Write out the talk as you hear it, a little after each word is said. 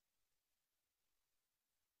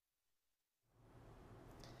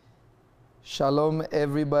Shalom,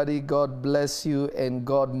 everybody. God bless you and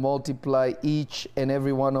God multiply each and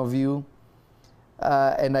every one of you.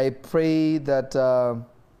 And I pray that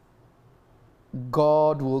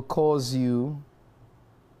God will cause you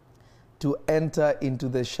to enter into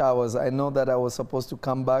the showers. I know that I was supposed to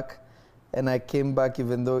come back, and I came back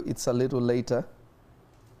even though it's a little later.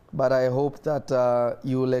 But I hope that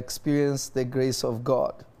you will experience the grace of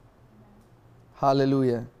God.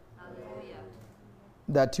 Hallelujah. Hallelujah.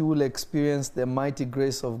 That you will experience the mighty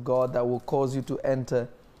grace of God that will cause you to enter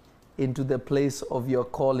into the place of your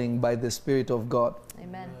calling by the Spirit of God.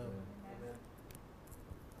 Amen.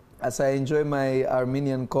 As I enjoy my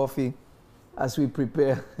Armenian coffee, as we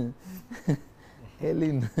prepare,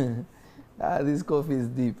 Helen, this coffee is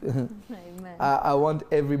deep. Amen. I want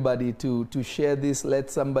everybody to share this.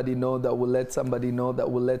 Let somebody know that will let somebody know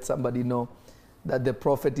that will let somebody know that the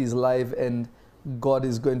prophet is live and God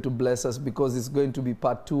is going to bless us, because it's going to be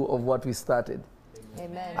part 2 of what we started.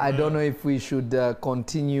 Amen. I don't know if we should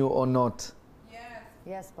continue or not.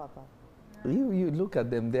 Yes, Papa. You look at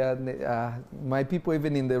them. They are my people.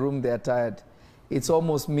 Even in the room, they are tired. It's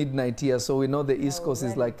almost midnight here, so we know the East Coast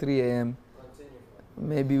is like 3 a.m.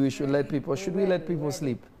 Maybe we should let people. Should we let people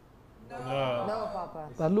sleep? No, Papa.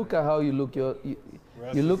 But look at how you look. You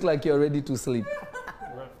look like you're ready to sleep.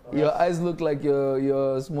 Your eyes look like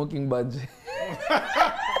you're smoking bunch.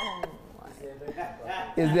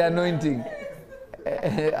 It's the anointing.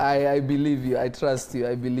 I believe you. I trust you.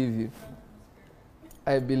 I believe you.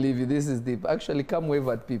 I believe you. This is deep. Actually, come wave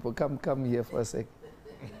at people. Come here for a sec.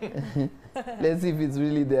 Let's see if it's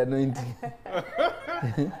really the anointing.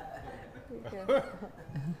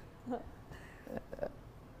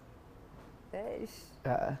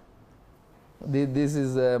 This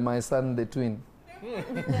is my son, the twin.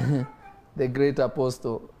 The great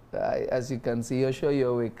apostle. As you can see, you're sure you're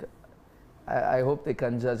awake. I hope they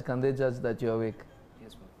can judge. Can they judge that you're awake?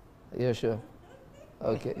 Yes, ma'am. You're sure?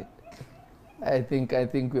 Okay. I think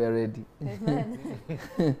we are ready. Amen.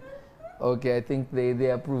 Okay, I think they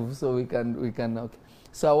approve, so we can okay.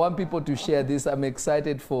 So I want people to share this. I'm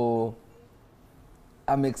excited for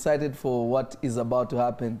what is about to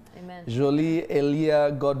happen. Amen. Jolie,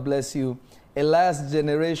 Elia, God bless you. Elias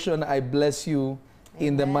generation, I bless you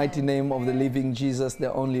in the mighty name of the living Jesus,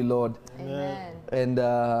 the only Lord. Amen. And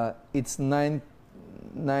it's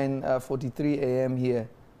 9:43 a.m. here.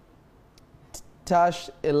 Tash,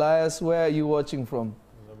 Elias, where are you watching from?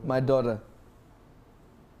 My daughter.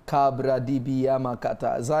 Kabra Dibi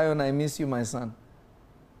Yamakata. Zion, I miss you, my son.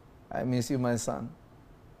 I miss you, my son.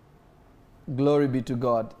 Glory be to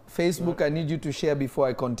God. Facebook, I need you to share before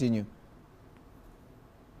I continue.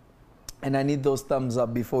 And I need those thumbs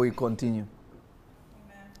up before we continue. Amen.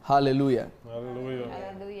 Hallelujah. Hallelujah.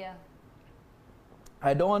 Hallelujah.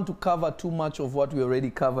 I don't want to cover too much of what we already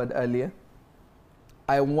covered earlier.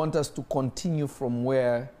 I want us to continue from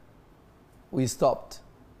where we stopped.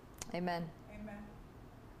 Amen.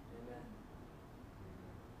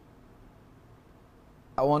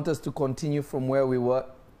 I want us to continue from where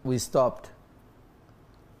we stopped.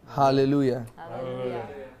 Hallelujah. Hallelujah.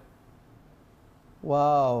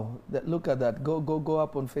 Wow. Look at that. Go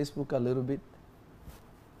up on Facebook a little bit.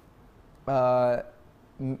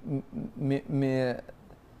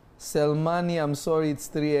 Selmani, I'm sorry it's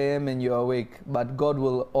 3 a.m. and you're awake, but God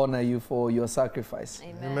will honor you for your sacrifice.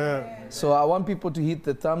 Amen. Amen. So I want people to hit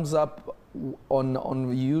the thumbs up on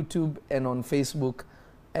YouTube and on Facebook,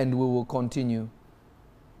 and we will continue.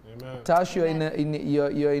 Amen. Tash, you're in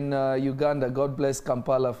Uganda. God bless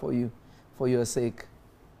Kampala for you, for your sake.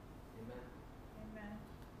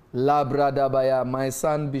 Labradabaya, my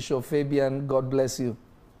son Bishop Fabian, God bless you.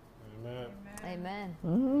 Amen. Amen.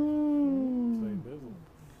 Stay busy.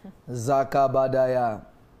 Zakabadaya.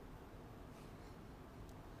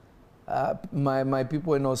 My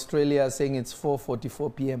people in Australia are saying it's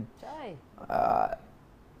 4:44 p.m. Chai.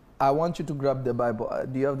 I want you to grab the Bible.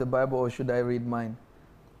 Do you have the Bible, or should I read mine?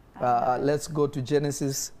 Let's go to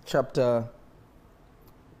Genesis chapter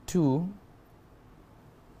 2.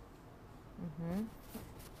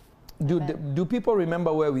 Mm-hmm. Do people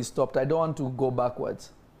remember where we stopped? I don't want to go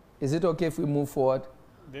backwards. Is it okay if we move forward?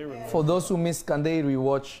 They remember. For those who missed, can they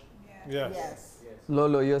rewatch? Yes. Yes.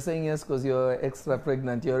 Lolo, you're saying yes because you're extra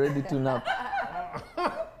pregnant. You're ready to nap.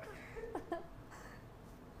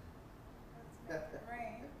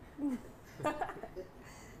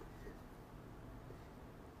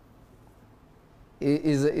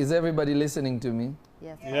 Is everybody listening to me?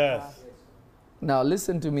 Yes. Yes. Papa. Now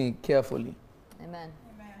listen to me carefully. Amen.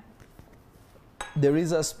 There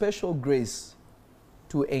is a special grace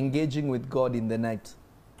to engaging with God in the night.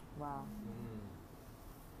 Wow.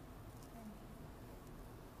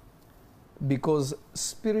 Because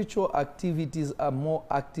spiritual activities are more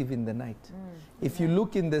active in the night. If you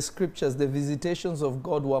look in the scriptures, the visitations of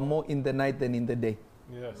God were more in the night than in the day.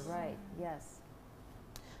 Yes. Right. Yes.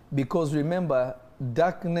 Because remember,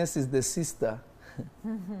 darkness is the sister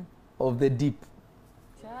of the deep.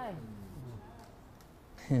 Try.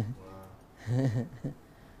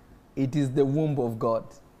 It is the womb of God.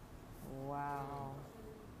 Wow.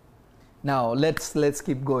 Now, let's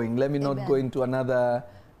keep going. Let me not Amen. go into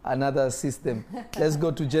another system. Let's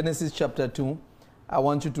go to Genesis chapter 2. I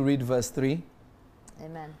want you to read verse 3.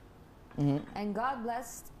 Amen. Mhm. And God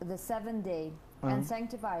blessed the seventh day and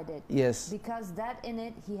sanctified it, Yes. because that in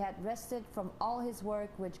it he had rested from all his work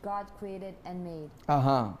which God created and made.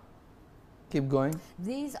 Keep going.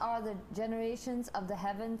 These are the generations of the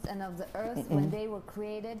heavens and of the earth when they were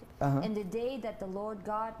created, in the day that the Lord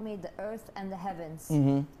God made the earth and the heavens.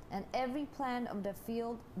 And every plant of the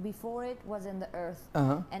field before it was in the earth,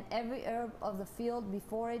 and every herb of the field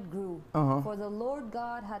before it grew. For the Lord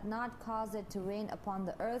God had not caused it to rain upon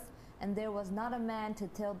the earth, and there was not a man to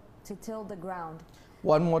till the ground.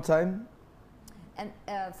 One more time. And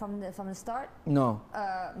from the start. No.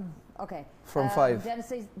 Okay. From 5.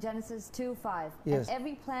 Genesis 2:5. Yes. And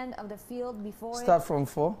every plant of the field before Start from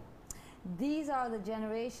 4. These are the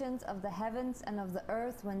generations of the heavens and of the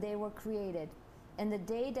earth when they were created, in the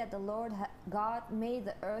day that the Lord God made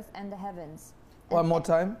the earth and the heavens. One more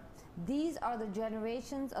time. These are the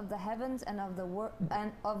generations of the heavens and of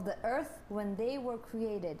the earth when they were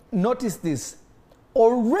created. Notice this.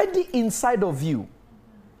 Already inside of you,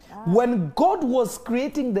 when God was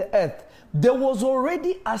creating the earth, there was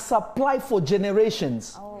already a supply for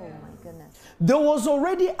generations. Oh my goodness. There was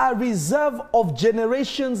already a reserve of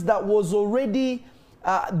generations that was already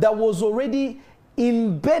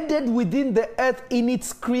embedded within the earth in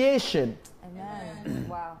its creation. Amen.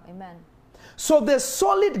 Wow. Amen. So the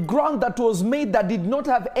solid ground that was made that did not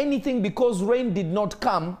have anything because rain did not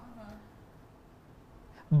come,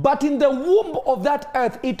 but in the womb of that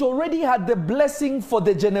earth, it already had the blessing for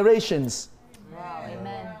the generations. Wow.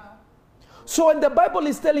 Amen. So when the Bible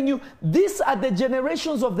is telling you, these are the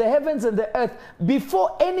generations of the heavens and the earth,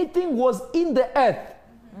 before anything was in the earth.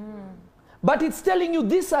 But it's telling you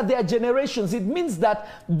these are their generations. It means that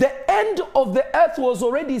the end of the earth was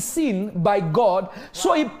already seen by God.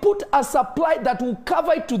 So he put a supply that will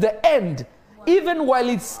cover it to the end, even while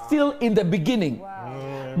it's still in the beginning.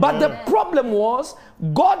 But the problem was,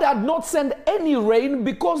 God had not sent any rain.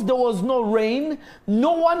 Because there was no rain,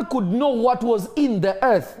 no one could know what was in the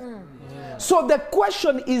earth. So the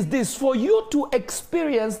question is this: for you to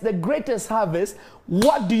experience the greatest harvest,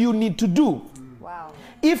 what do you need to do? Wow.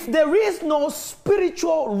 If there is no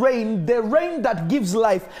spiritual rain, the rain that gives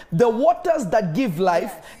life, the waters that give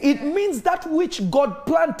life, it means that which God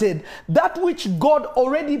planted, that which God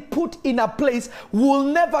already put in a place will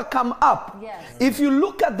never come up. Yes. If you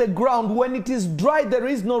look at the ground, when it is dry, there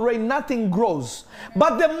is no rain, nothing grows.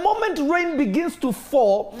 But the moment rain begins to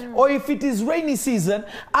fall, or if it is rainy season,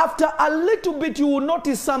 after a little bit you will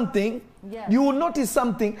notice something. Yes. You will notice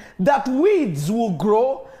something, that weeds will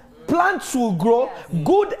grow, plants will grow,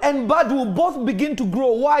 good and bad will both begin to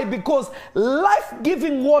grow. Why? Because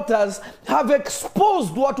life-giving waters have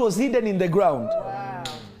exposed what was hidden in the ground. Wow.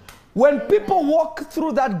 When people walk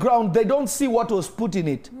through that ground, they don't see what was put in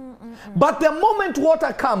it. But the moment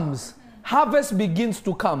water comes, harvest begins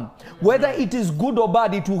to come. Whether it is good or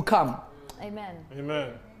bad, it will come. Amen.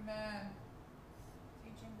 Amen.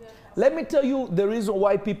 Let me tell you the reason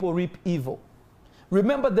why people reap evil.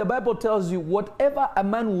 Remember, the Bible tells you whatever a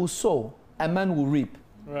man will sow, a man will reap.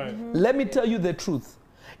 Right. Let me tell you the truth.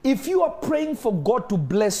 If you are praying for God to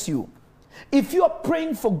bless you, if you are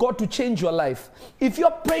praying for God to change your life, if you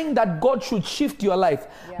are praying that God should shift your life,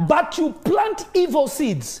 but you plant evil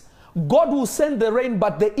seeds, God will send the rain,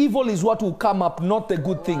 but the evil is what will come up, not the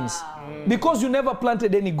good things. Because you never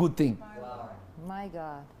planted any good thing. My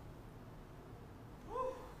God.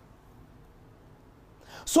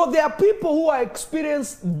 So there are people who are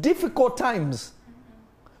experiencing difficult times,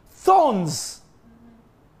 thorns,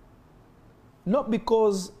 not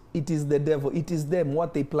because it is the devil, it is them,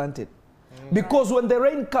 what they planted. Because when the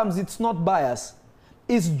rain comes, it's not bias.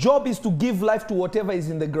 Its job is to give life to whatever is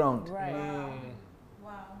in the ground. Right.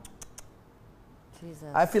 Wow. Jesus.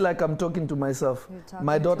 I feel like I'm talking to myself. You're talking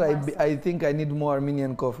My to daughter, myself. I think I need more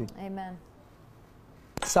Armenian coffee. Amen.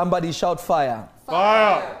 Somebody shout fire.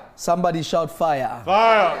 Fire. Somebody shout fire.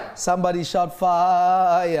 Fire. Somebody shout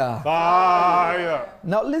fire. Fire.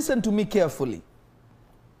 Now listen to me carefully.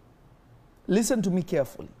 Listen to me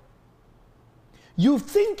carefully. You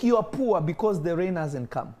think you are poor because the rain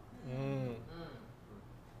hasn't come.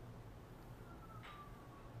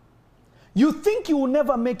 You think you will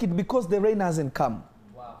never make it because the rain hasn't come.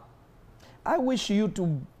 Wow. I wish you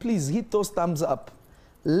to please hit those thumbs up.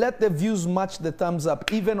 Let the views match the thumbs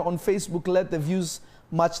up. Even on Facebook, let the views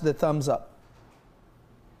match the thumbs up.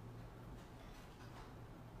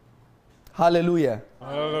 Hallelujah.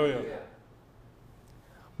 Hallelujah.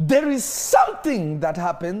 There is something that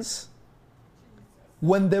happens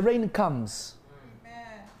when the rain comes.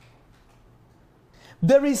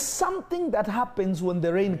 There is something that happens when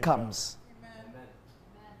the rain comes.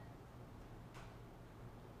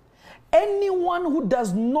 Anyone who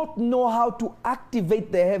does not know how to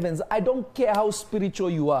activate the heavens, I don't care how spiritual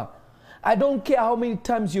you are, I don't care how many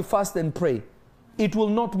times you fast and pray, it will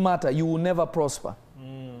not matter. You will never prosper.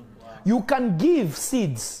 You can give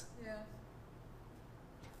seeds.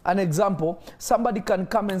 An example, somebody can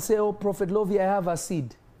come and say, oh, Prophet Lovy, I have a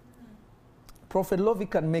seed. Prophet Lovy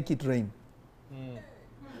can make it rain.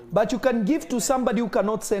 But you can give to somebody who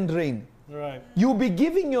cannot send rain. Right. You'll be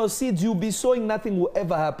giving your seeds, you'll be sowing, nothing will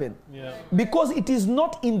ever happen. Yeah. Because it is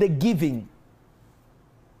not in the giving.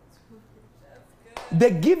 The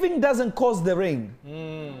giving doesn't cause the rain.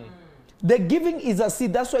 The giving is a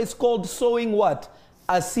seed. That's why it's called sowing what?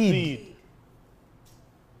 A seed.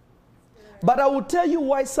 But I will tell you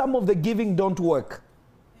why some of the giving don't work.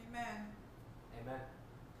 Amen.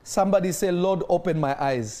 Somebody say, Lord, open my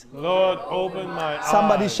eyes. Lord, open my eyes.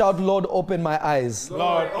 Somebody shout, Lord, open my eyes.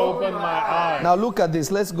 Lord, open my eyes. Now look at this.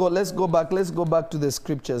 Let's go back to the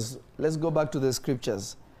scriptures. Let's go back to the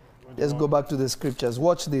scriptures. Let's go back to the scriptures.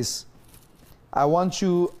 Watch this. I want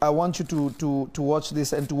you to watch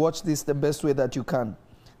this, and to watch this the best way that you can.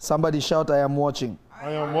 Somebody shout, I am watching. I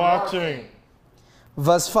am watching.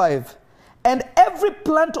 Verse 5. And every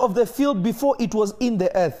plant of the field before it was in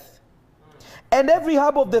the earth, and every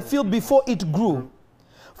herb of the field before it grew,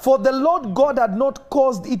 for the Lord God had not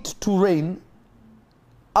caused it to rain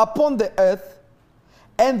upon the earth,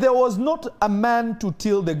 and there was not a man to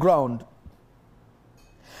till the ground.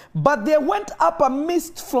 But there went up a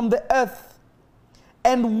mist from the earth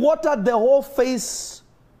and watered the whole face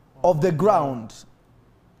of the ground.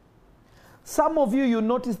 Some of you, you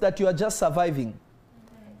notice that you are just surviving.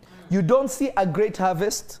 You don't see a great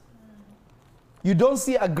harvest. You don't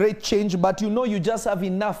see a great change, but you know you just have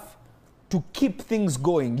enough to keep things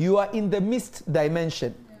going. You are in the mist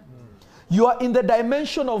dimension. You are in the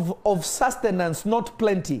dimension of sustenance, not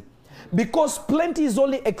plenty. Because plenty is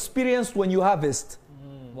only experienced when you harvest.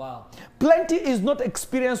 Wow. Plenty is not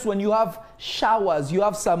experienced when you have showers. You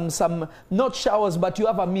have some not showers, but you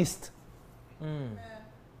have a mist.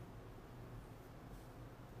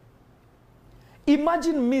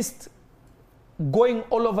 Imagine mist going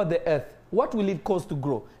all over the earth. What will it cause to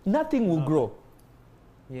grow? Nothing will grow.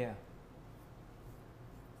 Yeah.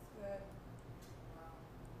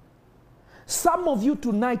 Some of you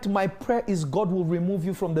tonight, my prayer is God will remove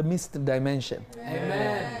you from the mist dimension.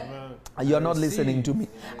 Amen. You are not listening to me.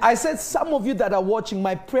 I said some of you that are watching,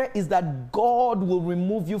 my prayer is that God will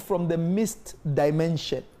remove you from the mist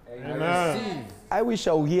dimension. Amen. I wish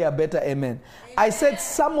I would hear a better amen. I said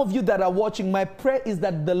some of you that are watching, my prayer is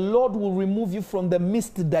that the Lord will remove you from the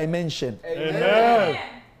mist dimension. Amen.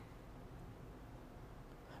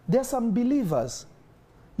 There are some believers.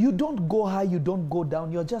 You don't go high, you don't go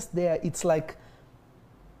down. You're just there. It's like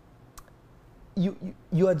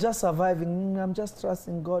you are just surviving. I'm just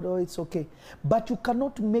trusting God. Oh, it's okay. But you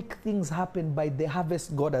cannot make things happen by the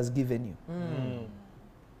harvest God has given you.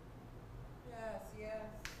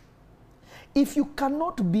 If you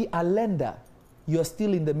cannot be a lender, you are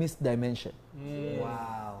still in the mist dimension.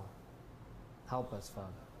 Wow. Help us, Father.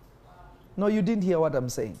 No, you didn't hear what I'm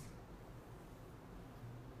saying.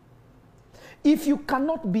 If you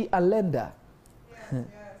cannot be a lender,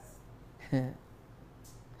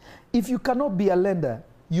 if you cannot be a lender,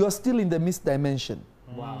 you are still in the mist dimension.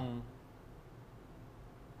 Wow.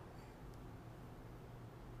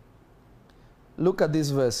 Look at this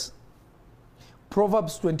verse.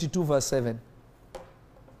 Proverbs 22 verse 7.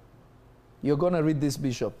 You're going to read this,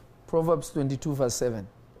 Bishop. Proverbs 22 verse 7.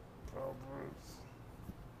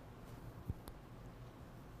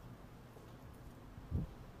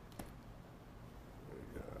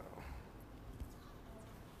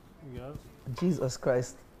 Yes. Jesus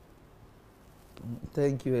Christ.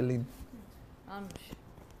 Thank you, Eileen.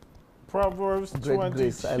 Proverbs Great 22,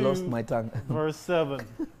 grace. I lost my tongue. verse 7.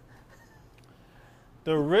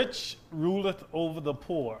 The rich ruleth over the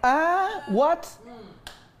poor. What?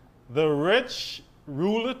 The rich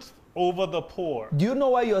ruleth over the poor. Do you know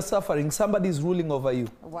why you're suffering? Somebody is ruling over you.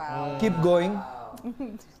 Wow. Keep going.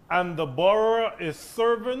 And the borrower is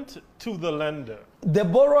servant to the lender. The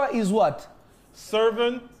borrower is what?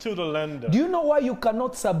 servant to the lender. Do you know why you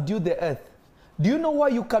cannot subdue the earth? Do you know why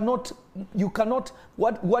you cannot,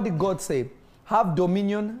 what did God say? Have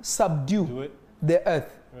dominion, Do subdue it. the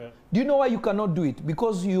earth. Yeah. Do you know why you cannot do it?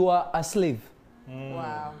 Because you are a slave.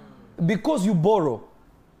 Wow. Because you borrow.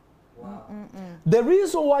 The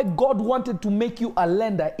reason why God wanted to make you a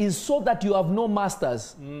lender is so that you have no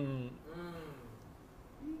masters.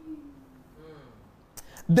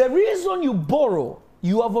 The reason you borrow,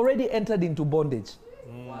 you have already entered into bondage.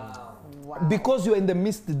 Wow. Because you're in the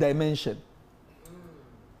missed dimension.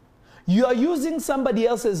 You are using somebody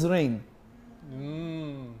else's rain.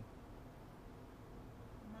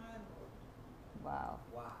 Wow.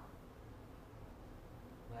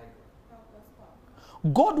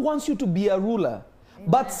 God wants you to be a ruler,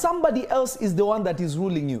 but somebody else is the one that is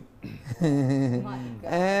ruling you.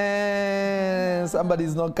 And somebody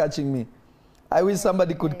is not catching me. I wish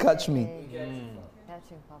somebody could catch me.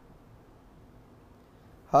 Catching, Papa.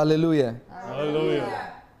 Hallelujah.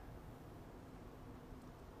 Hallelujah.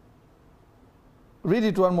 Read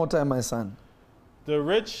it one more time, my son. The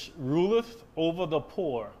rich ruleth over the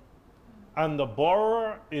poor, and the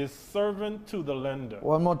borrower is servant to the lender.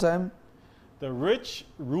 One more time. The rich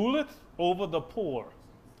ruleth over the poor,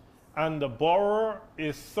 and the borrower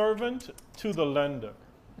is servant to the lender.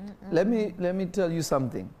 Let me tell you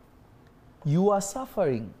something. You are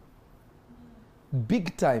suffering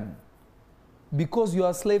big time because you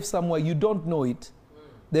are a slave somewhere. You don't know it.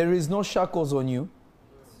 There is no shackles on you,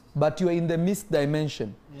 but you are in the mist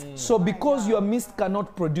dimension. So because your mist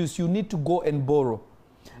cannot produce, you need to go and borrow.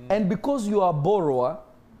 And because you are a borrower,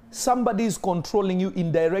 somebody is controlling you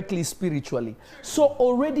indirectly spiritually. So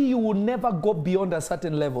already you will never go beyond a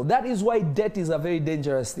certain level. That is why debt is a very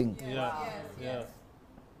dangerous thing. Yes. Yes.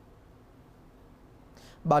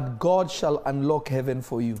 But God shall unlock heaven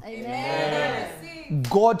for you. Amen.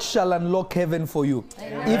 God shall unlock heaven for you.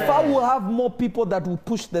 If I will have more people that will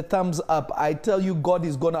push the thumbs up, I tell you, God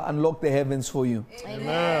is going to unlock the heavens for you.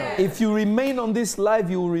 Amen. If you remain on this life,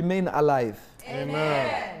 you will remain alive.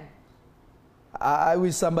 Amen. I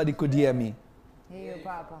wish somebody could hear me. Hear you,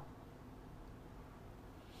 Papa.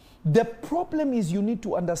 The problem is you need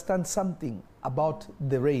to understand something about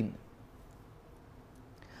the rain.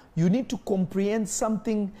 You need to comprehend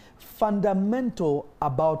something fundamental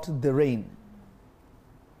about the rain.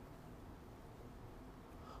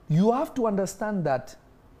 You have to understand that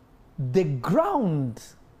the ground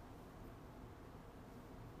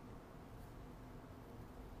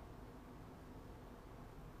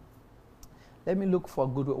let me look for a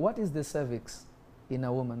good word. What is the cervix in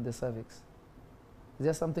a woman, the cervix? Is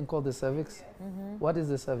there something called the cervix? What is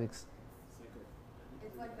the cervix?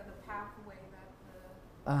 It's like the pathway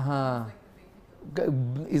that Uh-huh. like the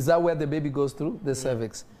baby goes. Is that where the baby goes through? The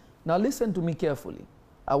cervix. Now listen to me carefully.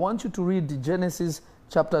 I want you to read Genesis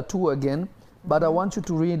chapter 2 again, but I want you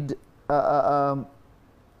to read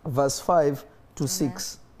verse 5 to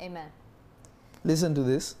 6. Amen. Listen to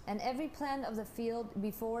this. And every plant of the field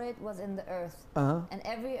before it was in the earth, Uh-huh. and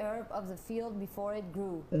every herb of the field before it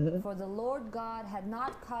grew. For the Lord God had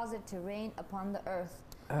not caused it to rain upon the earth,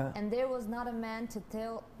 and there was not a man to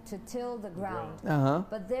till the ground. Uh-huh.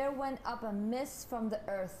 But there went up a mist from the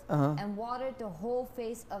earth, and watered the whole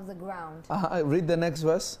face of the ground. Read the next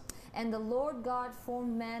verse. And the Lord God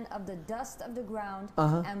formed man of the dust of the ground,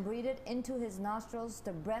 and breathed into his nostrils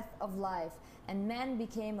the breath of life, and man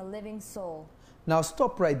became a living soul. Now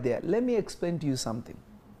stop right there. Let me explain to you something.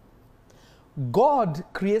 God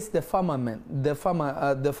creates the firmament,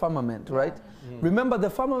 right? Remember, the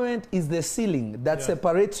firmament is the ceiling that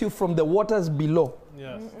separates you from the waters below,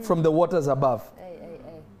 Yes. from the waters above. Hey.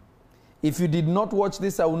 If you did not watch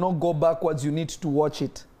this, I will not go backwards. You need to watch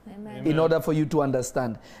it Amen. in order for you to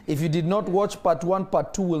understand. If you did not watch part 1,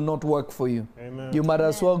 part 2 will not work for you. Amen. You might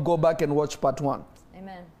as well go back and watch part 1.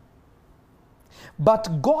 Amen.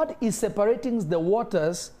 But God is separating the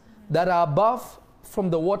waters that are above from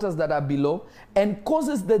the waters that are below, and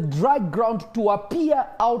causes the dry ground to appear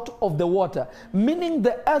out of the water, meaning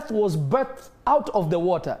the earth was birthed out of the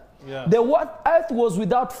water. Yeah. The earth was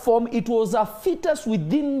without form. It was a fetus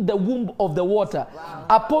within the womb of the water,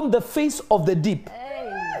 upon the face of the deep.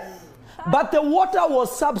 Hey. But the water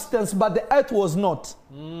was substance, but the earth was not.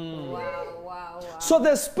 Wow. So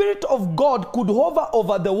the Spirit of God could hover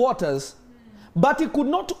over the waters, but it could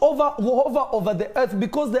not hover over the earth,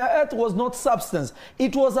 because the earth was not substance.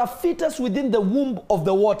 It was a fetus within the womb of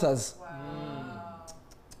the waters.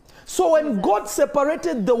 So when God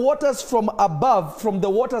separated the waters from above from the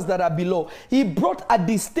waters that are below, he brought a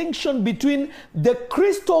distinction between the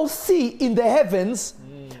crystal sea in the heavens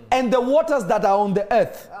and the waters that are on the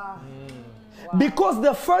earth. Because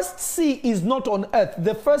the first sea is not on earth.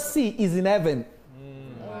 The first sea is in heaven.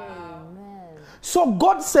 Amen. So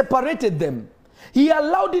God separated them. He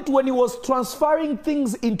allowed it when he was transferring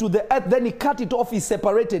things into the earth. Then he cut it off. He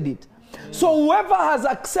separated it. So whoever has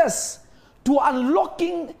access to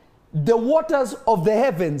unlocking the waters of the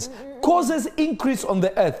heavens causes increase on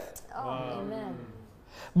the earth. Amen.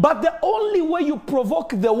 But the only way you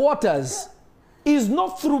provoke the waters is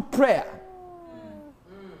not through prayer.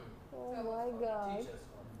 Oh my God.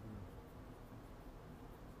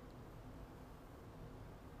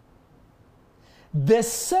 The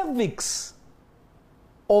cervix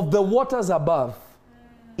of the waters above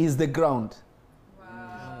is the ground.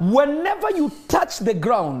 Whenever you touch the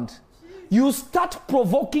ground, you start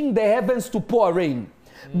provoking the heavens to pour rain.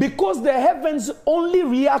 Because the heavens only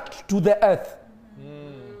react to the earth.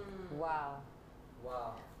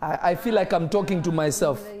 Wow. I feel like I'm talking to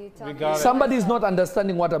myself. We got it. Somebody is not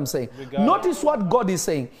understanding what I'm saying. got Notice what God is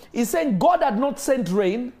saying. He's saying God had not sent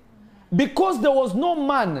rain because there was no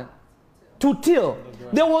man to till.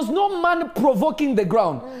 There was no man provoking the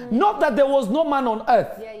ground. Not that there was no man on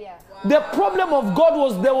earth. Yeah, yeah. The problem of God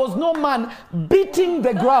was there was no man beating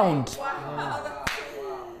the ground.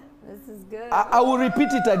 This is good. I will repeat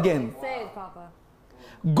it again. Say it, Papa.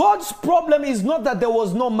 God's problem is not that there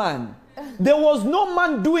was no man. There was no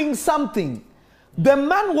man doing something. The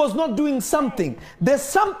man was not doing something. The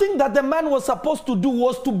something that the man was supposed to do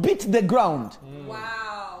was to beat the ground.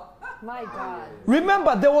 Wow. My God.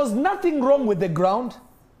 Remember, there was nothing wrong with the ground.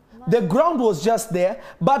 The ground was just there.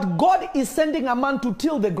 But God is sending a man to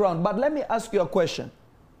till the ground. But let me ask you a question.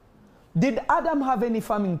 Did Adam have any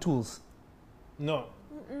farming tools? No.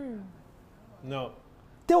 No.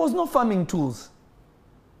 There was no farming tools.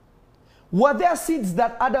 Were there seeds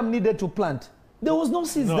that Adam needed to plant? There was no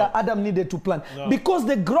seeds that Adam needed to plant. No. Because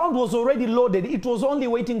the ground was already loaded. It was only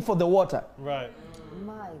waiting for the water. Right.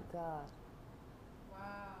 My God.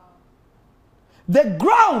 The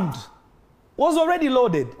ground was already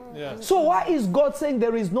loaded. Yes. So why is God saying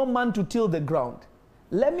there is no man to till the ground?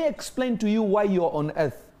 Let me explain to you why you're on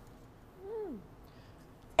earth.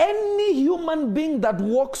 Any human being that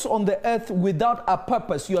walks on the earth without a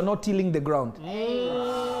purpose, you are not tilling the ground.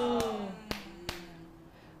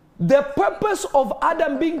 The purpose of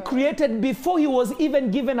Adam being created before he was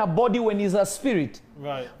even given a body when he's a spirit.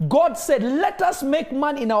 Right. God said, let us make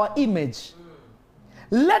man in our image.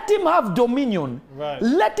 Let him have dominion. Right.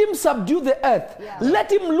 Let him subdue the earth. Yeah.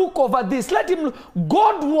 Let him look over this.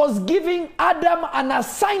 God was giving Adam an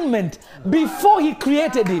assignment before he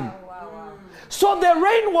created him. So the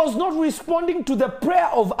rain was not responding to the prayer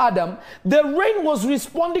of Adam. The rain was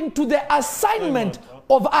responding to the assignment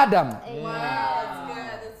of Adam. Wow,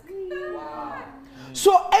 that's good. That's good. Wow.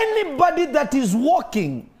 So anybody that is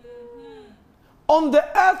walking on the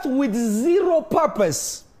earth with zero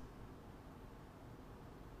purpose,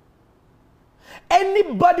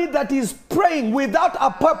 anybody that is praying without a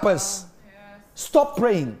purpose, stop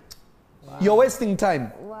praying. You're wasting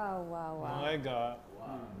time. Wow, wow, wow. My God.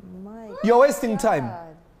 My You're wasting time.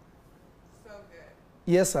 God. So good.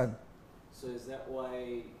 Yes, son. So is that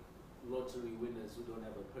why lottery winners who don't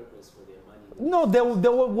have a purpose for their money? No,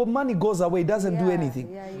 the money goes away. It doesn't do Yeah,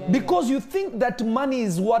 anything. yeah, Because you think that money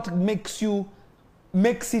is what makes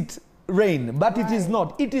it rain. But it is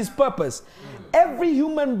not. It is purpose. Every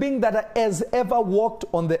human being that has ever walked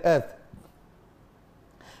on the earth,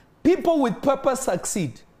 people with purpose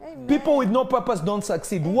succeed. Amen. People with no purpose don't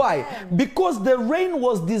succeed. Amen. Why? Because the rain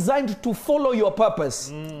was designed to follow your purpose,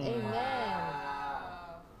 Amen.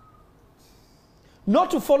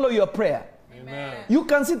 not to follow your prayer. Amen. You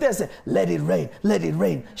can sit there and say, let it rain,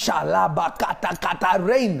 shalaba kata kata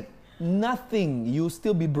rain. Nothing. You'll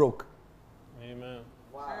still be broke. Amen.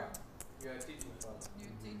 Wow. You're teaching, Father. You're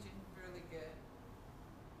teaching really good.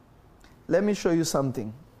 Let me show you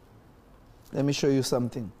something. Let me show you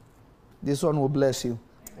something. This one will bless you.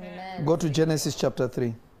 Amen. Go to Genesis chapter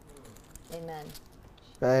 3. Amen.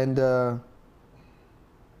 And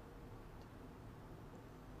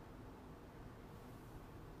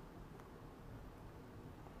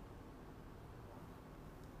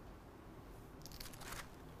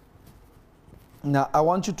now I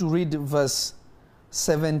want you to read verse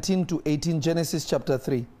 17 to 18, Genesis chapter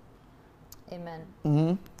 3. Amen.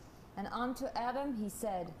 Mm-hmm. And unto Adam he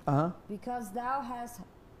said, Uh-huh. because thou hast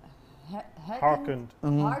Hearkened.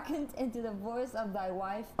 hearkened into the voice of thy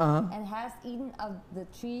wife, Uh-huh. and hast eaten of the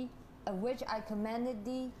tree of which I commanded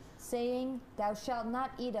thee, saying, thou shalt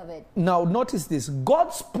not eat of it. Now notice this.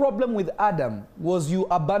 God's problem with Adam was you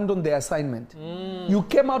abandoned the assignment. You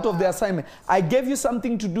came out of the assignment. I gave you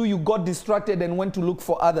something to do. You got distracted and went to look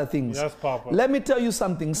for other things. Yes, Papa. Let me tell you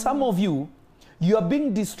something. Some of you, You are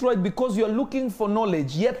being destroyed because you are looking for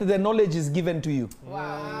knowledge, yet the knowledge is given to you.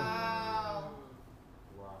 Wow.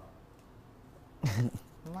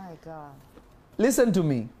 My God. Listen to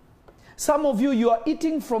me. Some of you are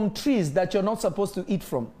eating from trees that you're not supposed to eat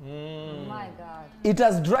from. My God. It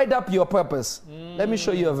has dried up your purpose. Let me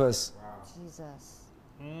show you a verse. Jesus.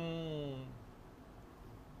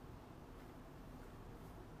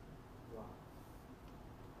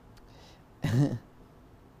 So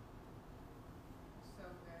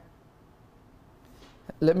good.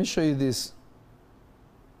 Let me show you this.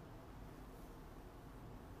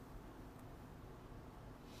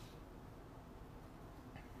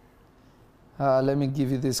 Let me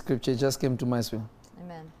give you this scripture. It just came to my spirit.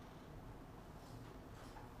 Amen.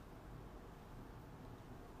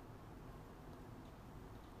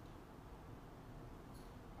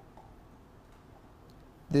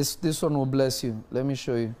 This one will bless you. Let me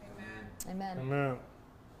show you. Amen. Amen.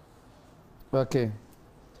 Okay.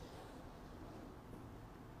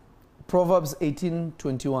 Proverbs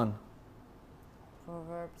 18:21.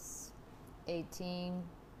 Proverbs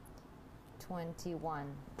 18:21.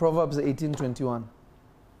 Proverbs 18:21.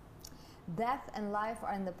 Death and life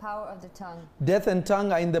are in the power of the tongue, Death and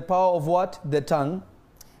tongue are in the power of what? The tongue.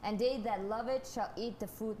 and they that love it shall eat the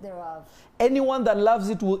fruit thereof. Anyone that loves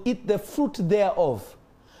it will eat the fruit thereof.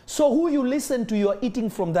 So who you listen to, you are eating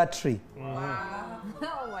from that tree.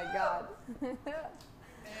 Oh my God.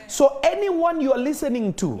 So anyone you are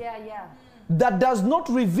listening to Yeah. that does not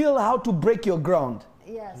reveal how to break your ground,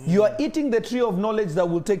 Yes. you are eating the tree of knowledge that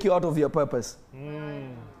will take you out of your purpose.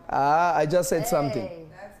 I just said something. Hey,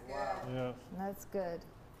 That's good. Yeah. that's good.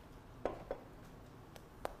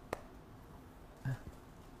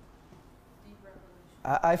 Deep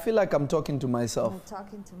revelation. I feel like I'm talking to myself. I'm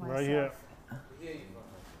talking to myself. Right here.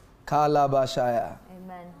 Kalabashaya.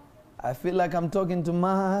 Amen. I feel like I'm talking to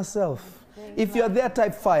myself. If you're there,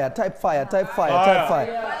 type fire, type fire, type fire, type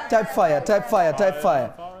fire, type fire, type fire, type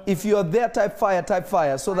fire. If you're there, type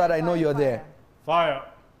fire, so that I know you're there. Fire.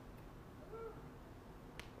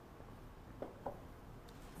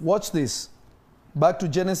 Watch this. Back to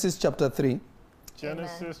Genesis chapter 3.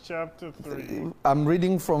 Genesis chapter 3. I'm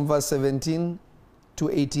reading from verse 17 to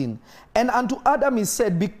 18. And unto Adam is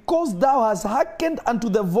said, because thou hast hearkened unto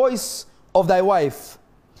the voice of thy wife,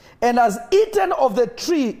 and hast eaten of the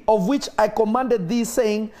tree of which I commanded thee,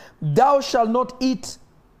 saying, thou shalt not eat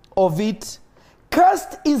of it.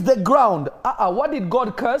 Cursed is the ground. What did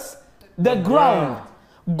God curse? The ground.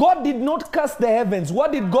 God did not curse the heavens.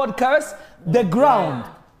 What did God curse? The ground.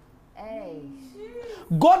 Hey.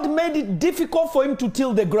 God made it difficult for him to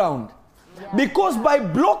till the ground. Because by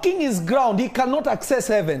blocking his ground, he cannot access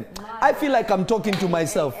heaven. I feel like I'm talking to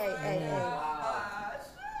myself. Hey.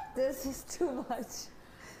 This is too much.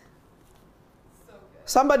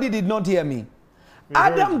 Somebody did not hear me.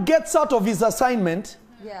 Adam gets out of his assignment.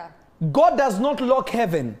 Yeah. God does not lock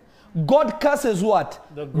heaven. God curses what?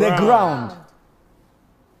 The The ground.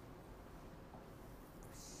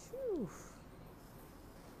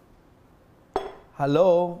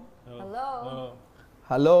 Hello? Hello.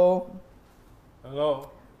 Hello? Hello.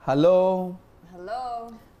 Hello?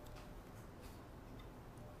 Hello.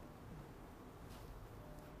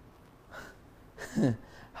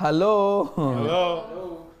 Hello?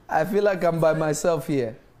 Hello. I feel like I'm by myself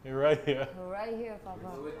here. You're right here. We're right here, Papa.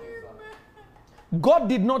 God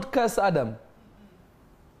did not curse Adam.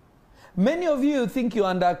 Many of you think you're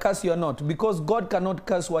under a curse, you're not, because God cannot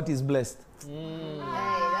curse what is blessed. Hey,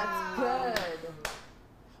 that's good.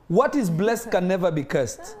 What is blessed can never be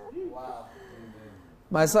cursed.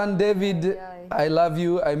 My son David, I love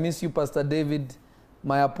you. I miss you, Pastor David,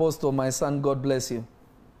 my apostle, my son. God bless you.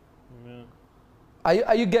 Amen.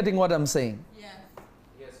 Are you getting what I'm saying? Yes.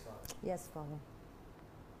 Yes, Papa.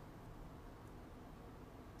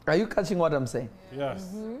 Are you catching what I'm saying?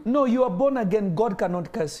 Yes. No, you are born again. God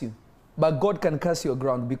cannot curse you. But God can curse your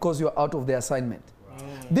ground because you're out of the assignment.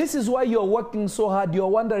 This is why you're working so hard. You're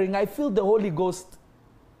wondering, I feel the Holy Ghost.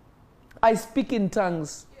 I speak in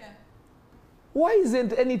tongues. Yeah. Why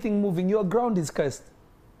isn't anything moving? Your ground is cursed.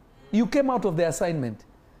 You came out of the assignment.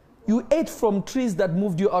 You ate from trees that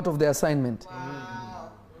moved you out of the assignment. Wow.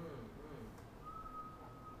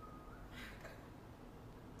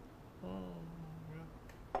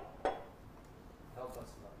 Help us,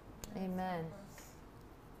 Lord. Amen.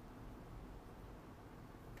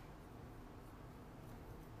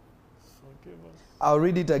 Forgive us. I'll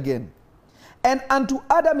read it again. And unto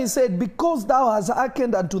Adam he said, because thou hast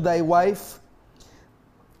hearkened unto thy wife,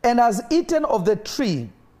 and hast eaten of the tree,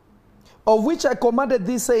 of which I commanded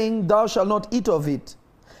thee, saying, thou shalt not eat of it.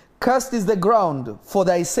 Cursed is the ground for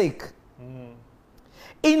thy sake.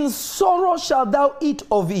 In sorrow shalt thou eat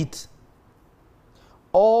of it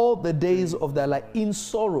all the days of thy life. In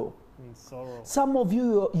sorrow. In sorrow. Some of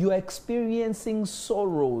you are experiencing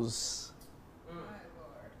sorrows.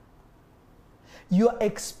 You are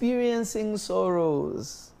experiencing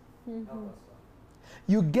sorrows.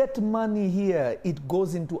 You get money here, it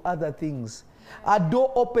goes into other things. A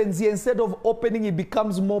door opens here, instead of opening, it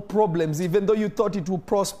becomes more problems, even though you thought it would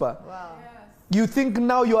prosper. Wow. You think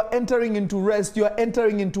now you are entering into rest, you are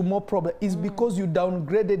entering into more problems. It's because you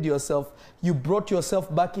downgraded yourself, you brought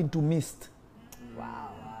yourself back into mist. Wow.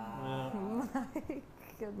 My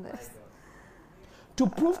goodness. To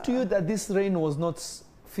prove to you that this rain was not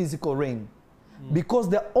physical rain, because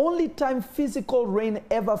the only time physical rain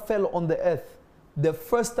ever fell on the earth, the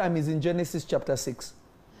first time is in Genesis chapter 6,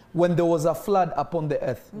 when there was a flood upon the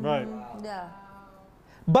earth. Right. Yeah.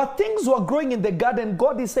 But things were growing in the garden.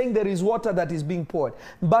 God is saying there is water that is being poured.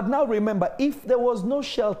 But now remember, if there was no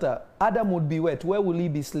shelter, Adam would be wet. Where will he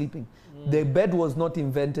be sleeping? The bed was not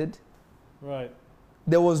invented. Right.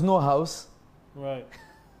 There was no house. Right.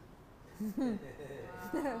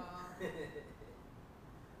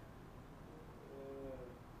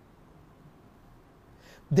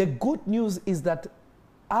 The good news is that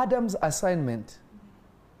Adam's assignment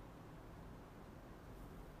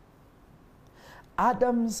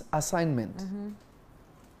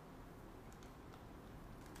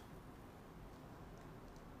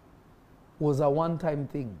was a one-time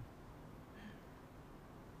thing.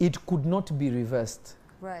 It could not be reversed.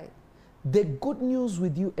 Right. The good news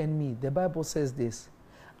with you and me, the Bible says this: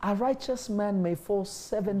 a righteous man may fall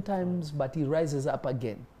 7 times, but he rises up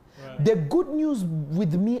again. Right. The good news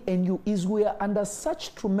with me and you is we are under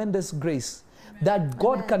such tremendous grace that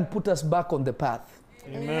God can put us back on the path.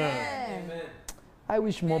 Amen. Amen. I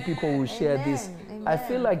wish more people will share this. Amen. I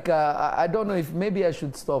feel like, I don't know if maybe I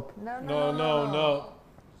should stop. No.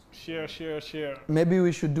 Share. Maybe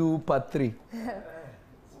we should do part 3.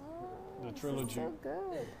 The trilogy. So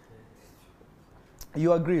good.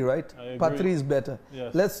 You agree, right? I Part agree. 3 is better.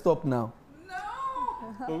 Yes. Let's stop now.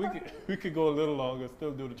 But we could go a little longer,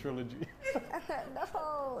 still do the trilogy.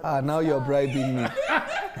 No. Now you're bribing me.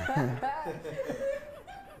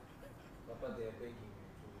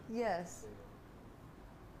 Yes.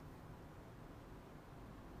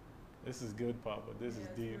 This is good, Papa. This is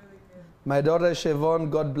deep. My daughter Siobhan,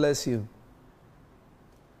 God bless you.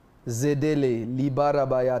 Zedele, libara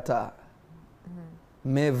bayata.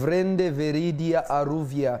 Mevrende veridia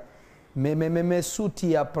aruvia. Me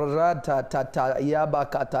sutia prata tata yaba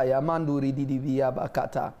kata yamanduri didi yaba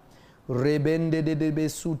kata. Rebende de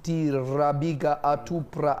besuti rabiga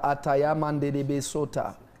atupra atayamande de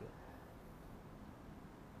besota.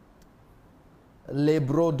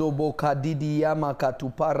 Lebrodo bokadidi yama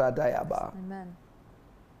katupara dayaba. Amen.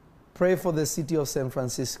 Pray for the city of San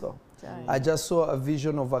Francisco. I just saw a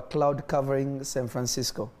vision of a cloud covering San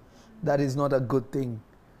Francisco. That is not a good thing.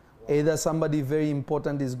 Either somebody very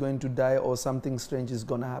important is going to die or something strange is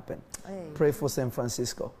going to happen. Hey. Pray for San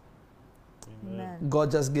Francisco. Amen.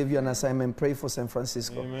 God just gave you an assignment. Pray for San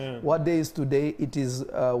Francisco. Amen. What day is today? It is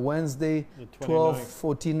Wednesday, The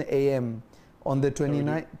 12:14 a.m. on the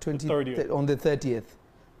 29th, 30th. on the 30th.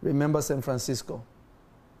 Remember San Francisco.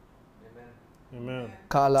 Amen.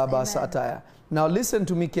 Kalabasataya. Now listen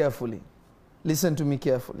to me carefully. Listen to me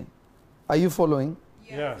carefully. Are you following?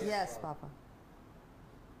 Yes. Yes, Papa.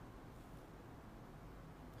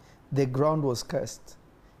 The ground was cursed.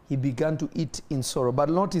 He began to eat in sorrow. But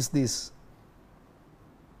notice this.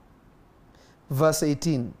 Verse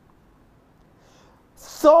 18.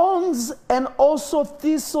 Thorns and also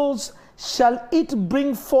thistles shall it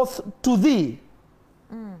bring forth to thee,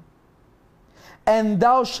 and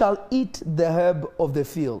thou shalt eat the herb of the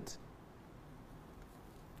field.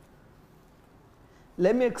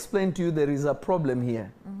 Let me explain to you, there is a problem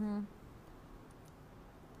here.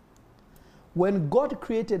 When God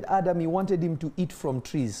created Adam, he wanted him to eat from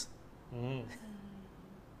trees,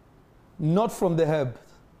 not from the herb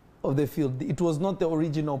of the field. It was not the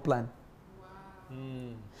original plan.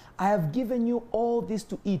 I have given you all this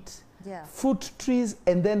to eat. Yeah. Fruit trees,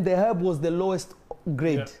 and then the herb was the lowest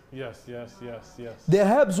grade. Yes. The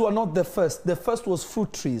herbs were not the first. The first was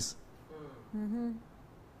fruit trees.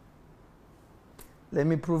 Let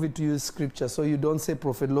me prove it to you in scripture so you don't say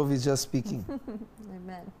Prophet Love is just speaking.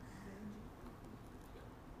 Amen.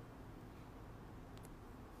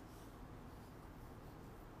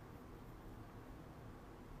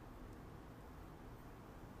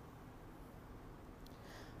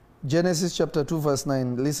 Genesis chapter 2 verse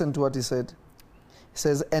 9. Listen to what he said. He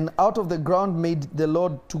says, and out of the ground made the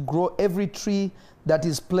Lord to grow every tree that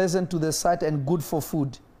is pleasant to the sight and good for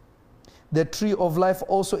food. the tree of life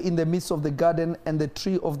also in the midst of the garden, and the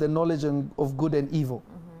tree of the knowledge of good and evil.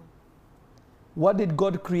 What did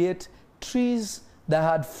God create? Trees that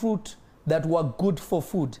had fruit that were good for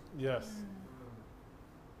food. Yes.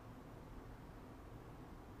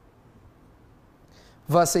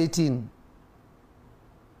 Verse 18.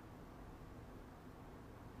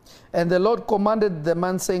 And the Lord commanded the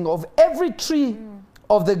man, saying, of every tree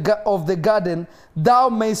of the garden thou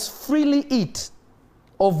mayst freely eat.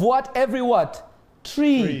 Of what? Every what?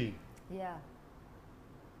 Tree. Yeah.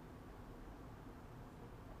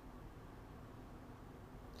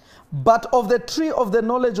 But of the tree of the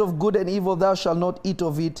knowledge of good and evil thou shalt not eat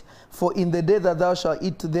of it, for in the day that thou shalt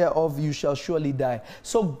eat thereof you shall surely die.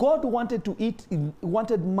 So God wanted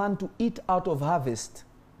man to eat out of harvest,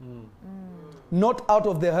 not out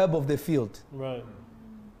of the herb of the field. Right.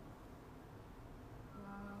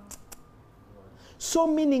 So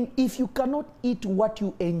meaning, if you cannot eat what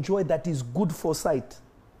you enjoy that is good for sight,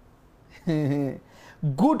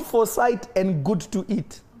 good for sight and good to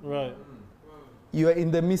eat, Right. you are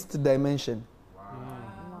in the mist dimension. My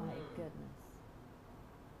goodness.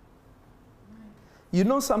 You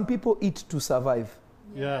know, some people eat to survive.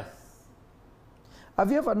 Yes.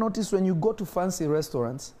 Have you ever noticed when you go to fancy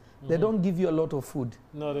restaurants, they don't give you a lot of food?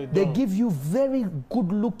 No, they don't. They give you very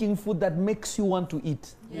good looking food that makes you want to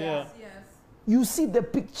eat. Yeah. Yes. You see the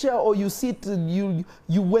picture, or you see it, you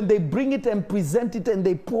when they bring it and present it and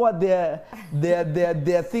they pour their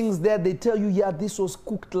things there, they tell you, yeah, this was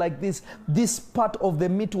cooked like this. This part of the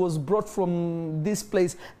meat was brought from this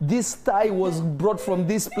place. This thigh was brought from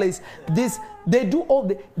this place. They do all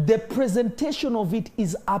the presentation of it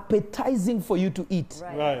is appetizing for you to eat.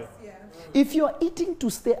 Right. Right. Yes. If you are eating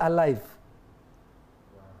to stay alive,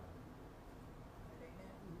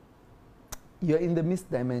 you're in the mist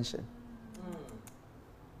dimension.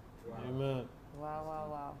 Amen. Wow, wow,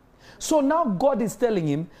 wow. So now God is telling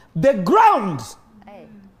him, the ground Hey.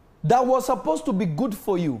 that was supposed to be good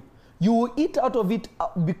for you, you will eat out of it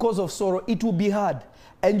because of sorrow. It will be hard.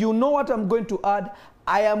 And you know what I'm going to add?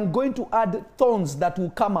 I am going to add thorns that will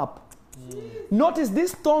come up. Notice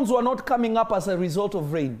these thorns were not coming up as a result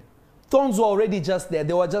of rain. Thorns were already just there.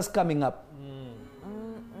 They were just coming up.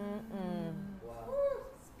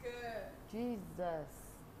 It's good. Jesus.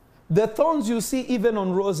 The thorns you see even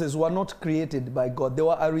on roses were not created by God. They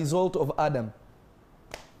were a result of Adam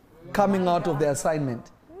coming out of the assignment.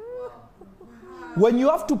 When you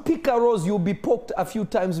have to pick a rose, you'll be poked a few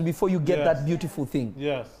times before you get Yes. that beautiful thing.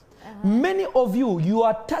 Yes. Many of you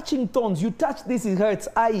are touching thorns. You touch this, it hurts.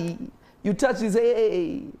 Aye. You touch this,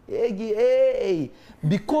 hey.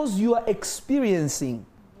 Because you are experiencing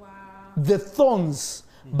Wow. the thorns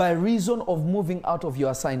by reason of moving out of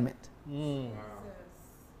your assignment. It's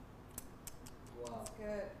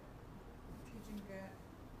good. Teaching good.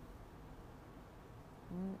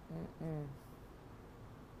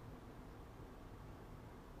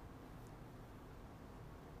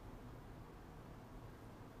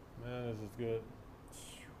 Man, this is good.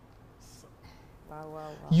 Wow, wow, wow.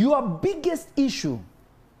 Your biggest issue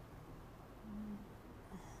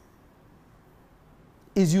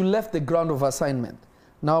is you left the ground of assignment.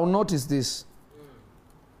 Now notice this.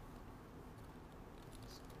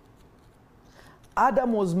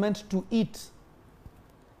 Adam was meant to eat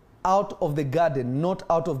out of the garden, not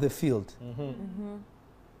out of the field.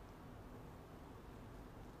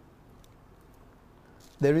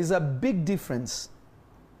 There is a big difference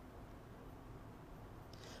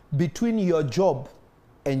between your job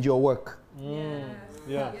and your work. Yes.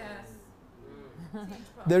 Yeah. Yes.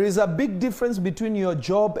 There is a big difference between your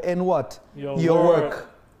job and what? Your work.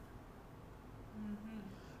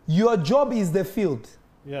 Your job is the field.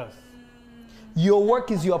 Yes. Your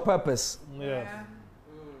work is your purpose. Yes. Yeah.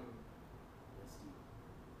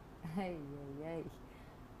 Hey, hey, hey.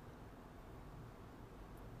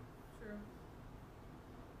 True.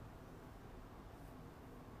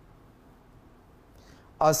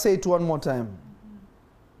 I'll say it one more time.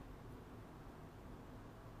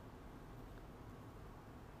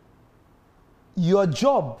 Your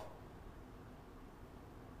job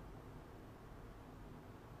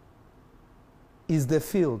is the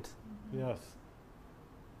field. Yes.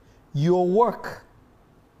 Your work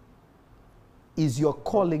is your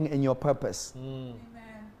calling and your purpose. Amen.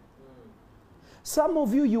 Some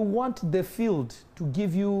of you, you want the field to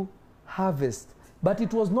give you harvest, but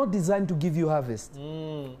it was not designed to give you harvest.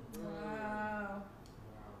 Wow.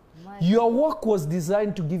 My Your work was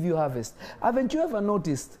designed to give you harvest. Haven't you ever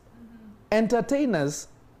noticed? Entertainers,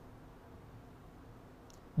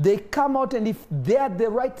 they come out, and if they are the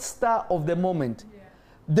right star of the moment,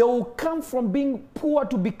 They will come from being poor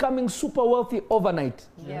to becoming super wealthy overnight.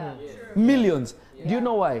 Yeah. Millions. Do you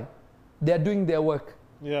know why? They are doing their work.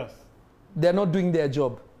 Yes. They are not doing their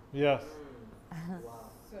job. Yes.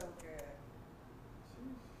 So good.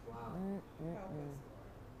 Wow. Help us,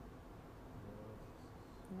 Lord.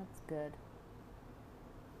 That's good.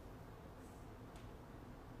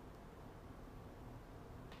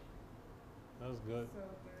 That's good. So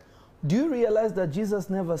good. Do you realize that Jesus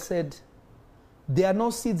never said, there are no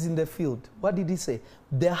seeds in the field? What did he say?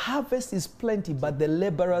 The harvest is plenty, but the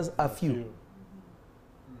laborers are few.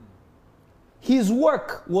 His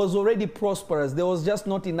work was already prosperous. There was just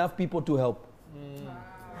not enough people to help.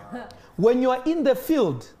 Wow. When you are in the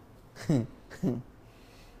field,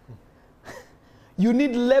 you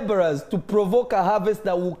need laborers to provoke a harvest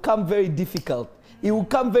that will come very difficult. It will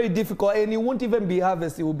come very difficult, and it won't even be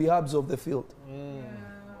harvest, it will be herbs of the field.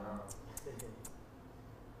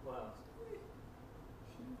 Wow.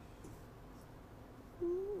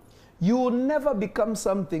 You will never become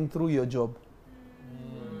something through your job.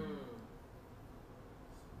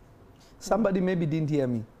 Somebody maybe didn't hear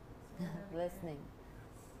me. Listening.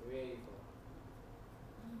 Very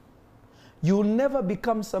You will never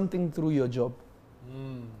become something through your job.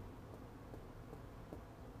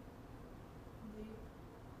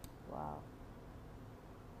 Wow.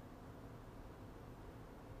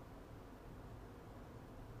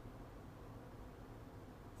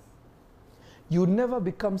 You will never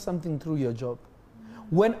become something through your job.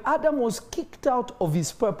 When Adam was kicked out of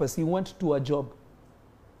his purpose, he went to a job.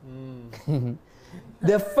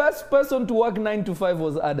 The first person to work 9 to 5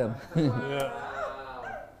 was Adam. Yeah.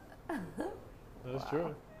 Wow. That's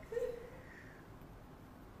true.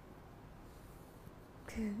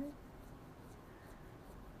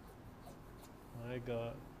 My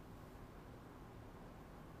God.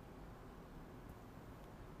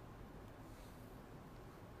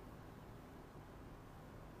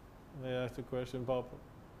 May I ask a question, Papa?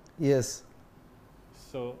 Yes.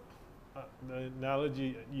 So, the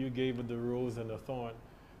analogy you gave of the rose and the thorn.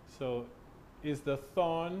 So, is the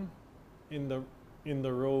thorn in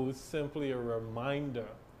the rose simply a reminder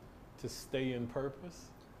to stay in purpose?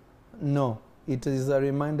 No, it is a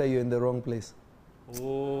reminder you're in the wrong place.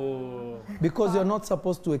 Oh, Because you're not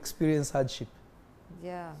supposed to experience hardship.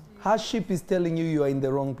 Yeah. Hardship is telling you are in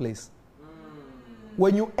the wrong place.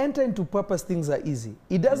 When you enter into purpose, things are easy.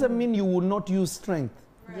 It doesn't mean you will not use strength.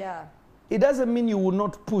 Yeah. It doesn't mean you will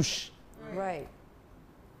not push. Right.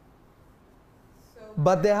 So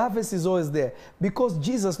But the harvest is always there. Because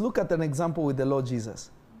Jesus, look at an example with the Lord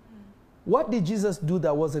Jesus. What did Jesus do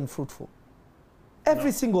that wasn't fruitful?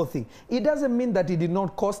 Every single thing. It doesn't mean that it did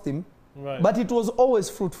not cost him, right. but it was always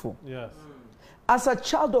fruitful. Yes. As a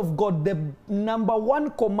child of God, the number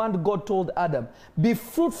one command God told Adam, be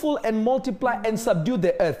fruitful and multiply and subdue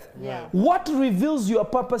the earth. Yeah. What reveals your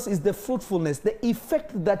purpose is the fruitfulness, the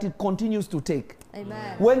effect that it continues to take.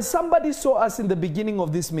 Amen. When somebody saw us in the beginning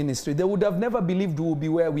of this ministry, they would have never believed we would be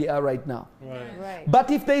where we are right now. Right. Right.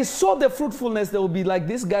 But if they saw the fruitfulness, they would be like,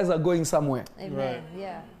 these guys are going somewhere. Amen. Right.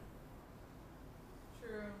 Yeah.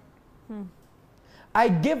 true. I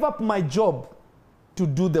gave up my job to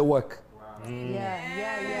do the work. Yeah.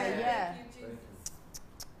 Yeah. Yeah. Yeah. Thank you, Jesus.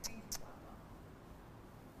 Thank you,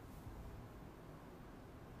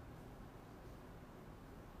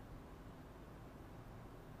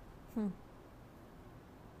 Papa.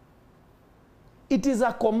 It is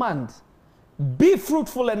a command. Be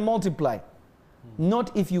fruitful and multiply.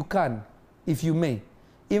 Not if you can, if you may.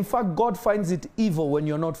 In fact, God finds it evil when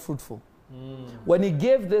you're not fruitful. When he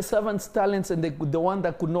gave the servants talents and the one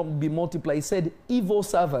that could not be multiplied, he said, evil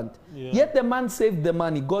servant. Yeah. Yet the man saved the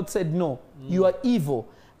money. God said, no, you are evil.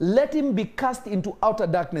 Let him be cast into outer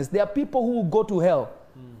darkness. There are people who will go to hell.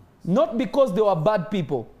 Not because they were bad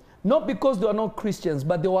people. Not because they are not Christians,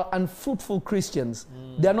 but they were unfruitful Christians.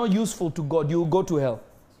 They are not useful to God. You will go to hell.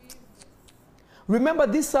 Remember,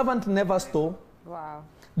 this servant never stole. Wow.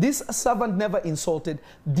 This servant never insulted.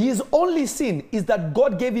 His only sin is that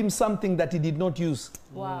God gave him something that he did not use.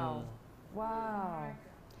 Wow. Wow.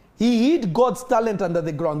 He hid God's talent under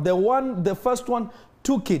the ground. The first one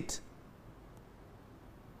took it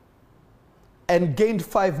and gained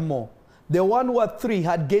 5 more. The one who had 3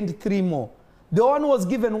 had gained 3 more. The one who was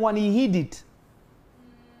given 1, he hid it.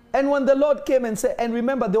 And when the Lord came and said, and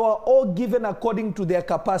remember, they were all given according to their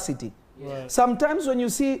capacity. Right. Sometimes when you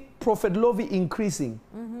see Prophet Lovey increasing,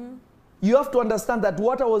 you have to understand that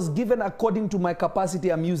what I was given according to my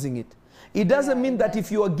capacity, I'm using it. It doesn't mean that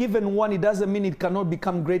if you are given 1, it doesn't mean it cannot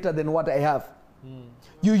become greater than what I have.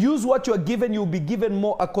 You use what you are given, you'll be given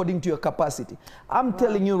more according to your capacity. I'm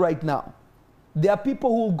telling you right now, There are people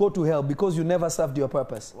who will go to hell because you never served your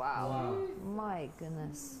purpose. Wow. My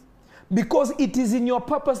goodness. Because it is in your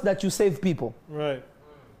purpose that you save people. Right.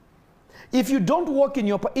 If you don't walk in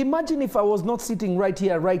your imagine if I was not sitting right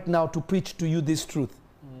here right now to preach to you this truth.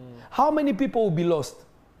 How many people will be lost?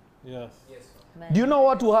 Yes. Yes. Man. Do you know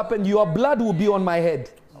what will happen? Your blood will be on my head.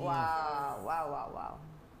 Wow. Wow. Wow. Wow.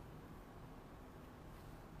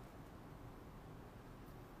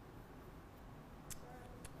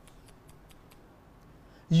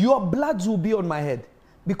 Your bloods will be on my head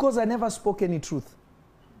because I never spoke any truth.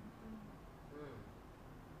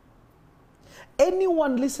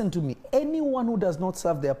 Anyone, listen to me, anyone who does not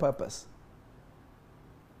serve their purpose,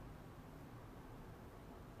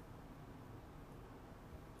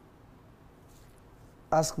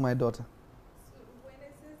 ask my daughter. So when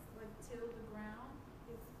is this like till the ground?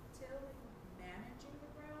 Is tilling managing the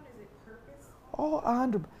ground? Is it purpose? Oh,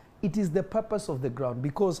 100. It is the purpose of the ground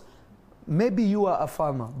because maybe you are a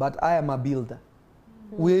farmer, but I am a builder.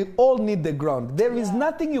 We all need the ground. There is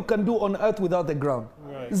nothing you can do on earth without the ground.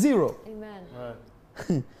 Right. Zero. Amen. Right.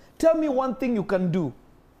 Tell me one thing you can do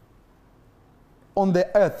on the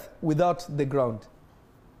earth without the ground.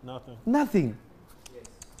 Nothing. Nothing. Yes.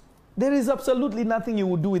 There is absolutely nothing you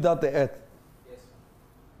would do without the earth. Yes.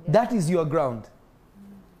 Yeah. That is your ground.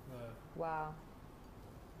 Right. Wow.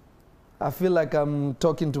 I feel like I'm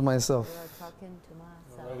talking to myself. You are talking to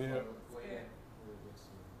myself. Right here. Well, yeah.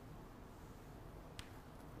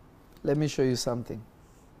 Let me show you something.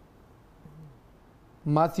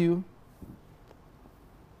 Matthew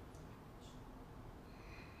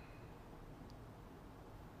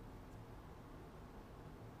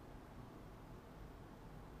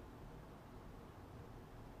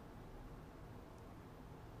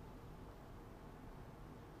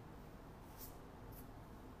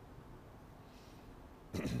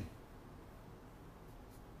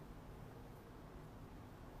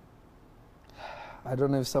I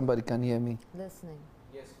don't know if somebody can hear me. Listening.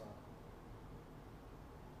 Yes, Father.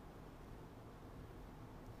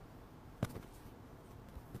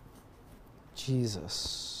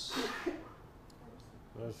 Jesus.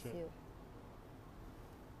 That's it.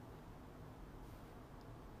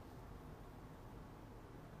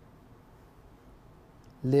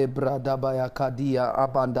 You. Lebra dabaya kadia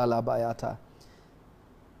abandala bayata.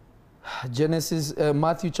 Genesis,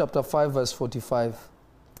 Matthew chapter 5 verse 45.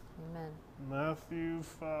 Amen. Matthew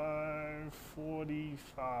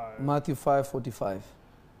 5:45. Matthew 5:45.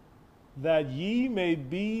 That ye may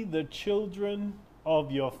be the children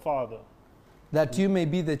of your Father. That you may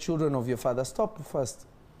be the children of your Father. Stop first.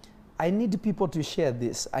 I need people to share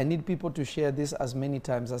this. I need people to share this as many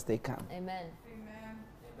times as they can. Amen. Amen.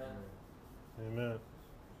 Amen. Amen.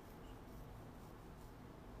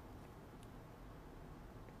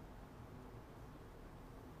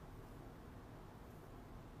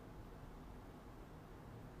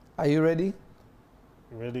 Are you ready?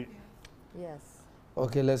 Ready? Yes.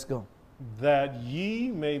 Okay, let's go. That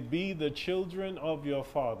ye may be the children of your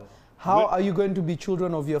Father. How are you going to be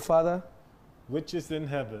children of your Father? Which is in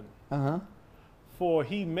heaven. Uh-huh. For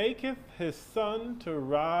he maketh his sun to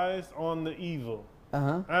rise on the evil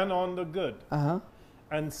Uh-huh. and on the good, Uh-huh.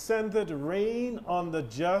 and sendeth rain on the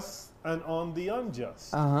just and on the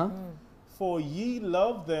unjust. Uh-huh. For ye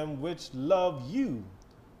love them which love you.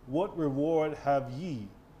 What reward have ye?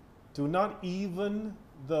 Do not even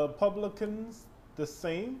the publicans the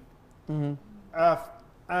same? Mhm.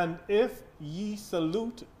 And if ye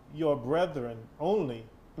salute your brethren only,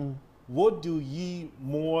 what do ye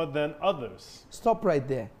more than others? Stop right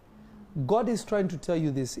there. God is trying to tell you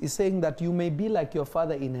this. He's saying that you may be like your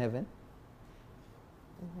Father in heaven,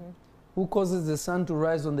 who causes the sun to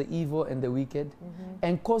rise on the evil and the wicked,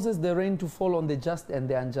 and causes the rain to fall on the just and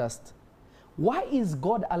the unjust. Why is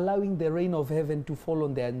God allowing the rain of heaven to fall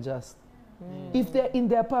on the unjust? If they're in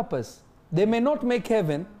their purpose, they may not make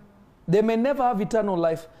heaven, they may never have eternal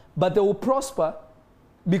life, but they will prosper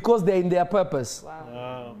because they're in their purpose. Wow.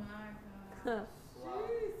 Wow. My God. Wow.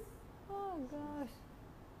 Jeez. Oh gosh.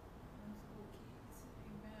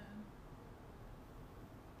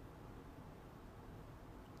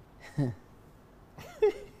 Amen.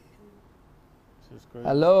 This is great.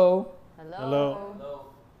 Hello? Hello. Hello. Hello.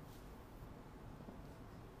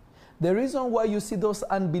 The reason why you see those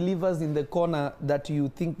unbelievers in the corner that you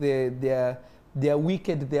think they're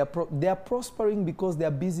wicked, they are prospering because they are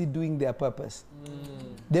busy doing their purpose.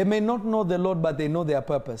 They may not know the Lord, but they know their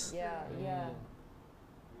purpose. Yeah, yeah.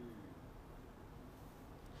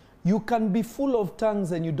 You can be full of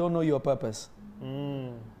tongues and you don't know your purpose.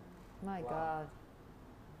 Mm. My God.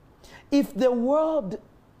 If the world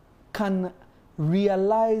can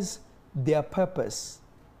realize their purpose,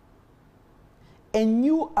 and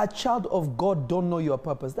you, a child of God, don't know your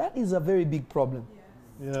purpose. That is a very big problem.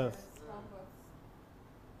 Yes. Help us.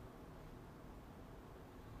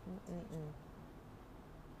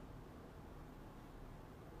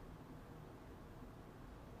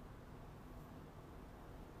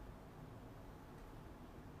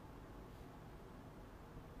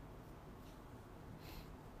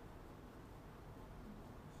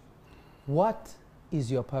 What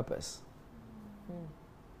is your purpose?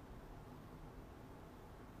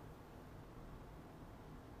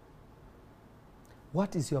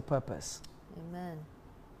 What is your purpose? Amen.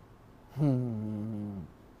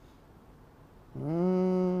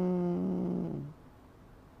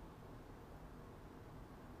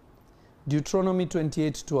 Deuteronomy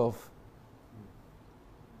 28:12.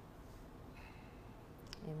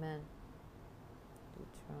 Amen.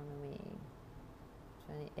 Deuteronomy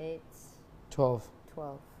 28, 12.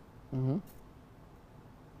 12. Mm-hmm.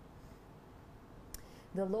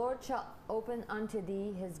 The Lord shall open unto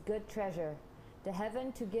thee his good treasure, the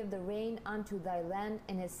heaven to give the rain unto thy land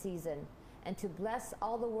in his season, and to bless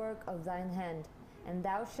all the work of thine hand. And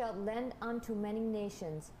thou shalt lend unto many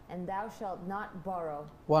nations, and thou shalt not borrow.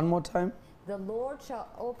 One more time. The Lord shall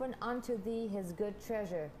open unto thee his good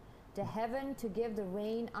treasure, the heaven to give the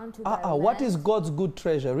rain unto thy land. What is God's good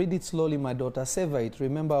treasure? Read it slowly, my daughter. Savor it.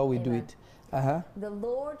 Remember how we do Amen. it. The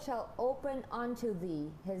Lord shall open unto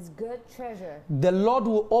thee his good treasure. The Lord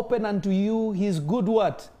will open unto you his good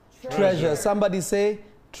what? Treasure. Somebody say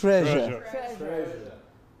treasure. Treasure.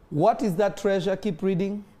 What is that treasure? Keep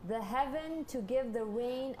reading. The heaven to give the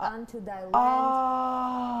rain unto thy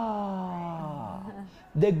land.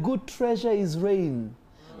 The good treasure is rain.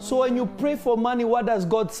 So when you pray for money, what does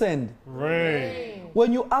God send? Rain.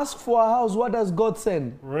 When you ask for a house, what does God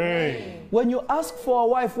send? Rain. When you ask for a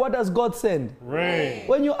wife, what does God send? Rain.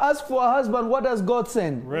 When you ask for a husband, what does God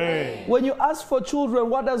send? Rain. When you ask for children,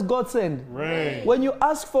 what does God send? Rain. When you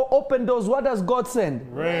ask for open doors, what does God send?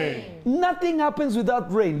 Rain. Nothing happens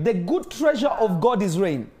without rain. The good treasure of God is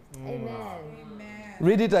rain. Amen. Amen.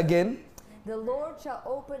 Read it again. The Lord shall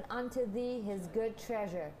open unto thee his good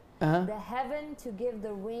treasure, Uh-huh. the heaven to give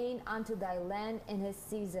the rain unto thy land in his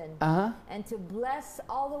season, Uh-huh. and to bless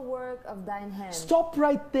all the work of thine hand. Stop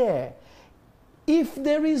right there. If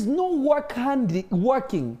there is no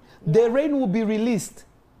working, the rain will be released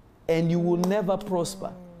and you will never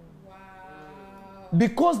prosper. Wow.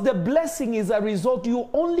 Because the blessing is a result. You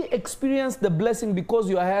only experience the blessing because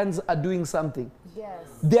your hands are doing something. Yes.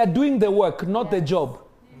 They are doing the work, not the Yes. job.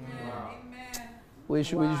 Amen. We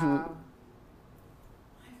should. Wow.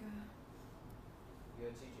 You're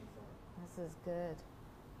teaching from. This is good.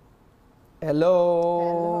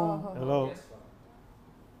 Hello. Hello. Yes, Father.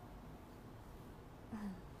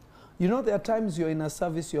 You know, there are times you're in a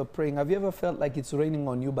service, you're praying. Have you ever felt like it's raining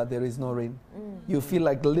on you, but there is no rain? You feel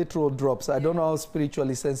like literal drops. I don't know how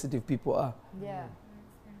spiritually sensitive people are. Yeah.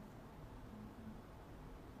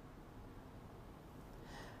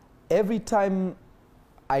 Every time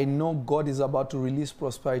I know God is about to release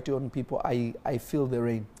prosperity on people, I feel the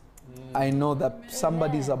rain. I know that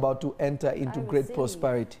somebody is Amen. about to enter into I great receive.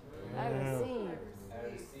 prosperity. I receive. I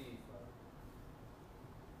receive, Father.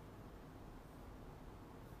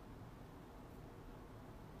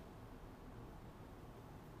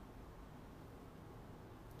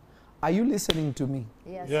 Are you listening to me?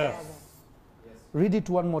 Yes. Yes. Father. Yes. Read it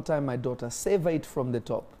one more time, my daughter. Savor it from the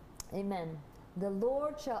top. Amen. The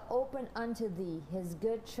Lord shall open unto thee his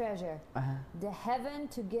good treasure, the heaven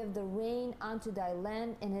to give the rain unto thy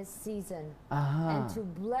land in his season, and to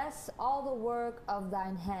bless all the work of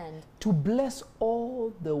thine hand. To bless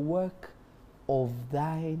all the work of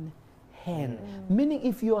thine hand. Meaning,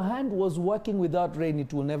 if your hand was working without rain,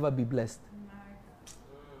 it will never be blessed.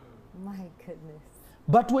 My goodness.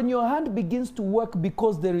 But when your hand begins to work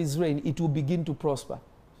because there is rain, it will begin to prosper.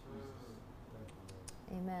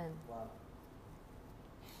 Amen. Wow.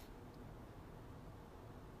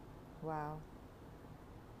 Wow.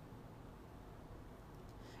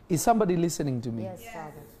 Is somebody listening to me? Yes, Yes.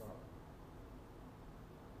 Father. Yes, Father.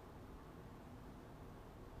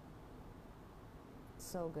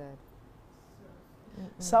 So good.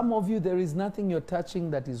 Some of you, there is nothing you're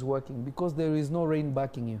touching that is working because there is no rain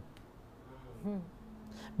backing you.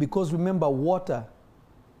 Because remember, water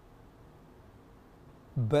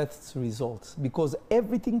births results. Because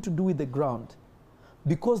everything to do with the ground,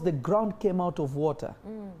 because the ground came out of water,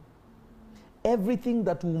 everything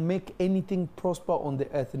that will make anything prosper on the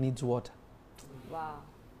earth needs water. Wow.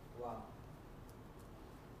 Wow.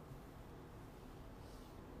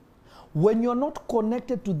 When you're not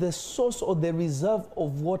connected to the source or the reserve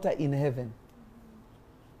of water in heaven,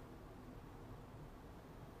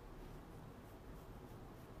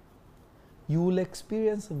 you will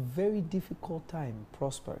experience a very difficult time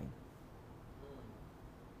prospering.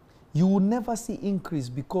 You will never see increase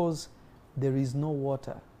because there is no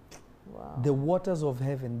water. Wow. The waters of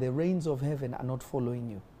heaven, the rains of heaven are not following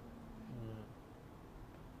you.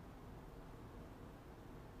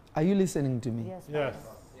 Are you listening to me? Yes. Yes.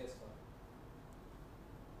 Father. Yes, sir.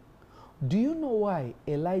 Do you know why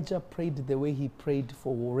Elijah prayed the way he prayed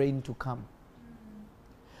for rain to come?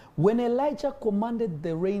 When Elijah commanded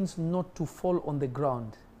the rains not to fall on the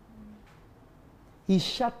ground, he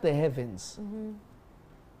shut the heavens. Mm-hmm.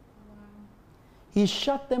 He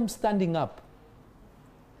shut them standing up.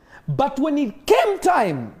 But when it came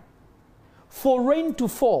time for rain to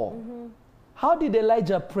fall, how did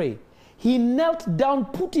Elijah pray? He knelt down,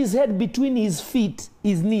 put his head between his feet,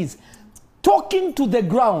 his knees, talking to the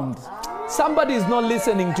ground. Somebody is not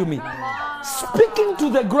listening to me. Speaking to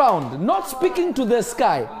the ground, not speaking to the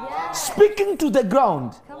sky. Speaking to the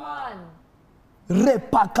ground. Come on.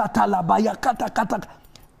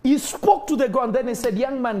 He spoke to the ground. Then he said,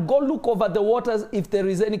 young man, go look over the waters if there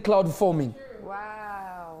is any cloud forming.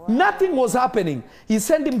 Wow. Nothing was happening. He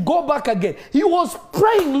sent him, go back again. He was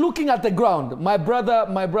praying, looking at the ground. My brother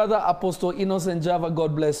Apostle Innocent Java,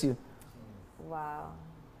 God bless you. Wow.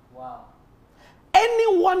 Wow.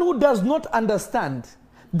 Anyone who does not understand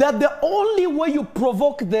that the only way you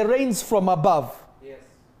provoke the rains from above, Yes.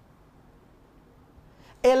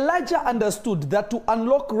 Elijah understood that to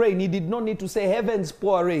unlock rain, he did not need to say, heavens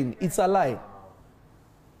pour rain. It's a lie.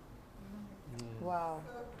 Wow.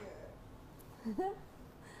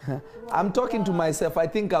 I'm talking to myself. I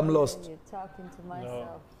think I'm lost. You're talking to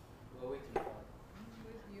myself. We're with you, Father.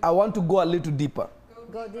 I want to go a little deeper.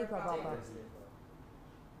 Go deeper, Papa.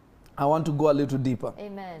 I want to go a little deeper.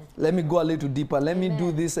 Amen. Let me go a little deeper. Let me do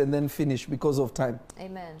Amen. this and then finish because of time.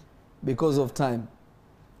 Amen. Because of time.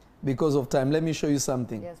 Because of time. Let me show you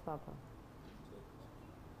something. Yes, Papa.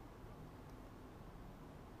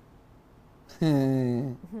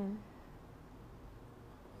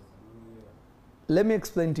 Let me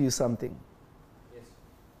explain to you something. Yes.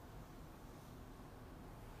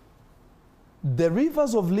 The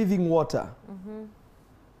rivers of living water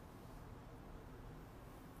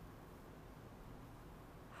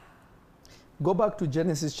go back to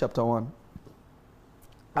Genesis chapter 1.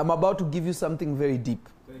 I'm about to give you something very deep.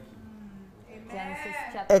 Genesis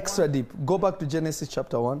chapter Extra 1. deep. Go back to Genesis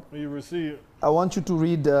chapter 1. You receive. I want you to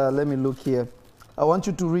read, let me look here. I want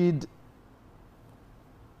you to read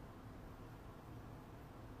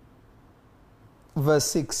verse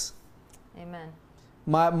 6. Amen.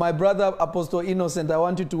 My brother Apostle Innocent, I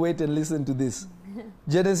want you to wait and listen to this.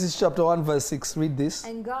 Genesis chapter 1 verse 6. Read this.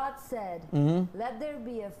 And God said, let there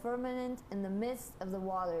be a firmament in the midst of the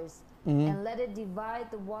waters, and let it divide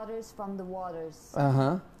the waters from the waters.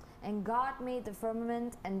 Uh-huh. And God made the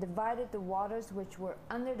firmament and divided the waters which were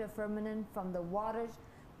under the firmament from the waters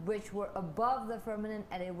which were above the firmament,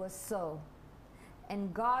 and it was so.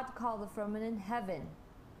 And God called the firmament heaven,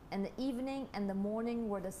 and the evening and the morning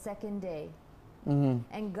were the second day.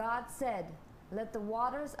 And God said, let the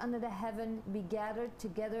waters under the heaven be gathered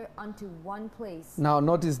together unto one place. Now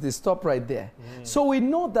notice this, stop right there. So we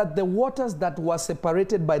know that the waters that were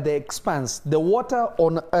separated by the expanse, the water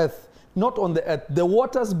on earth, not on the earth, the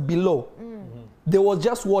waters below, there was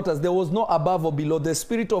just waters, there was no above or below. The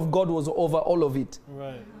Spirit of God was over all of it.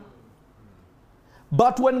 Right.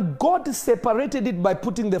 But when God separated it by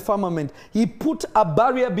putting the firmament, he put a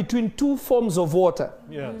barrier between two forms of water.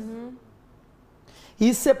 Yes.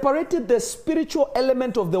 He separated the spiritual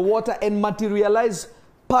element of the water and materialized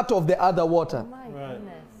part of the other water. My Right.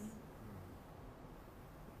 goodness.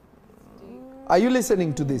 Are you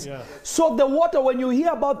listening to this? Yeah. So the water, when you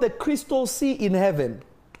hear about the crystal sea in heaven,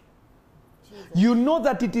 you know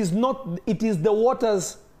that it is not, it is the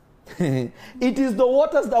waters, it is the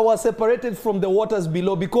waters that were separated from the waters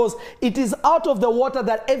below, because it is out of the water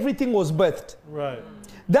that everything was birthed. Right.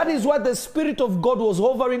 That is why the Spirit of God was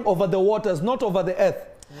hovering over the waters, not over the earth.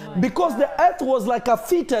 Because the earth was like a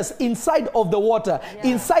fetus inside of the water,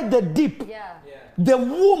 inside the deep, Yeah. the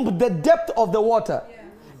womb, the depth of the water.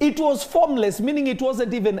 It was formless, meaning it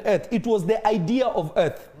wasn't even earth. It was the idea of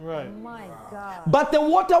earth. Right. My God. But the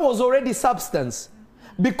water was already substance,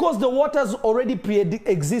 because the waters already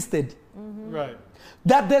pre-existed. Right.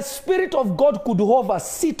 That the Spirit of God could hover,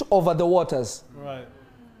 sit over the waters. Right.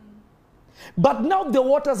 But now the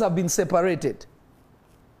waters have been separated.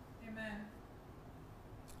 Amen.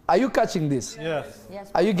 Are you catching this? Yes.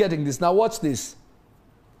 Yes. Are you getting this? Now watch this.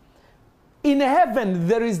 In heaven,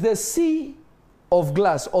 there is the sea of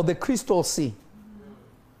glass, or the crystal sea.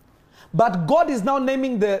 But God is now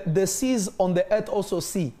naming the seas on the earth also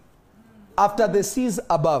sea, after the seas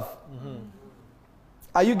above.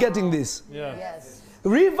 Are you getting this? Yes. Yes.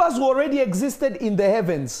 Rivers already existed in the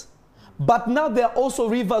heavens, but now there are also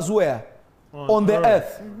rivers where? On the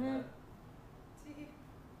earth.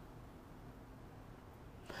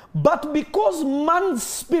 But because man's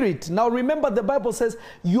spirit, now remember the Bible says,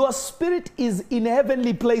 your spirit is in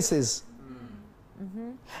heavenly places.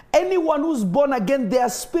 Anyone who's born again, their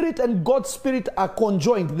spirit and God's spirit are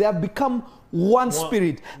conjoined. They have become one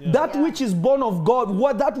spirit. Yeah. That which is born of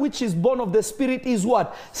God, that which is born of the spirit is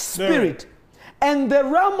what? Spirit. And the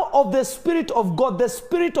realm of the spirit of God,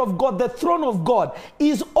 the throne of God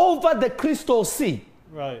is over the crystal sea.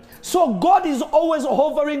 Right. So God is always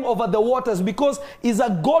hovering over the waters because he's a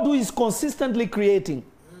God who is consistently creating.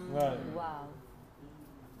 Right. Wow.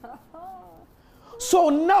 So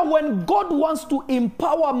now when God wants to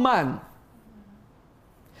empower man,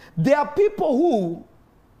 there are people who,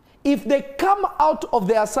 if they come out of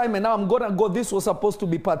their assignment, now I'm going to go, this was supposed to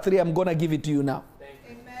be part 3, I'm going to give it to you now.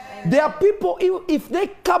 Amen. There are people, if they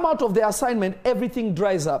come out of their assignment, everything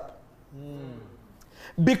dries up.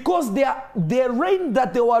 Because their rain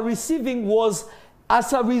that they were receiving was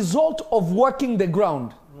as a result of working the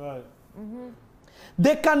ground. Right.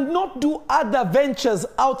 They cannot do other ventures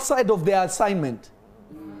outside of their assignment.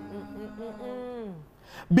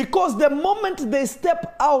 Because the moment they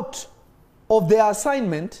step out of their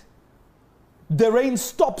assignment, the rain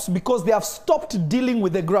stops because they have stopped dealing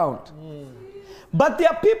with the ground. But there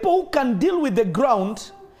are people who can deal with the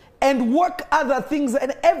ground and work other things,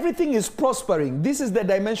 and everything is prospering. This is the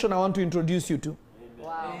dimension I want to introduce you to.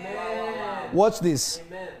 Wow. Watch this.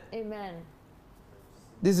 Amen. Amen.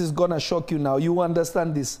 This is going to shock you now. You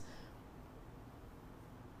understand this.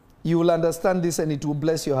 You will understand this and it will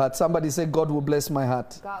bless your heart. Somebody say, God will bless my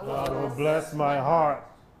heart. God will bless my heart.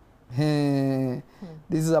 This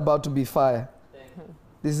is about to be fire.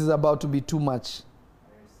 This is about to be too much.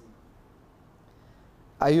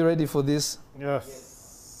 Are you ready for this? Yes.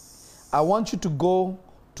 I want you to go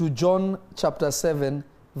to John chapter 7,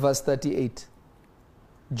 verse 38.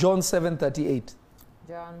 John 7:38.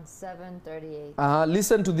 John 7:38.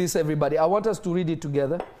 Listen to this, everybody. I want us to read it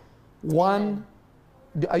together. One.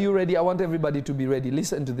 Are you ready? I want everybody to be ready.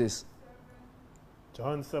 Listen to this.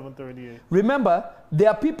 John 7:38. Remember, there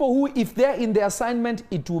are people who, if they're in the assignment,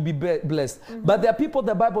 it will be blessed. But there are people,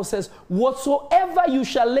 the Bible says, whatsoever you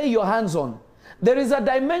shall lay your hands on. There is a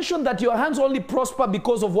dimension that your hands only prosper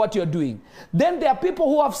because of what you're doing. Then there are people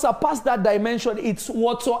who have surpassed that dimension. It's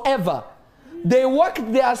whatsoever. They work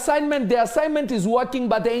their assignment is working,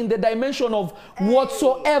 but they're in the dimension of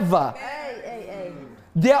whatsoever.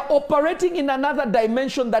 They are operating in another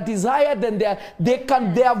dimension that is higher than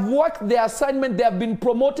they have worked their assignment, they have been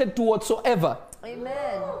promoted to whatsoever.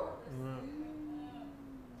 Amen.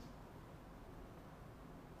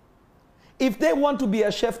 If they want to be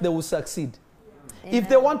a chef, they will succeed. Amen. If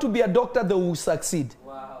they want to be a doctor, they will succeed.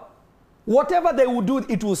 Wow. Whatever they will do,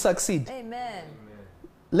 it will succeed. Amen.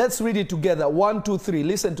 Let's read it together. 1, 2, 3.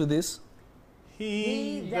 Listen to this.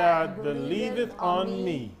 He that believeth on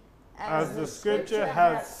me, as the scripture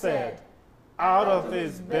hath said, out of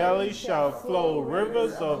his belly shall flow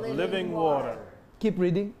rivers of living water. Keep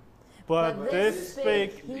reading. But this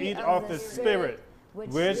spake he of the Spirit,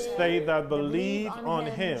 which they that believe on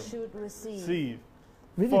him should receive. receive.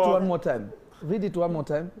 Read it one more time. Read it one more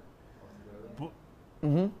time.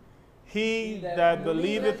 He that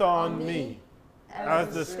believeth on me,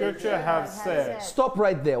 as the scripture hath said. Stop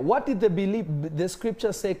right there. What did the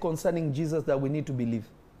scripture say concerning Jesus that we need to believe?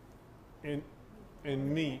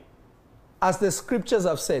 In me. As the scriptures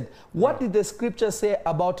have said. What did the scripture say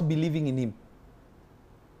about believing in him?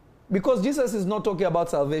 Because Jesus is not talking about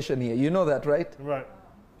salvation here. You know that, right? Right.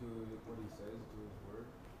 Do what he says, do his word.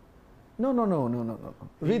 No.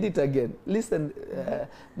 Read it again. Listen,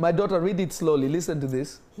 my daughter, read it slowly. Listen to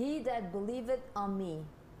this. He that believeth on me,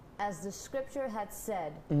 as the scripture hath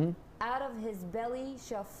said, out of his belly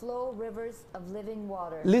shall flow rivers of living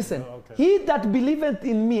water. Listen, Oh, okay. he that believeth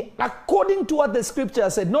in me, according to what the scripture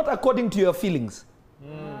said, not according to your feelings.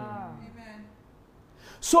 Amen.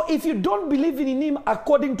 So if you don't believe in him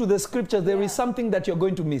according to the scripture, there is something that you're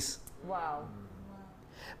going to miss. Wow.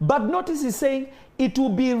 But notice he's saying, it will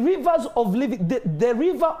be rivers of living, the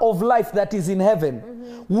river of life that is in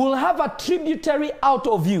heaven will have a tributary out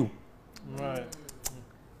of you. Right.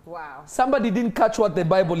 Wow. Somebody didn't catch what the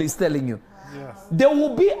Bible is telling you. Yes. There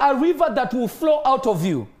will be a river that will flow out of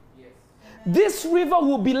you. Yes. This river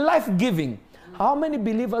will be life-giving. How many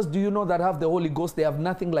believers do you know that have the Holy Ghost? They have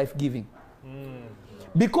nothing life-giving.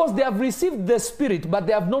 Because they have received the Spirit, but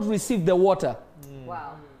they have not received the water.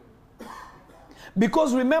 Wow.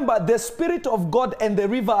 Because remember, the Spirit of God and the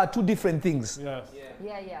river are two different things. Yes.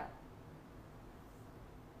 Yeah. Yeah.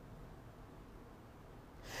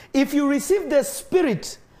 If you receive the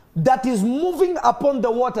Spirit that is moving upon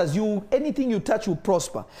the waters, anything you touch will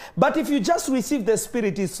prosper. But if you just receive the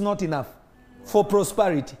Spirit, it's not enough for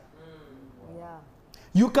prosperity. Yeah.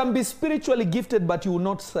 You can be spiritually gifted, but you will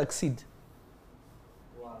not succeed.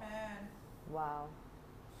 Amen. Wow.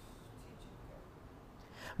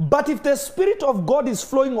 But if the Spirit of God is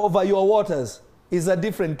flowing over your waters, it's a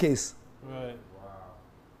different case. Right.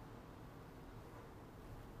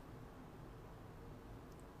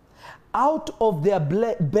 Out of their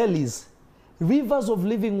bellies, rivers of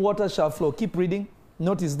living water shall flow. Keep reading.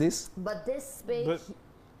 Notice this. But this spake...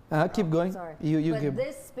 Keep going. Sorry. You but keep.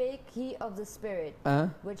 this spake he of the Spirit,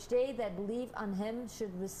 which they that believe on him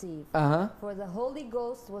should receive. For the Holy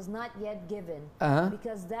Ghost was not yet given,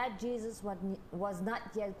 because that Jesus was not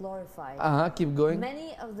yet glorified. Keep going.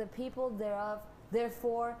 Many of the people thereof,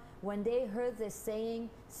 therefore, when they heard this saying,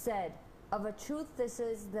 said, Of a truth this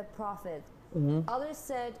is the prophet. Others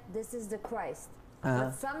said, This is the Christ.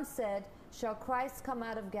 But some said, Shall Christ come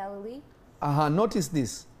out of Galilee? Notice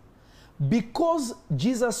this. Because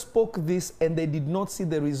Jesus spoke this and they did not see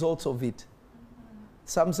the results of it.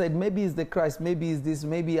 Some said, maybe it's the Christ, maybe it's this,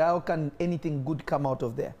 maybe how can anything good come out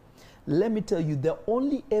of there? Let me tell you, the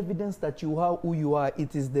only evidence that you are who you are,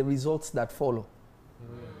 it is the results that follow.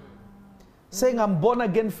 Saying I'm born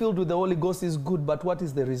again, filled with the Holy Ghost is good, but what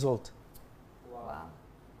is the result? Wow.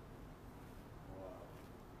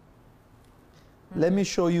 Let me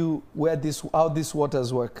show you how these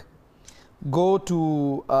waters work. Go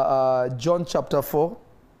to John chapter 4.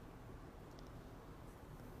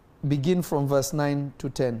 Begin from verse 9 to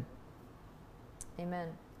 10. Amen.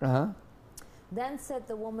 Then said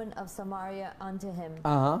the woman of Samaria unto him,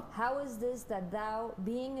 How is this that thou,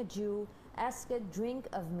 being a Jew, askest drink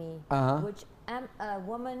of me, which am a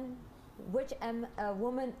woman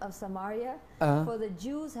of Samaria? For the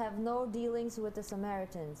Jews have no dealings with the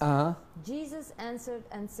Samaritans. Jesus answered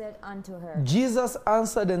and said unto her,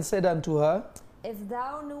 If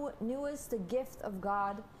thou knewest the gift of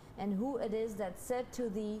God, and who it is that said to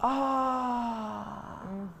thee...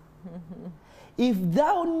 If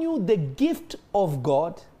thou knew the gift of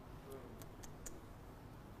God,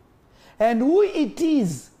 and who it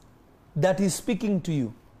is that is speaking to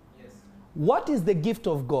you. Yes. What is the gift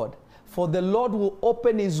of God? For the Lord will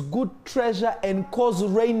open his good treasure and cause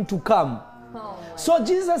rain to come. So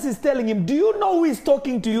Jesus is telling him, do you know who is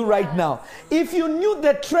talking to you right now? If you knew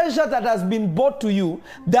the treasure that has been brought to you,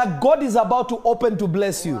 that God is about to open to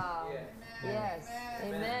bless you. Wow. Yes.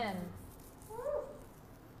 Amen.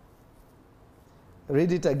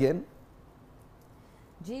 Read it again.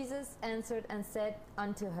 Jesus answered and said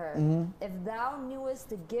unto her, If thou knewest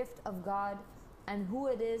the gift of God, and who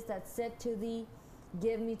it is that said to thee,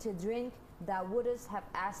 Give me to drink, thou wouldest have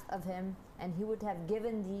asked of him, and he would have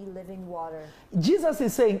given thee living water. Jesus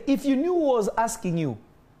is saying, if you knew who was asking you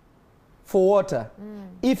for water,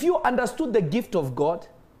 if you understood the gift of God,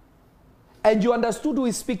 and you understood who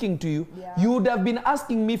is speaking to you, you would have been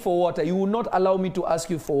asking me for water. You would not allow me to ask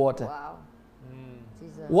you for water. Wow.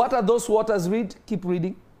 Jesus. What are those waters? Read. Keep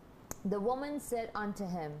reading. The woman said unto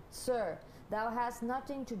him, Sir, thou hast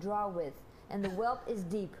nothing to draw with, and the well is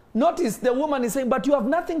deep. Notice the woman is saying, but you have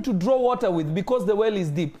nothing to draw water with because the well is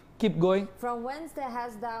deep. Keep going. From whence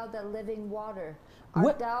hast thou the living water?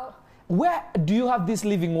 Where do you have this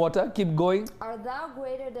living water? Keep going. Art thou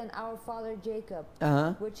greater than our father Jacob,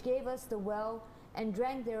 which gave us the well, and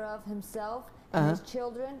drank thereof himself, and his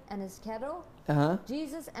children, and his cattle?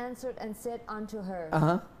 Jesus answered and said unto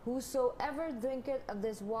her, Whosoever drinketh of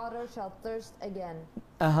this water shall thirst again.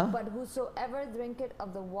 But whosoever drinketh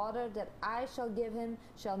of the water that I shall give him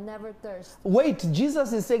shall never thirst. Wait,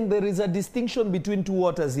 Jesus is saying there is a distinction between two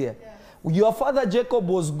waters here. Yeah. Your father Jacob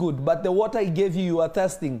was good, but the water he gave you, you are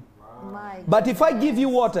thirsting. My but if I give you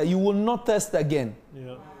water, you will not thirst again.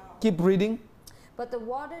 Yeah. Keep reading. But the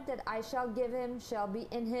water that I shall give him shall be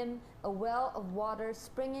in him a well of water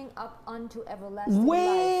springing up unto everlasting life.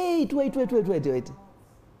 Wait.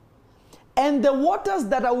 And the waters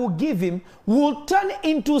that I will give him will turn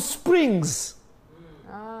into springs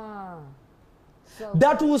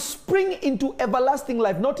that will spring into everlasting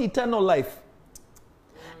life, not eternal life.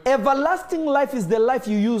 Everlasting life is the life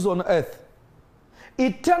you use on earth.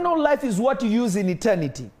 Eternal life is what you use in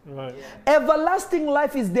eternity. Right. Everlasting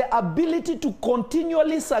life is the ability to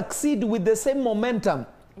continually succeed with the same momentum.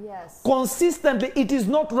 Yes. Consistently, it is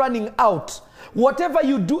not running out. Whatever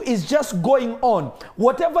you do is just going on.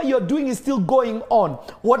 Whatever you're doing is still going on.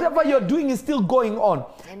 Whatever you're doing is still going on.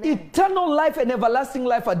 Amen. Eternal life and everlasting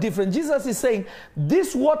life are different. Jesus is saying,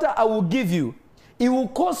 this water I will give you, It will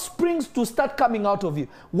cause springs to start coming out of you.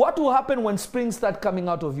 What will happen when springs start coming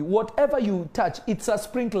out of you? Whatever you touch, it's a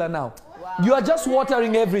sprinkler now. Wow. You are just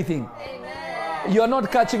watering everything. Amen. You are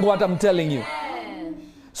not catching what I'm telling you.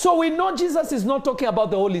 Amen. So we know Jesus is not talking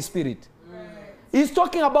about the Holy Spirit. Right. He's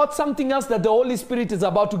talking about something else that the Holy Spirit is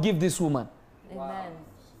about to give this woman. Amen.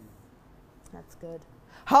 That's good.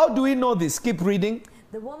 How do we know this? Keep reading.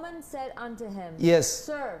 The woman said unto him, Yes.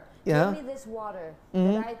 Sir, Yeah. give me this water,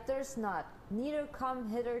 that I thirst not, neither come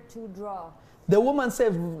hither to draw. The woman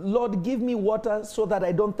said, Lord, give me water so that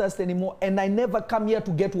I don't thirst anymore, and I never come here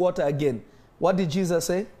to get water again. What did Jesus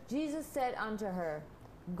say? Jesus said unto her,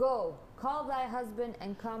 Go, call thy husband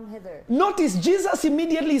and come hither. Notice, Jesus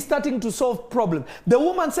immediately is starting to solve problem. The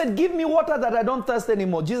woman said, give me water that I don't thirst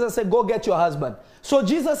anymore. Jesus said, go get your husband. So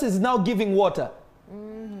Jesus is now giving water.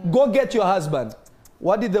 Go get your husband.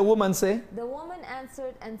 What did the woman say? The woman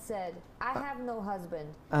answered and said, I have no husband.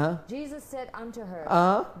 Jesus said unto her,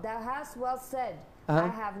 Thou hast well said, I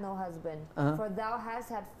have no husband. For thou hast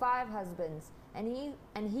had 5 husbands, and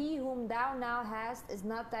he whom thou now hast is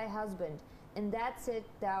not thy husband. And that said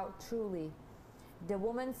thou truly. The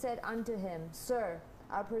woman said unto him, Sir,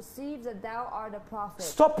 I perceive that thou art a prophet.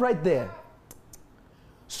 Stop right there.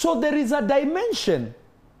 So there is a dimension.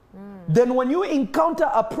 Then when you encounter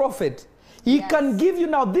a prophet, he can give you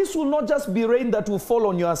now, this will not just be rain that will fall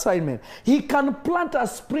on your assignment. He can plant a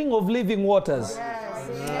spring of living waters.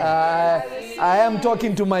 Yes. I am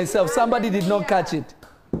talking to myself. Somebody did not catch it.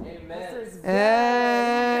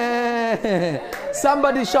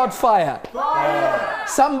 Somebody shout fire. Fire.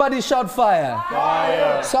 Somebody shout fire.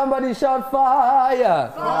 Fire. Somebody shout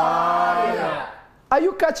fire. Fire. Are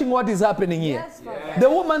you catching what is happening here? Yes, the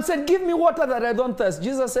woman said, give me water that I don't thirst.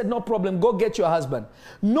 Jesus said, no problem, go get your husband.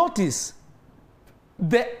 Notice,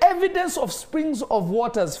 the evidence of springs of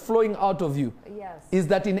waters flowing out of you is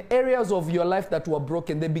that in areas of your life that were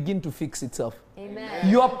broken, they begin to fix itself. Amen.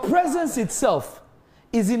 Your presence itself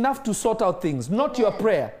is enough to sort out things, not your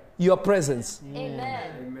prayer, your presence.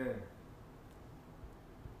 Amen. Amen.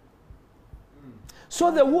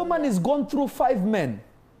 So the woman is gone through 5 men.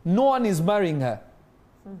 No one is marrying her.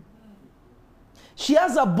 She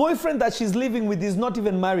has a boyfriend that she's living with, is not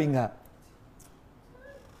even marrying her.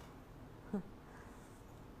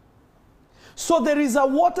 So there is a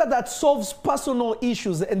water that solves personal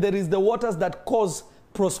issues, and there is the waters that cause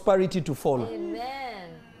prosperity to follow. Amen.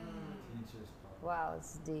 Wow,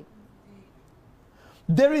 it's deep.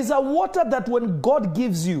 There is a water that when God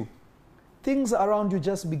gives you, things around you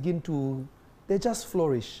just begin to, they just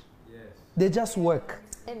flourish. Yes. They just work.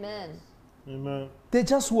 Amen. Amen. They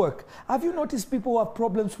just work. Have you noticed people who have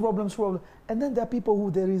problems, and then there are people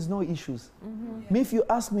who there is no issues? Me, if you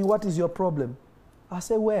ask me what is your problem, I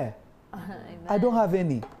say where? I don't have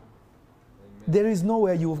any. Amen. There is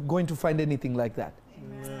nowhere you're going to find anything like that.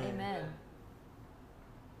 Amen. Amen.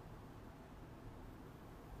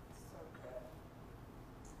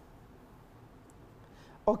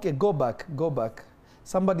 Okay, go back.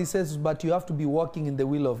 Somebody says, but you have to be walking in the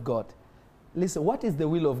will of God. Listen, what is the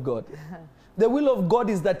will of God? The will of God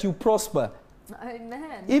is that you prosper.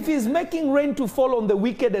 Amen. If he's making rain to fall on the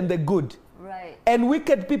wicked and the good, right, and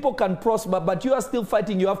wicked people can prosper, but you are still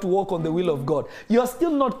fighting, you have to walk on the will of God. You are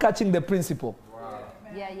still not catching the principle. Wow.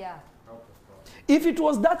 Yeah. If it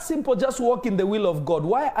was that simple, just walk in the will of God,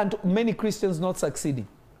 why aren't many Christians not succeeding?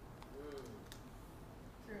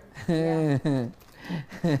 Yeah.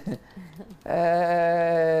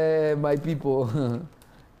 My people,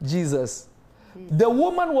 Jesus. The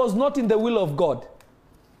woman was not in the will of God,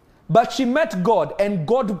 but she met God, and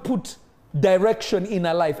God put direction in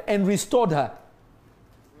her life and restored her.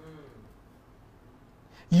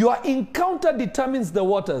 Your encounter determines the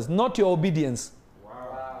waters, not your obedience.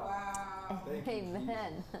 Wow.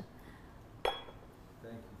 Amen. Thank you.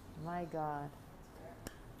 My God.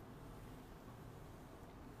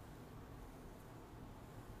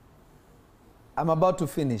 I'm about to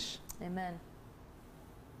finish. Amen.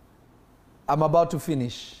 I'm about to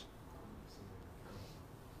finish.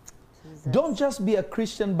 Jesus. Don't just be a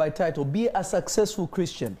Christian by title. Be a successful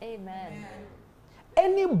Christian. Amen.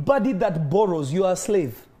 Anybody that borrows, you are a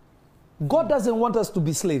slave. God doesn't want us to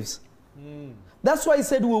be slaves. That's why he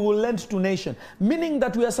said we will lend to nation. Meaning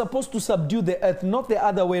that we are supposed to subdue the earth, not the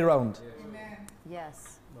other way around. Amen.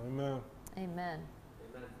 Yes. Amen. Amen.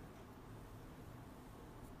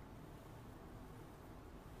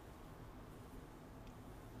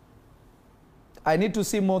 I need to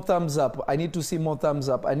see more thumbs up. I need to see more thumbs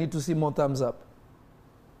up. I need to see more thumbs up.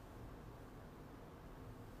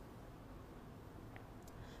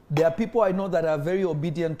 There are people I know that are very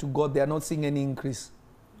obedient to God. They are not seeing any increase.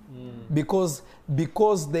 because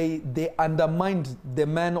they undermined the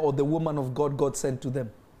man or the woman of God God sent to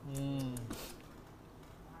them.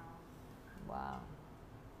 Wow.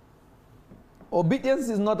 Obedience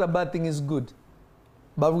is not a bad thing, it's good.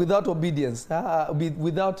 But without obedience,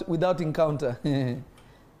 without encounter,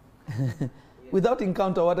 without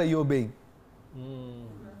encounter, what are you obeying?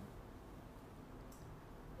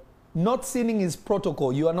 Not sinning is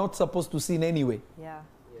protocol. You are not supposed to sin anyway. Yeah.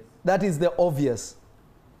 Yes. That is the obvious.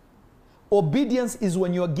 Obedience is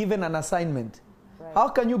when you are given an assignment. Right. How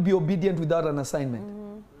can you be obedient without an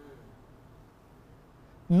assignment?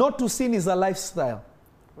 Not to sin is a lifestyle,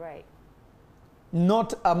 Right.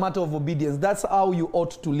 not a matter of obedience. That's how you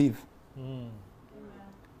ought to live.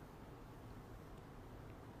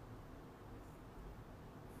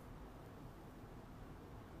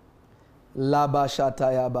 Laba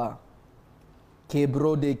shatayaba.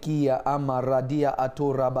 Kebrodekia amaradia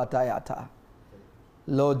atorabatayata.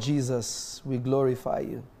 Lord Jesus, we glorify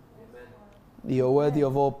you. Amen. You're worthy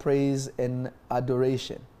of all praise and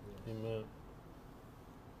adoration. Amen.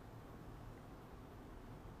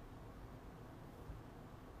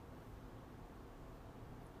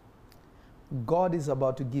 God is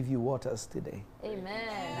about to give you waters today.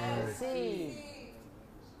 Amen. Receive.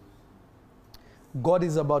 God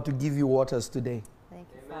is about to give you waters today. Thank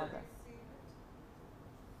you, Amen. Father.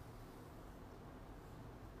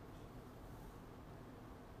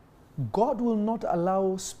 God will not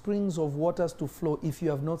allow springs of waters to flow if you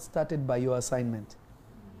have not started by your assignment.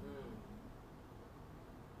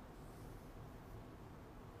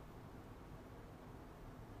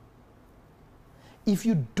 If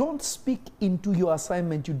you don't speak into your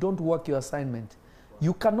assignment, you don't work your assignment.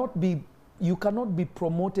 You cannot be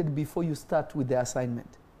promoted before you start with the assignment.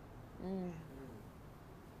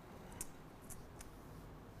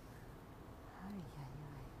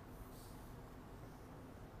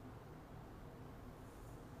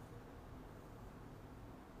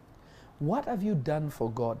 What have you done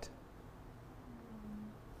for God?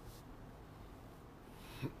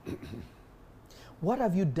 What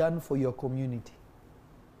have you done for your community?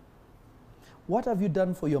 What have you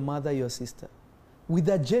done for your mother, your sister? With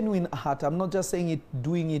a genuine heart. I'm not just saying it,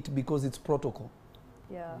 doing it because it's protocol.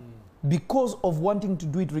 Yeah. Because of wanting to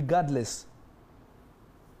do it regardless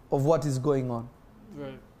of what is going on.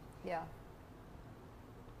 Right. Yeah.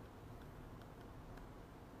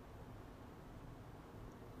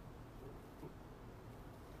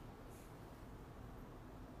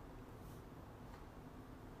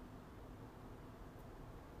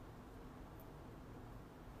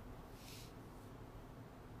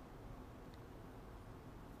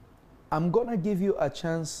 I'm going to give you a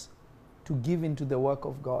chance to give into the work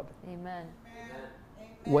of God. Amen.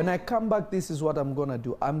 When I come back, this is what I'm going to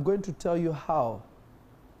do. I'm going to tell you how.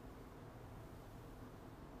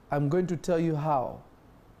 I'm going to tell you how.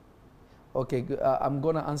 Okay, I'm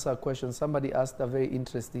going to answer a question. Somebody asked a very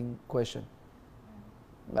interesting question.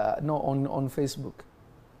 On Facebook.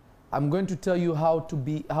 I'm going to tell you how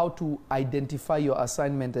to identify your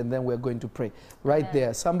assignment, and then we're going to pray. Right Amen.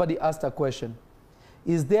 there. Somebody asked a question.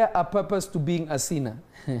 Is there a purpose to being a sinner?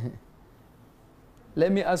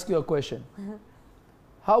 Let me ask you a question.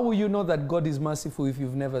 How will you know that God is merciful if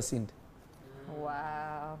you've never sinned?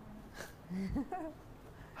 Wow.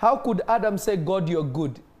 How could Adam say, God, you're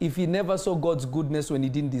good, if he never saw God's goodness when he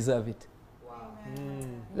didn't deserve it? Wow.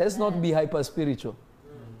 Let's not be hyper spiritual.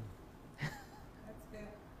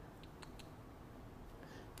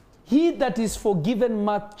 He that is forgiven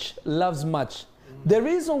much loves much. The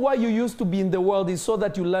reason why you used to be in the world is so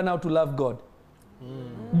that you learn how to love God.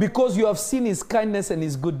 Because you have seen his kindness and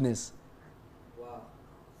his goodness. Wow.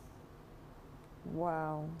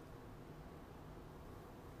 Wow.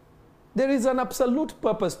 There is an absolute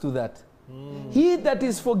purpose to that. He that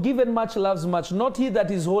is forgiven much loves much, not he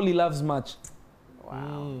that is holy loves much.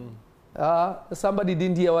 Wow. Somebody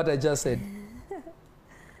didn't hear what I just said.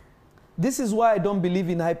 This is why I don't believe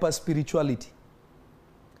in hyper spirituality.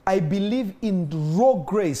 I believe in raw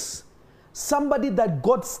grace. Somebody that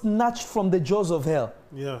God snatched from the jaws of hell.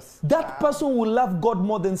 Yes. That person will love God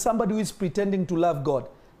more than somebody who is pretending to love God,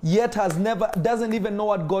 yet doesn't even know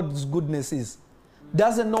what God's goodness is.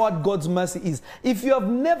 Doesn't know what God's mercy is. If you have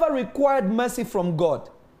never required mercy from God,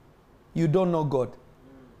 you don't know God.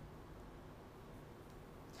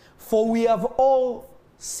 For we have all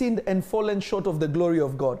sinned and fallen short of the glory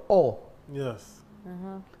of God. All. Yes.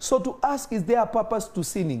 So to ask, is there a purpose to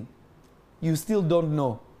sinning? You still don't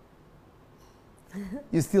know.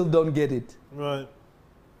 You still don't get it. Right.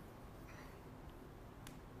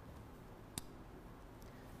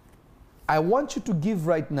 I want you to give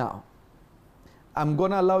right now. I'm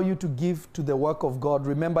going to allow you to give to the work of God.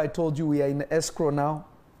 Remember, I told you we are in escrow now.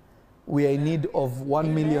 We are in need of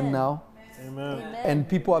 1 million now. Amen. And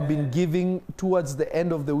people have been giving towards the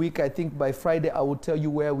end of the week. I think by Friday, I will tell you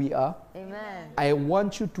where we are. Amen. I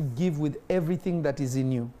want you to give with everything that is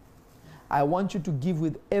in you. I want you to give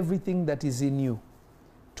with everything that is in you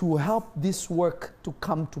to help this work to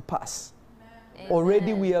come to pass. Amen.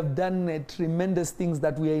 Already we have done tremendous things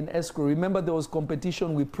that we are in escrow. Remember there was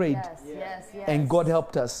competition, we prayed. Yes. And God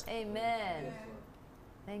helped us. Amen.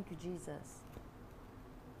 Thank you, Jesus.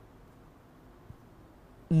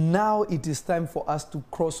 Now it is time for us to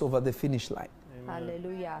cross over the finish line. Amen.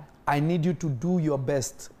 Hallelujah. I need you to do your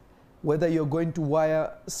best. Whether you're going to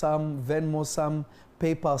wire some, Venmo some,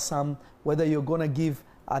 PayPal some, whether you're going to give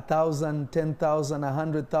 1,000, 10,000,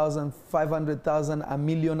 100,000, 500,000, a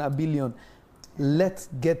million, a billion. Let's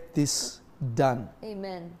get this done.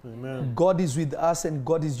 Amen. Amen. God is with us and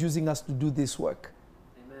God is using us to do this work.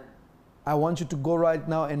 Amen. I want you to go right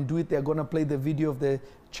now and do it. They're going to play the video of the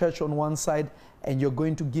church on one side and you're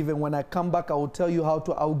going to give. And when I come back, I will tell you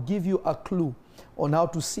I'll give you a clue on how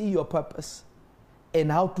to see your purpose and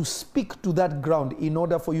how to speak to that ground in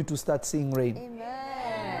order for you to start seeing rain.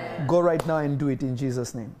 Amen. Go right now and do it in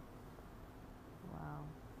Jesus' name. Wow.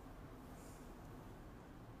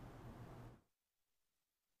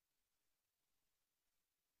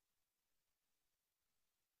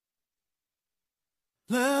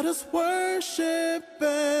 Let us worship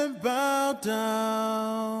and bow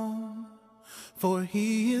down, for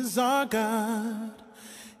He is our God.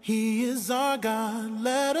 He is our God.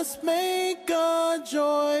 Let us make a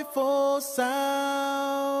joyful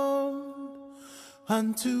sound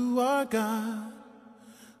unto our God,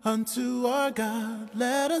 unto our God.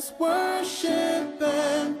 Let us worship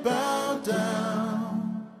and bow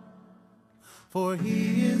down, for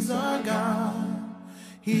He is our God.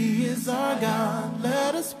 He is our God.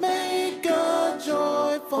 Let us make a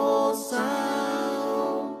joyful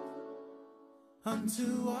sound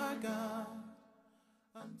unto our God.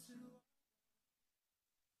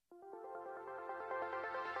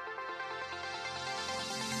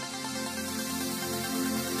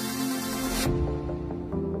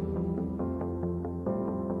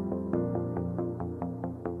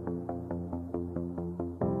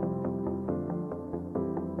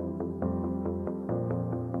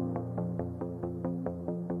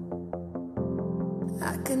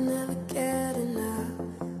 I can never get enough.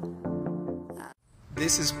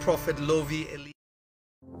 This is Prophet Lovy Eli.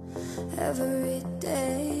 Every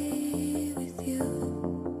day with you.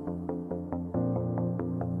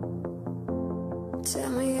 Tell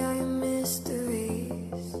me all your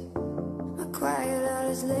mysteries. My quiet heart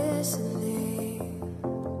is listening.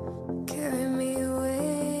 Carry me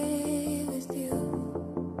away with you.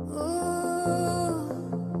 Ooh,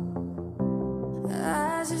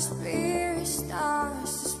 as your spirit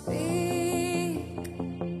starts to speak,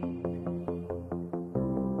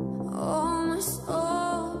 oh, my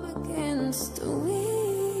soul begins to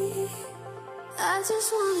weep. I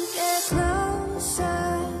just wanna get closer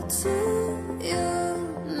to you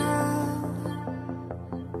now.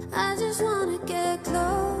 I just wanna get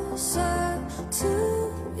closer to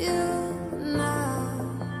you now.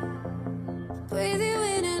 Breathe you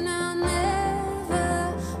in and I'll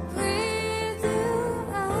never breathe you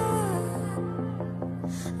out.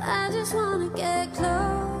 I just wanna get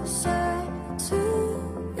closer to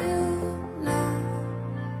you now.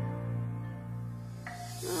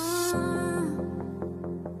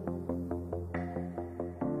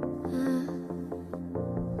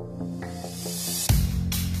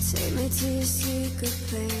 Take me to your secret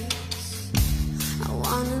place. I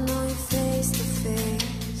wanna know you face to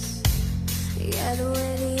face. Yeah, the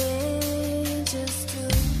way the angels do.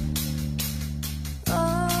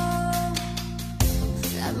 Oh,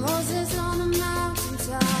 like Moses on the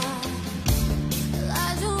mountaintop,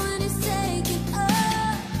 Elijah when he's taken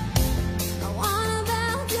up. I wanna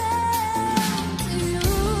bow down to you.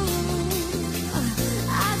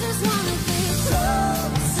 I just wanna get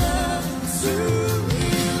closer to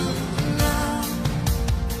you now.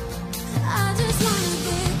 I just wanna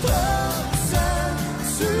get closer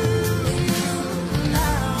to you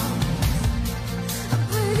now.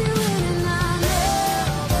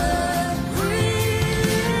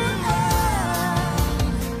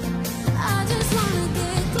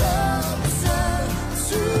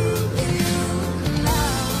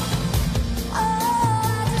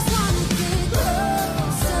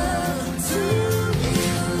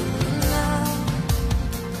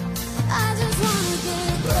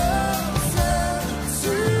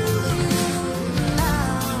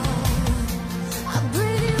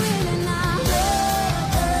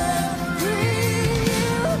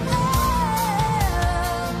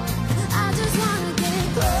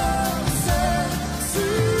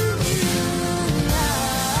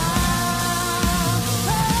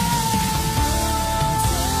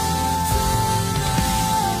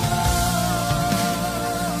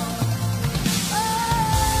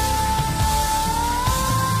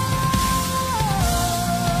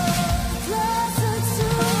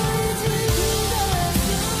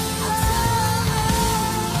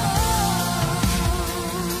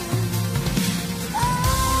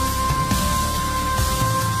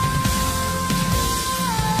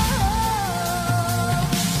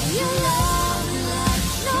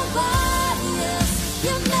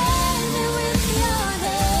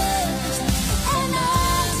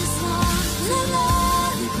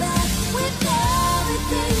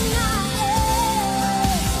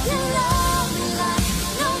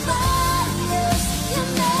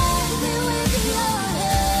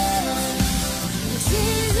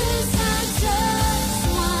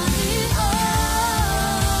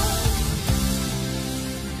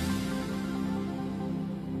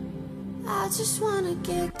 just wanna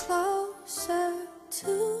get closer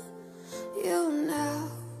to you now.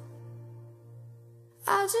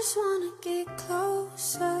 I just wanna get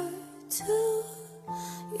closer to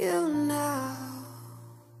you now.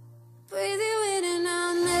 Breathe you in and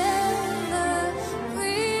I'll never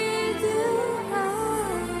breathe you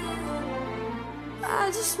out.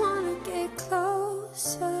 I just wanna get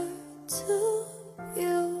closer to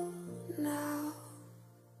you now.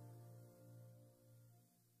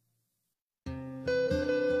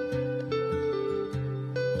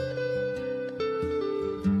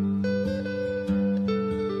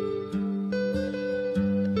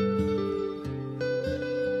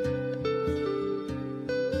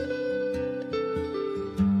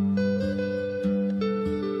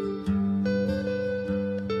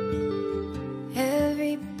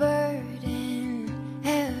 Every burden,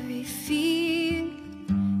 every fear,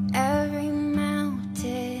 every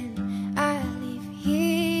mountain I leave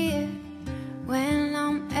here. When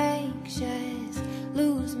I'm anxious,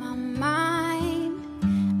 lose my mind,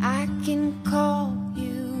 I can call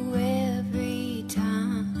you every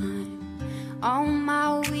time. All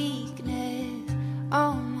my weakness,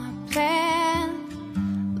 all my plans,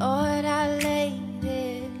 Lord, I lay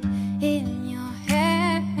them in your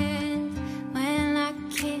hands. When I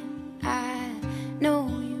can't, I know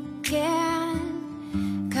you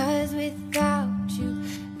can. 'Cause without you,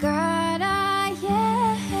 God, I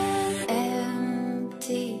am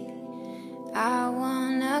empty. I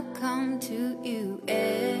wanna come to you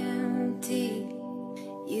empty.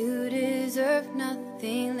 You deserve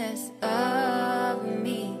nothing less of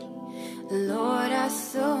me. Lord, I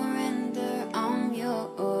surrender, I'm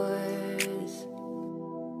yours.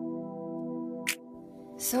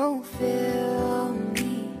 So fill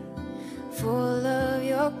me full of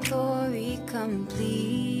your glory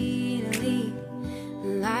completely.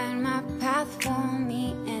 Light my path for me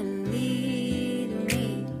and lead me.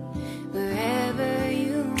 Wherever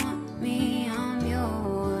you want me, I'm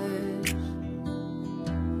yours.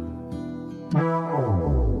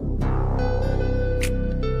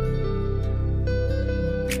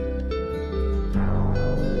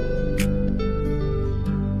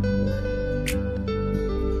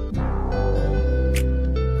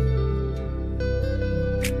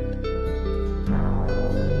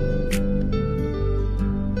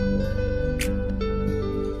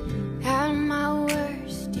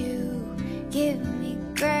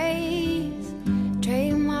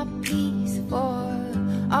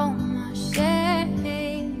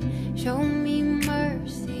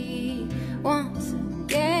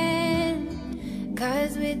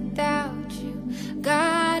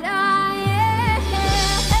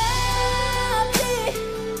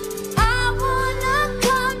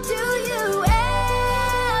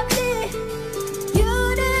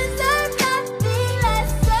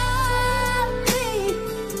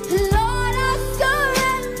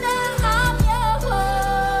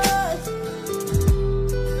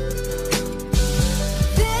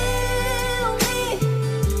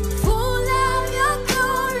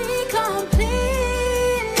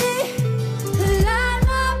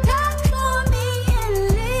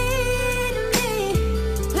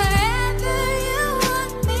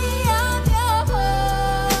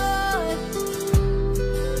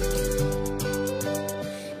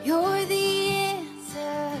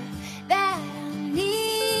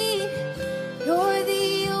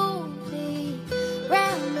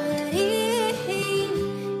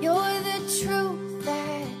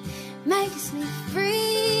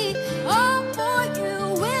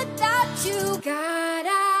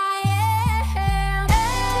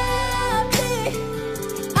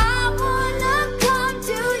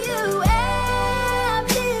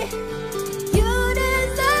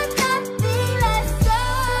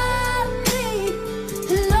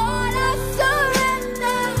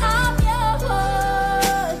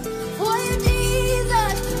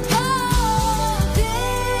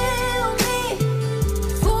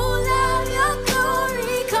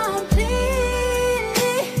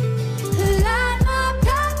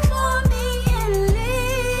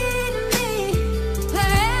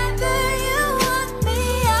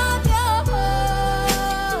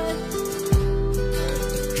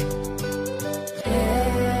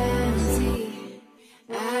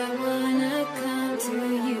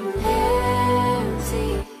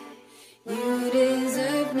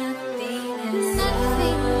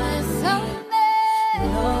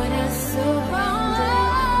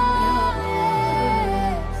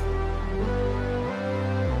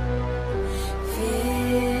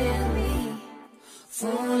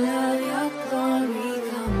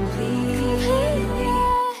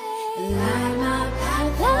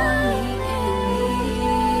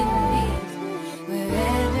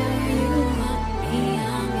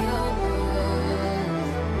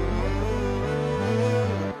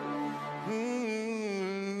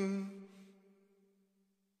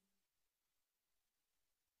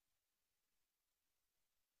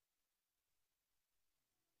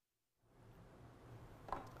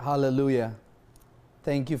 Hallelujah.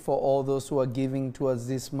 Thank you for all those who are giving towards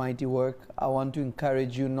this mighty work. I want to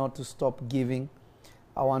encourage you not to stop giving.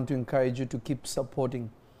 I want to encourage you to keep supporting.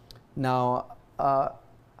 Now,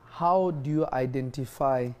 how do you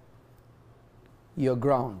identify your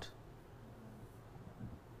ground?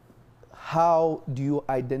 How do you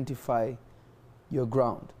identify your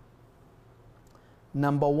ground?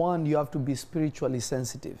 Number one, you have to be spiritually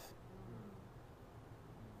sensitive.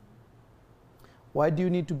 Why do you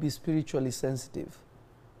need to be spiritually sensitive?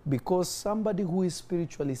 Because somebody who is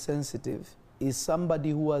spiritually sensitive is somebody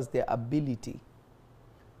who has the ability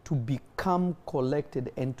to become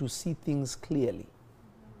collected and to see things clearly.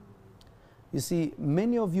 You see,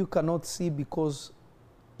 many of you cannot see because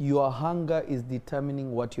your hunger is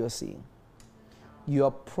determining what you're seeing.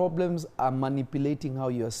 Your problems are manipulating how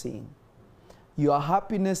you're seeing. Your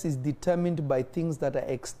happiness is determined by things that are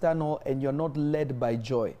external and you're not led by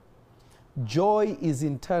joy. Joy is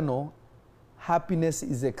internal, happiness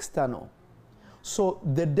is external. So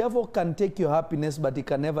the devil can take your happiness, but he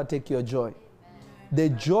can never take your joy. Amen. The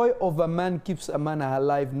joy of a man keeps a man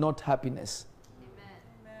alive, not happiness.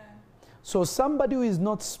 Amen. So somebody who is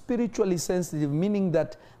not spiritually sensitive, meaning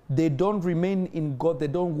that they don't remain in God, they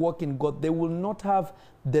don't walk in God, they will not have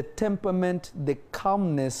the temperament, the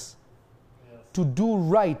calmness to do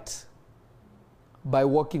right by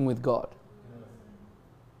walking with God.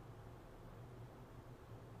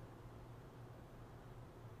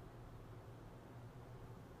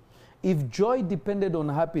 If joy depended on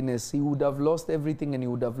happiness, he would have lost everything and he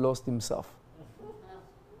would have lost himself.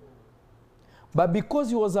 But because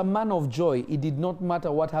he was a man of joy, it did not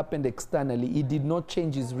matter what happened externally. He did not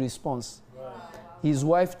change his response. Wow. His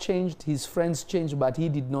wife changed, his friends changed, but he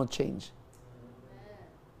did not change.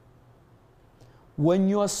 When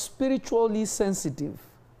you are spiritually sensitive,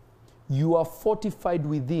 you are fortified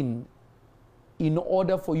within in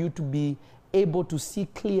order for you to be able to see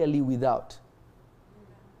clearly without.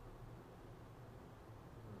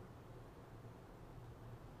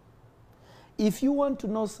 If you want to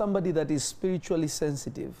know somebody that is spiritually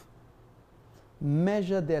sensitive,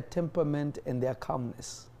 measure their temperament and their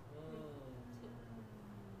calmness.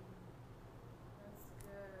 That's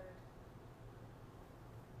good.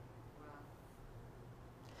 Wow.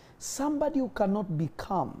 Somebody who cannot be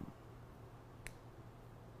calm,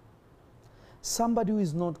 somebody who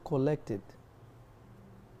is not collected,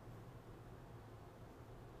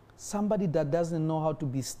 somebody that doesn't know how to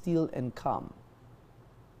be still and calm,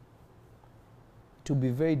 it will be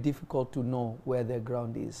very difficult to know where their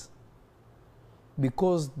ground is.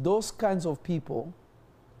 Because those kinds of people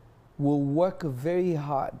will work very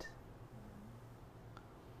hard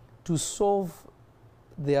to solve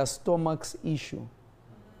their stomach's issue,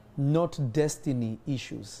 not destiny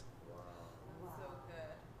issues. So good.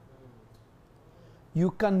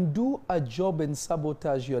 You can do a job and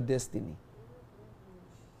sabotage your destiny.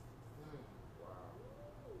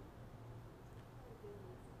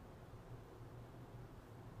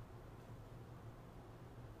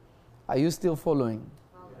 Are you still following?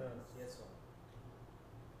 Yes, sir.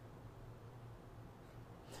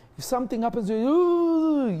 If something happens to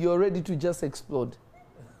you, you're ready to just explode.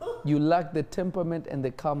 You lack the temperament and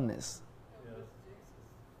the calmness. Yes.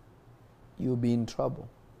 You'll be in trouble.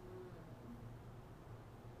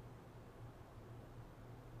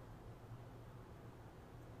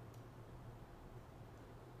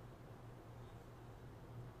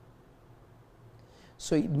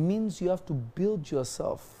 So it means you have to build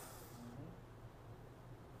yourself.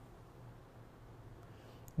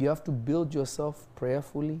 You have to build yourself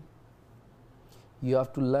prayerfully. You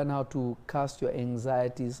have to learn how to cast your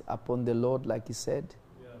anxieties upon the Lord, like He said.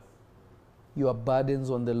 Yes. Your burdens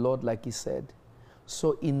on the Lord, like He said.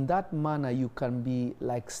 So in that manner, you can be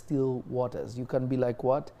like still waters. You can be like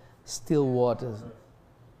what? Still waters.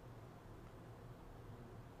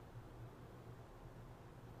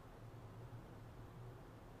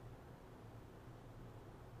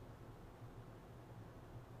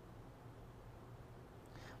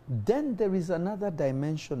 Then there is another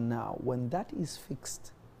dimension now. When that is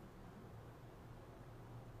fixed,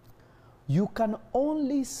 you can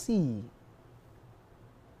only see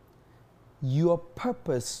your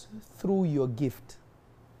purpose through your gift.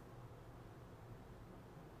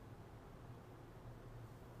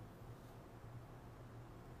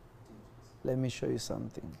 Let me show you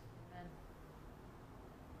something.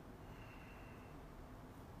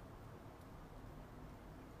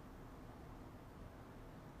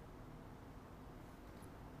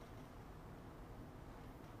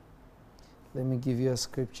 Let me give you a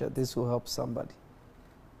scripture. This will help somebody.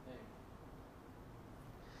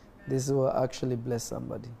 This will actually bless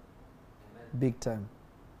somebody. Big time.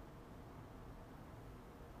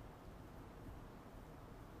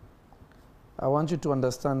 I want you to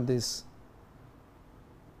understand this.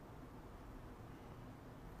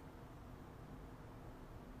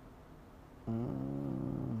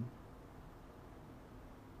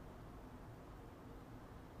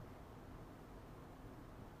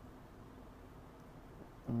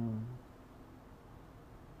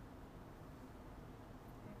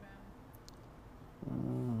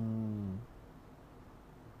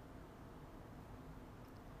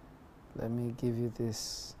 Let me give you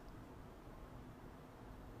this.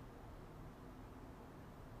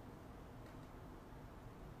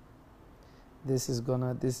 This is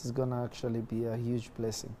gonna actually be a huge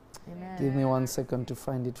blessing. Amen. Give me 1 second to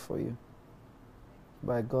find it for you.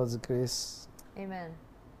 By God's grace. Amen.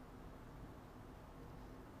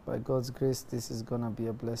 By God's grace, this is gonna be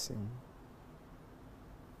a blessing.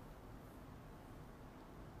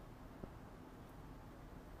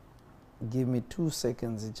 Give me 2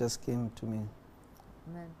 seconds, it just came to me.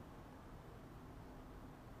 Amen.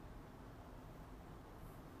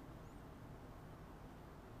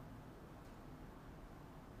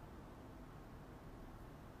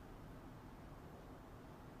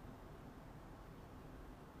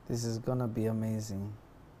 This is gonna be amazing.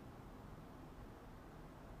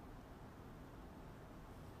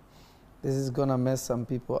 This is gonna mess some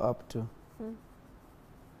people up too.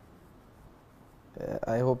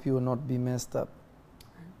 I hope you will not be messed up.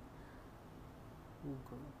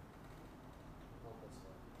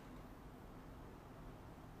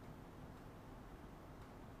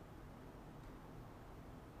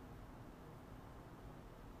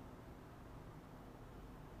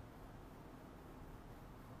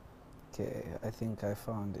 Okay, I think I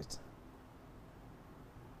found it.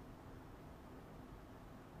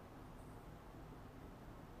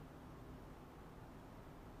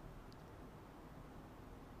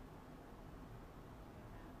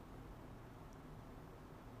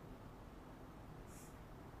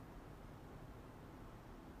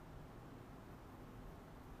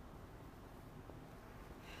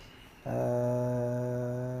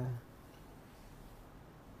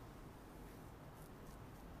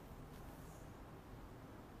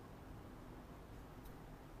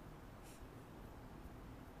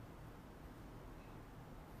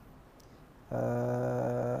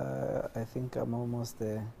 I think I'm almost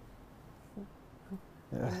there.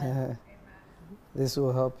 This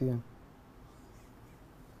will help you.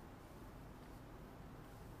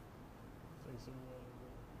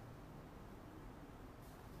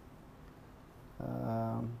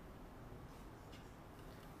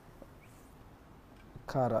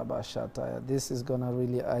 Karabashataya. This is gonna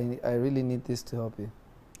really, I really need this to help you.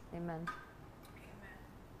 Amen.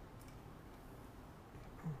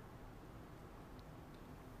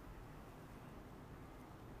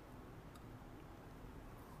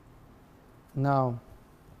 Now,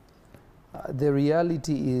 the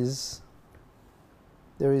reality is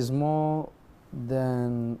there is more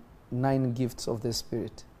than 9 gifts of the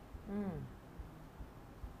Spirit.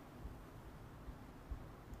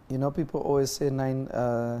 You know, people always say 9,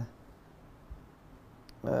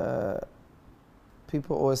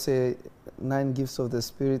 people always say 9 gifts of the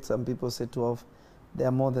Spirit, some people say 12. There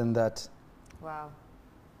are more than that. Wow.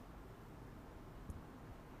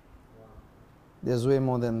 There's way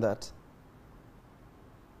more than that.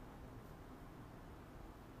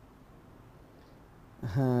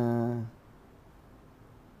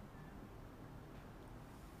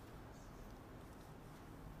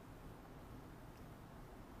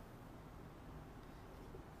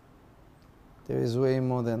 There is way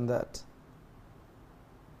more than that.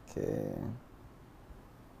 Okay.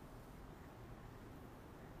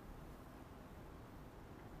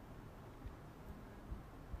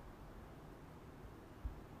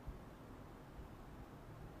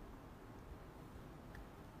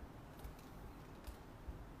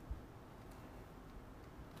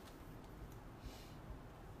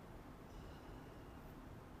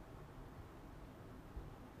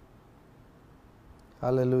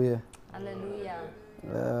 Hallelujah. Hallelujah.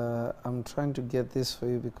 I'm trying to get this for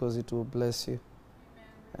you because it will bless you.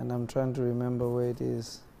 And I'm trying to remember where it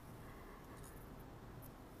is.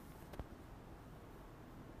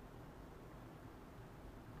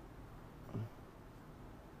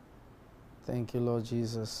 Thank you, Lord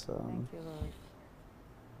Jesus. Thank you, Lord.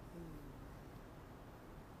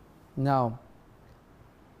 Now,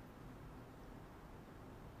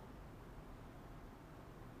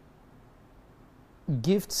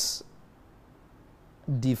 gifts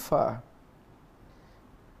differ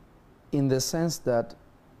in the sense that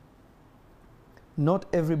not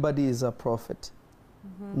everybody is a prophet,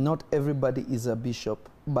 not everybody is a bishop,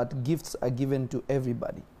 but gifts are given to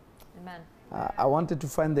everybody. Amen. I wanted to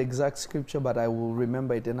find the exact scripture, but I will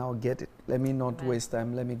remember it and I'll get it. Let me not waste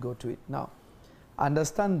time. Let me go to it. Now,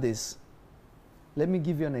 understand this. Let me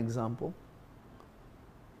give you an example.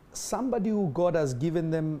 Somebody who God has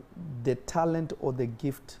given them the talent or the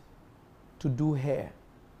gift to do hair.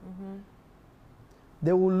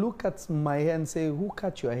 They will look at my hair and say, who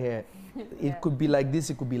cut your hair? It could be like this,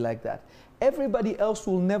 it could be like that. Everybody else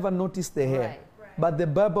will never notice the hair, but the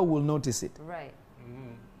barber will notice it. Right.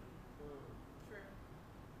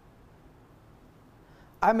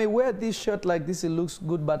 I may wear this shirt like this, it looks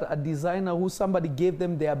good, but a designer who somebody gave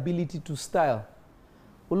them the ability to style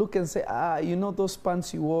will look and say, you know those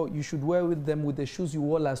pants you wore, you should wear with them with the shoes you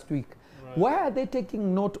wore last week. Right. Why are they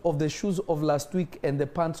taking note of the shoes of last week and the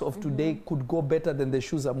pants of today could go better than the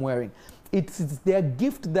shoes I'm wearing? It's their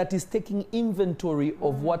gift that is taking inventory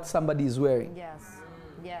of what somebody is wearing. Yes.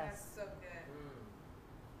 Yes. That's so good.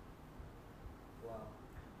 Wow.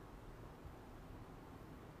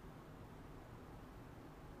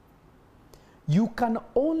 You can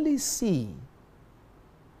only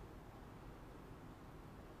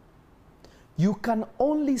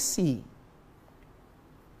see,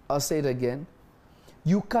 I'll say it again,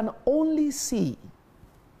 you can only see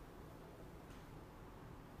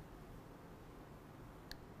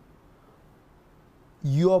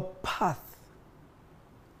your path,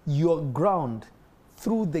 your ground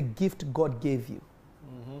through the gift God gave you.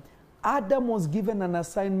 Adam was given an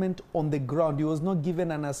assignment on the ground. He was not given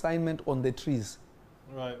an assignment on the trees.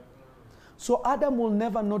 Right. So Adam will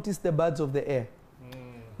never notice the birds of the air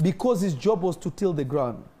because his job was to till the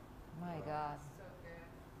ground. My God. So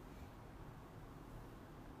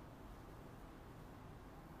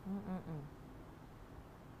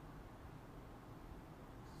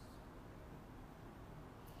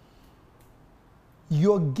good.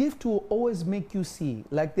 Your gift will always make you see.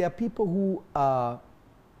 Like there are people who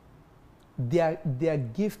their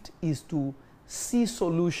gift is to see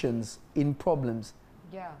solutions in problems.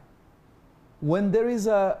 Yeah. When there is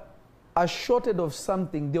a shortage of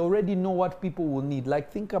something, they already know what people will need.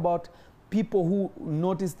 Like think about people who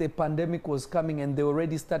noticed the pandemic was coming and they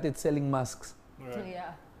already started selling masks. Right.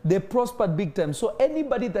 Yeah. They prospered big time. So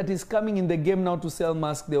anybody that is coming in the game now to sell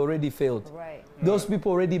masks, they already failed. Right. Those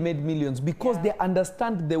people already made millions because they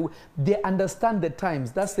understand the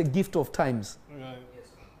times. That's the gift of times. Right.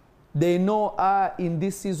 They know in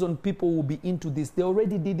this season people will be into this. They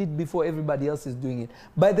already did it before everybody else is doing it.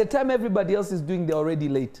 By the time everybody else is doing, they're already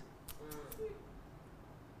late.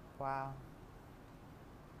 Wow.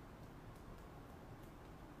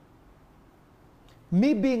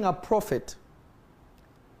 Me being a prophet,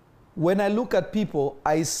 when I look at people,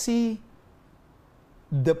 I see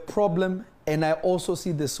the problem and I also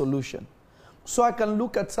see the solution. So I can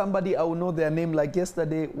look at somebody, I will know their name. Like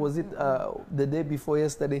yesterday, was it the day before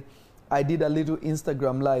yesterday, I did a little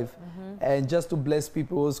Instagram live. And just to bless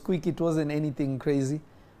people, it was quick, it wasn't anything crazy.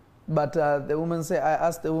 But the woman said, I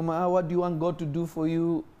asked the woman, what do you want God to do for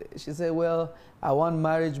you? She said, well, I want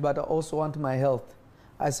marriage, but I also want my health.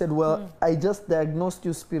 I said, well, I just diagnosed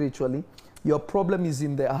you spiritually. Your problem is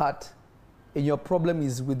in the heart, and your problem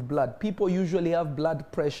is with blood. People usually have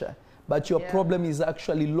blood pressure, but your problem is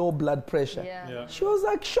actually low blood pressure. Yeah. She was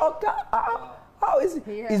like shocked. How is it?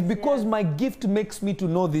 Yes, It's because my gift makes me to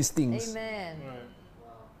know these things. Amen. Right.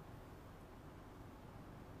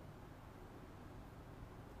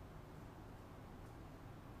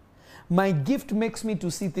 My gift makes me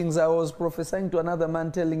to see things. I was prophesying to another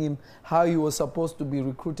man, telling him how he was supposed to be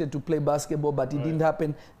recruited to play basketball, but it didn't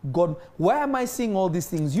happen. God, why am I seeing all these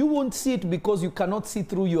things? You won't see it because you cannot see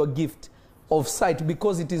through your gift of sight,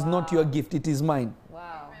 because it is not your gift, it is mine.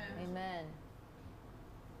 Wow. Amen.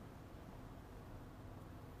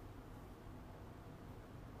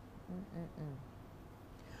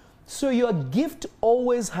 So your gift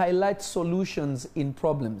always highlights solutions in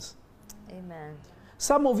problems. Amen.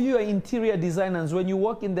 Some of you are interior designers. When you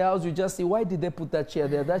walk in the house, you just say, why did they put that chair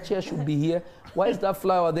there? That chair should be here. Why is that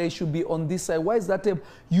flower there? It should be on this side. Why is that table?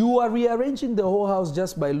 You are rearranging the whole house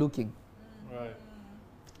just by looking. Right.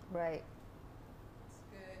 Right. It's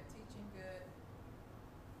good. Teaching good.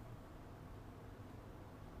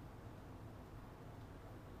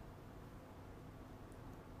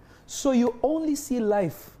 So you only see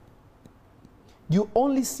life. You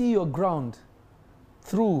only see your ground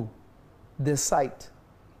through the sight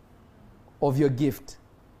of your gift.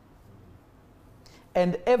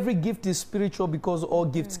 And every gift is spiritual because all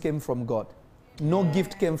gifts came from God. No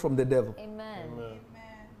gift came from the devil. Amen. Amen.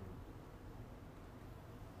 Amen.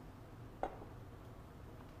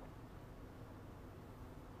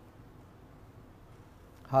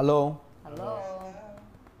 Hello? Hello.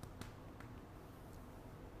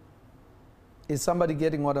 Is somebody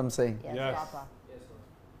getting what I'm saying? Yes, Yes. Papa. Yes, Lord.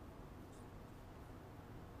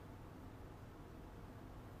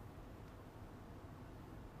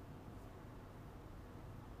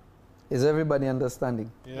 Is everybody understanding?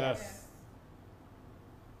 Yes.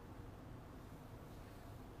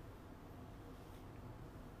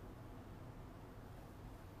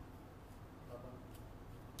 Papa,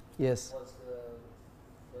 Yes. what's the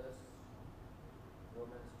first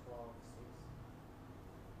Romans 12:6?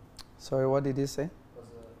 Sorry, what did he say? Was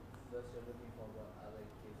the verse you're looking for the other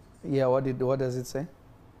gifts? Yeah, what does it say? It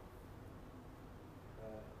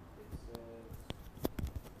says,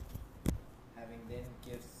 having then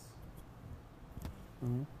gifts.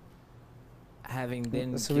 Mm-hmm. Having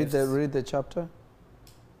then Let's gifts. read the chapter.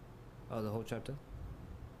 Oh, the whole chapter?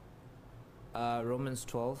 Romans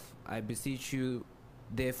 12. I beseech you,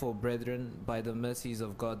 therefore, brethren, by the mercies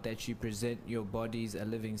of God, that ye present your bodies a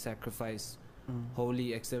living sacrifice,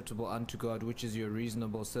 holy, acceptable unto God, which is your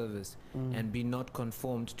reasonable service. And be not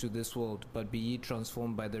conformed to this world, but be ye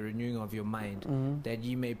transformed by the renewing of your mind, that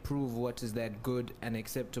ye may prove what is that good and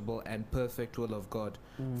acceptable and perfect will of God.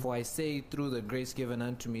 For I say, through the grace given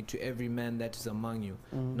unto me, to every man that is among you,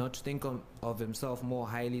 not to think of himself more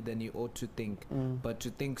highly than he ought to think, but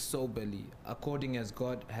to think soberly, according as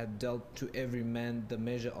God hath dealt to every man the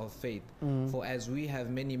measure of faith. For as we have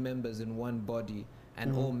many members in one body,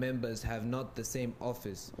 and all members have not the same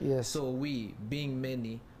office, Yes. so we, being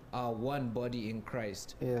many, are one body in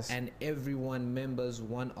Christ, Yes. and every one members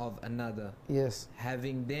one of another, Yes.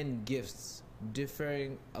 having then gifts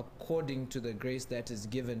differing according to the grace that is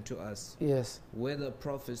given to us. Yes. Whether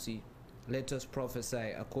prophecy, let us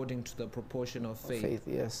prophesy according to the proportion of faith,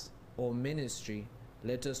 Yes. or ministry,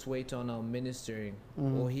 let us wait on our ministering,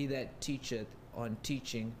 or he that teacheth on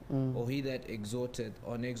teaching, or he that exhorteth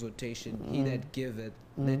on exhortation, he that giveth,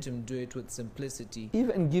 let him do it with simplicity.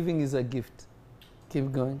 Even giving is a gift.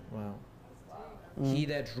 Keep going. Wow. He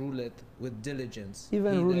that ruleth with diligence.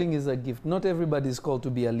 Even he ruling that, is a gift. Not everybody is called to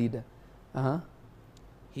be a leader.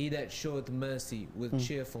 he that showeth mercy with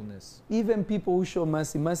cheerfulness. Even people who show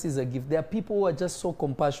mercy, mercy is a gift. There are people who are just so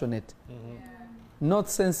compassionate. Not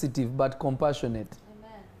sensitive, but compassionate.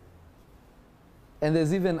 Amen. And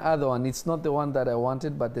there's even other one. It's not the one that I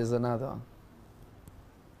wanted, but there's another one.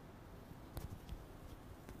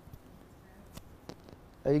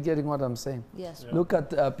 Are you getting what I'm saying? Yes. Yeah. Look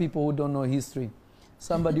at people who don't know history.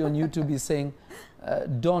 Somebody on YouTube is saying,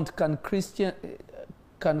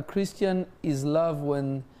 can Christian is love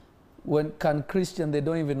when can Christian, they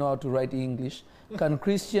don't even know how to write English. Can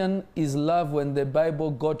Christian is love when the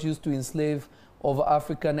Bible got used to enslave of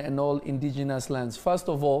African and all indigenous lands? First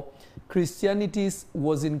of all, Christianity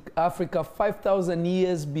was in Africa 5,000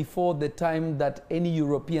 years before the time that any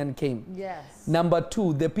European came. Yes. Number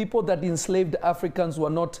two, the people that enslaved Africans were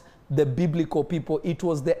not the biblical people. It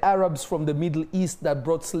was the Arabs from the Middle East that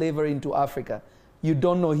brought slavery into Africa. You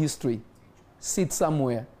don't know history. Sit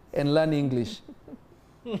somewhere and learn English.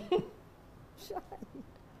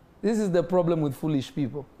 This is the problem with foolish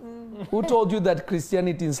people. Who told you that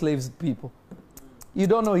Christianity enslaves people? You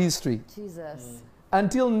don't know history. Jesus.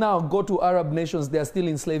 Until now, go to Arab nations, they are still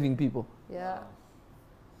enslaving people. Yeah.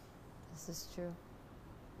 This is true.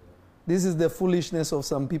 This is the foolishness of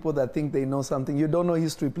some people that think they know something. You don't know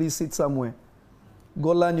history, please sit somewhere.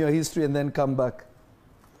 Go learn your history and then come back.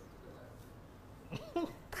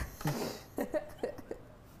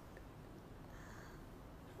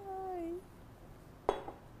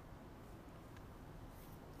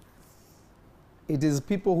 It is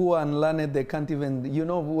people who are unlearned, they can't even, you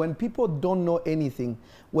know, when people don't know anything,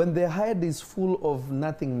 when their head is full of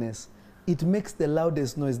nothingness, it makes the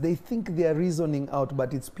loudest noise. They think they are reasoning out,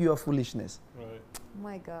 but it's pure foolishness. Right.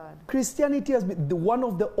 My God. Christianity has been one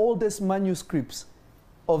of the oldest manuscripts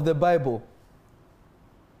of the Bible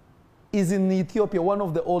is in Ethiopia, one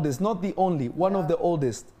of the oldest, not the only, one of the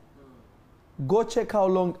oldest. Go check how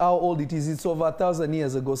old it is. It's over 1,000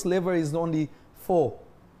 years ago. Slavery is only four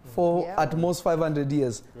at most 500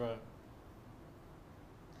 years. Right.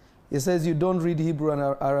 It says you don't read Hebrew and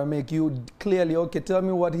Aramaic. You clearly, okay, tell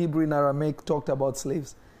me what Hebrew and Aramaic talked about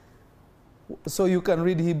slaves. So you can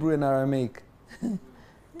read Hebrew and Aramaic.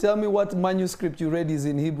 Tell me what manuscript you read is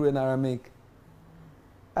in Hebrew and Aramaic.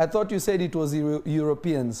 I thought you said it was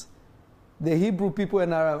Europeans. The Hebrew people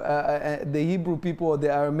and the Hebrew people or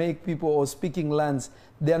the Aramaic people or speaking lands,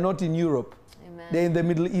 they are not in Europe. Amen. They're in the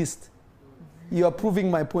Middle East. You are proving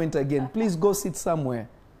my point again. Please go sit somewhere.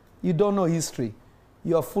 You don't know history.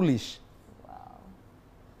 You are foolish. Wow.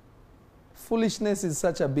 Foolishness is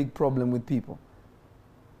such a big problem with people.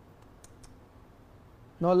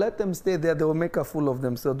 No, let them stay there. They will make a fool of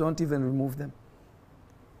themselves. Don't even remove them.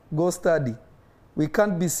 Go study. We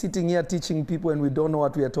can't be sitting here teaching people and we don't know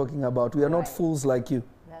what we are talking about. We are not Right. fools like you.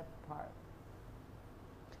 That part.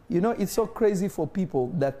 You know, it's so crazy for people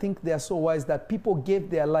that think they are so wise that people gave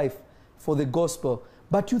their life for the gospel.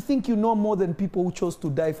 But you think you know more than people who chose to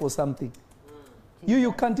die for something.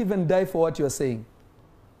 You can't even die for what you're saying.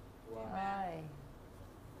 Right.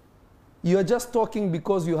 You are just talking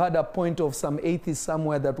because you had a point of some atheist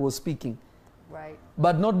somewhere that was speaking. Right.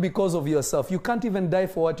 But not because of yourself. You can't even die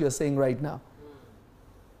for what you're saying right now.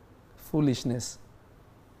 Foolishness.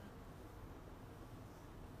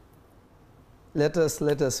 Let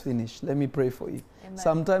us finish. Let me pray for you. Amen.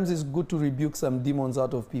 Sometimes it's good to rebuke some demons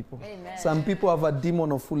out of people. Amen. Some people have a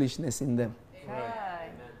demon of foolishness in them. Right.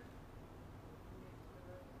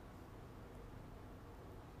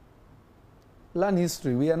 Learn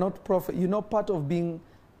history. We are not prophet. You know, part of being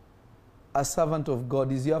a servant of God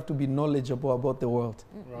is you have to be knowledgeable about the world.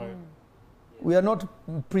 Right. We are not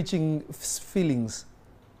preaching feelings.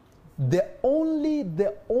 The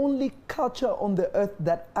only culture on the earth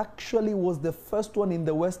that actually was the first one in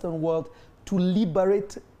the Western world to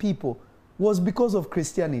liberate people was because of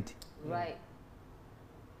Christianity. Right.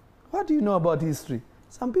 What do you know about history?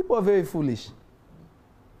 Some people are very foolish.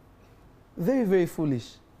 Very, very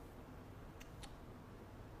foolish.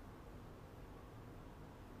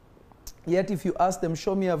 Yet if you ask them,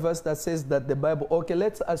 show me a verse that says that the Bible, okay,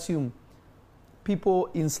 let's assume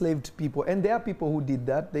people enslaved people. And there are people who did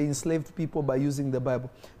that. They enslaved people by using the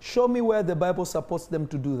Bible. Show me where the Bible supports them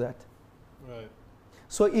to do that. Right.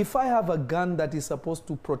 So if I have a gun that is supposed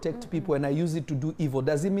to protect people and I use it to do evil,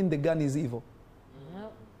 does it mean the gun is evil?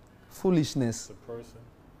 Nope. Foolishness. The person.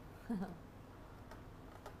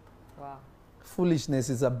 Wow. Foolishness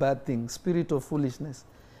is a bad thing. Spirit of foolishness.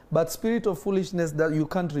 But spirit of foolishness, that you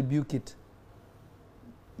can't rebuke it.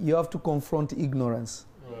 You have to confront ignorance.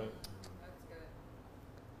 Right.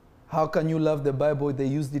 How can you love the Bible? They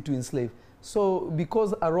used it to enslave. So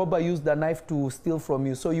because a robber used a knife to steal from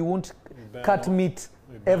you, so you won't cut meat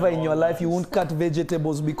ever in your life. You won't cut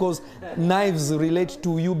vegetables because knives relate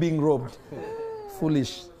to you being robbed.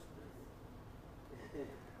 Foolish.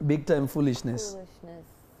 Big time foolishness. Foolishness.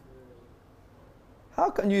 How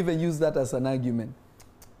can you even use that as an argument?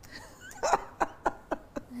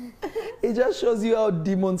 It just shows you how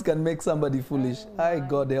demons can make somebody foolish. Hi,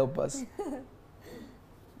 God help us.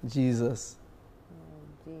 Jesus.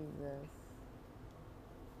 Oh,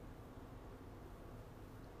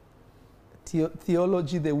 Jesus.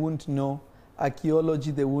 Theology they won't know.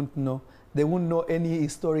 Archaeology they won't know. They won't know any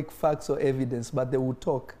historic facts or evidence, but they will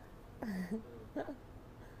talk.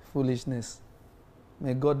 Foolishness.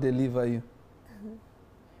 May God deliver you.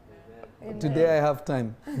 Amen. Today I have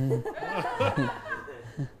time.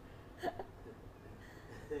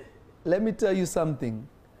 Let me tell you something.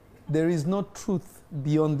 There is no truth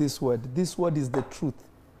beyond this word. This word is the truth.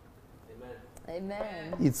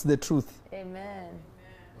 Amen. It's the truth. Amen.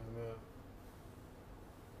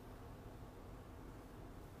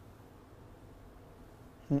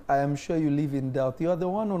 Amen. I am sure you live in doubt. You are the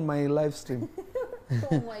one on my live stream.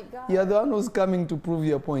 Oh my God. You are the one who's coming to prove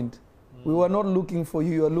your point. We were not looking for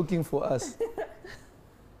you. You are looking for us.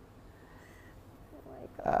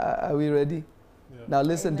 Are we ready? Yeah. Now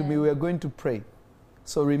listen to me. Amen. We are going to pray.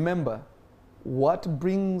 So remember, what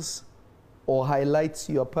brings or highlights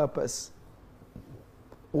your purpose,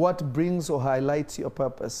 what brings or highlights your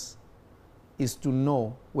purpose is to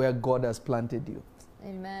know where God has planted you.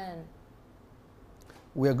 Amen.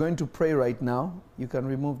 We are going to pray right now. You can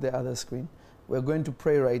remove the other screen. We're going to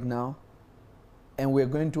pray right now, and we're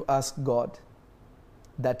going to ask God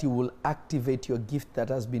that He will activate your gift that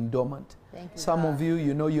has been dormant. Thank you, Some God. of you,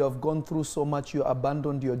 you know, you have gone through so much, you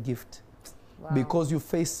abandoned your gift. Wow. Because you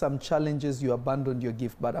faced some challenges, you abandoned your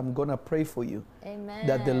gift. But I'm going to pray for you Amen.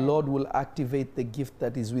 that the Lord will activate the gift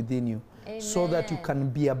that is within you, so that you Amen. can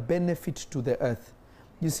be a benefit to the earth.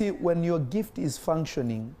 You see, when your gift is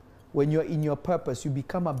functioning, when you're in your purpose, you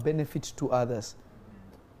become a benefit to others.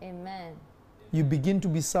 Amen. You begin to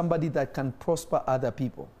be somebody that can prosper other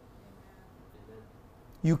people.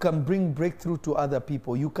 You can bring breakthrough to other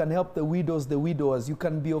people. You can help the widows, the widowers. You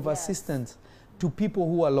can be of Yes. assistance to people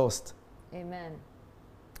who are lost, Amen.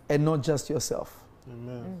 and not just yourself.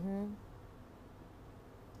 Amen.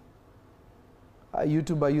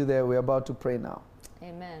 YouTube, are you there? We're about to pray now.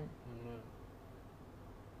 Amen. Amen.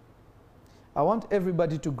 I want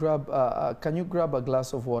everybody to grab, can you grab a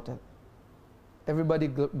glass of water? Everybody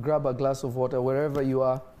grab a glass of water wherever you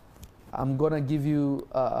are. I'm going to give you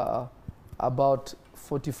about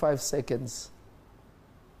 45 seconds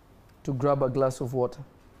to grab a glass of water.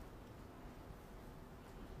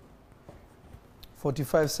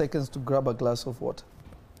 45 seconds to grab a glass of water.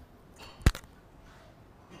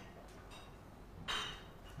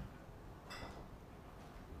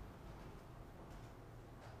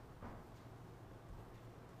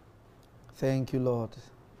 Thank you, Lord.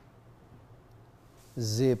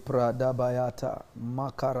 Zepra dabayata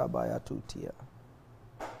makarabayatutia.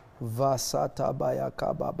 Vasata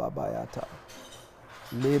bayakababayata.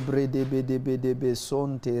 Lebre debe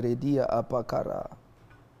sonte redia apakara.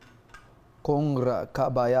 Kongra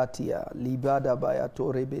kabayatia libada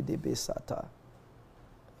bayatore bedebe sata.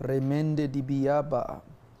 Remende dibiaba.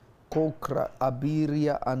 Kokra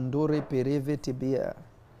abiria andore pereve tebea.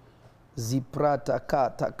 Ziprata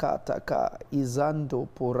ka izando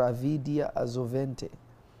poravidia azovente.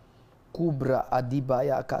 Kubra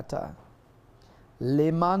adibaya kata.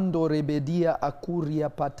 Lemando rebedia akuria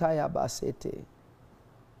pataya basete.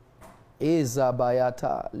 Eza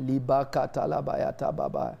bayata libakata la bayata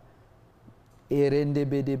baba. Erende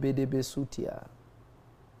bede besutia.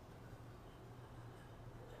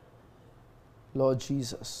 Lord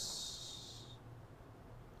Jesus,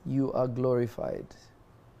 you are glorified.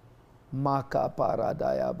 Maka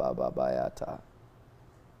paradaya baba bayata.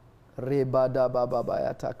 Rebada baba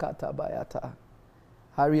bayata kata bayata.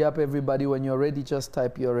 Hurry up everybody, when you're ready, just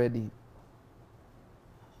type you're ready.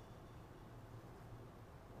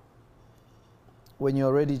 When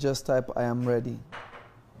you're ready, just type I am ready.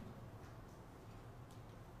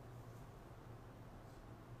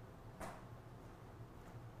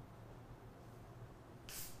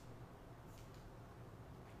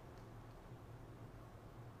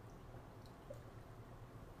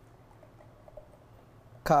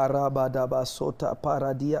 Karabadaba sota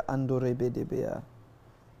paradia andorebedebea.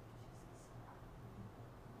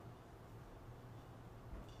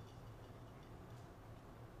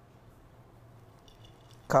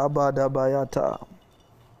 Kabadabayata.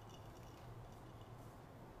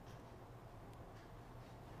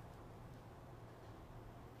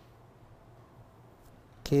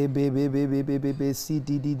 Kebebebebebebe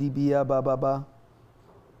sidididibia bababa.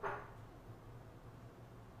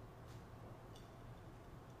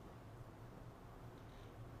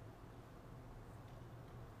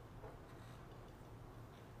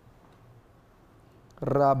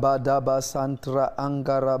 Rabadaba santra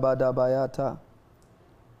angarabadabayata.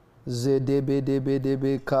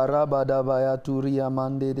 Zedebedebedebe karabadabayaturia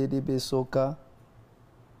mandedebe soka.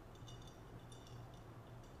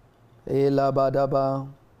 Elabadaba.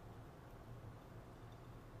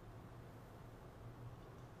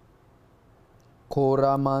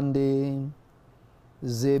 Koramande.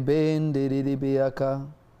 Zebendedebeyaka.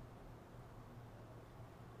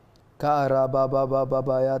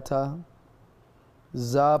 Karabababayata.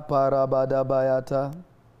 Zaparabadabayata.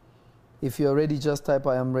 If you're ready, just type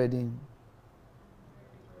I am ready.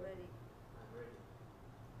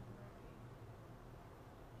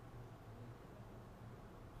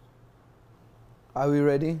 Are we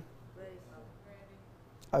ready?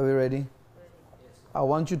 Are we ready? I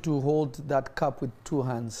want you to hold that cup with two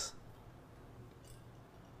hands.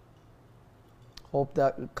 Hold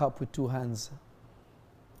that cup with two hands.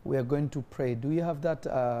 We are going to pray. Do you have that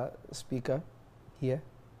speaker here?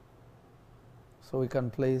 So we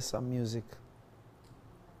can play some music.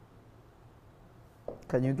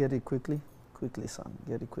 Can you get it quickly? Quickly, son.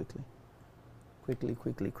 Get it quickly. Quickly.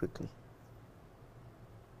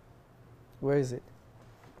 Where is it?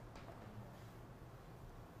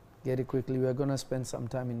 Get it quickly. We are going to spend some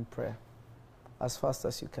time in prayer. As fast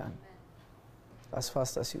as you can. As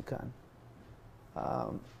fast as you can.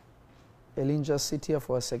 Eileen, just sit here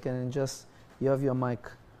for a second and just, you have your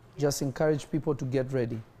mic. Just encourage people to get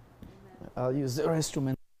ready. I'll use the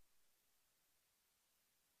restroom.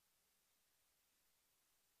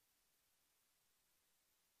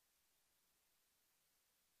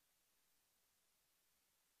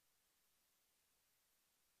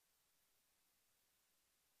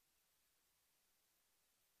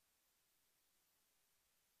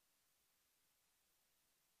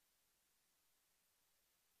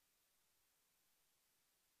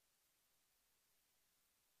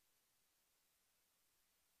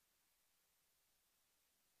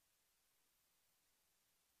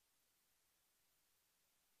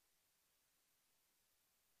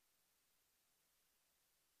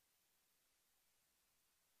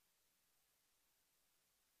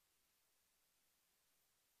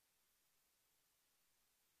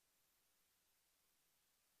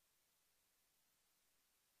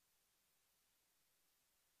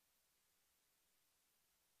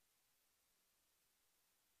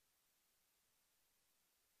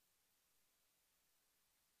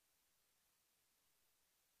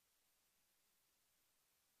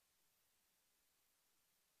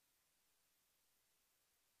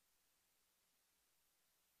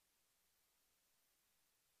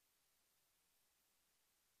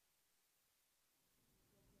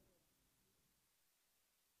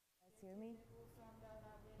 hear me?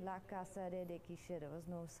 La casa de Kishe. There was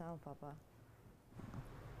no sound, Papa.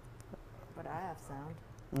 But I have sound.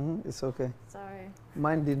 It's okay. Sorry.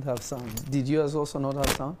 Mine didn't have sound. Did yours also not have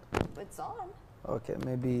sound? It's on. Okay,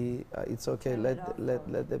 maybe it's okay. Turn it off.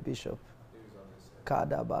 Let the bishop.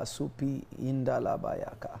 Kadaba supi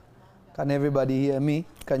indalabayaka. Can everybody hear me?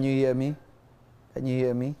 Can you hear me? Can you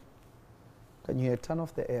hear me? Can you hear? Turn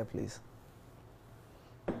off the air, please.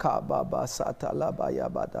 Kababa satalabaya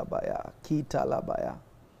badabaya kitalabaya.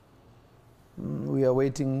 We are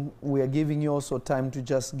waiting. We are giving you also time to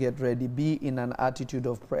just get ready. Be in an attitude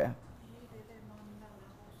of prayer.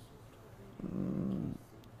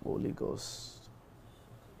 Holy Ghost.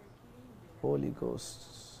 Holy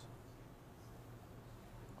Ghost.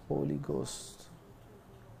 Holy Ghost.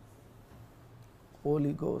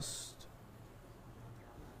 Holy Ghost.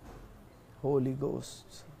 Holy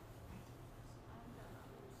Ghost.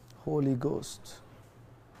 Holy Ghost.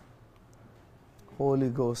 Holy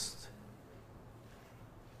Ghost.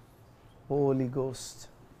 Holy Ghost.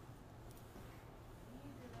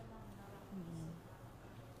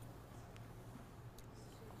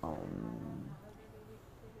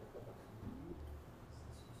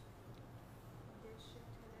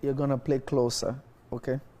 You're going to play closer,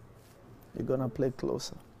 okay? You're going to play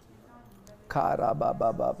closer.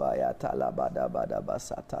 Karababababaya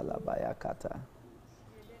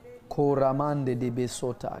Koramande de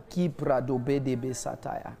besota, Kipra dobe de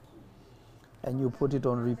besataya. And you put it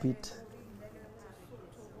on repeat.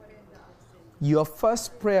 Your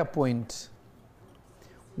first prayer point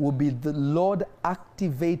will be, the Lord,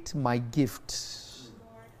 activate my gift.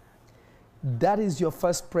 That is your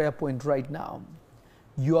first prayer point right now.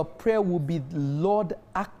 Your prayer will be, Lord,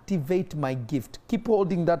 activate my gift. Keep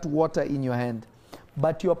holding that water in your hand.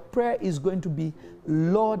 But your prayer is going to be,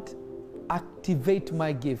 Lord, activate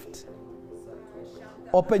my gift.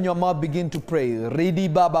 Open your mouth, begin to pray. Ridi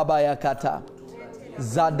baba bayakata.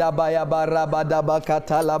 Zadabaya barabadaba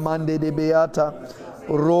katala mande de beata.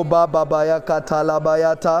 Roba babaya katala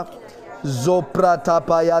bayata. Zoprata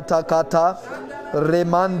payata kata.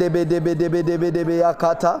 Remande bedebe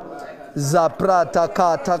yakata. Zaprata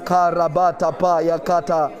kata karabata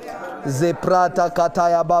payakata. Zeprata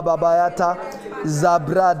kataya baba bayata.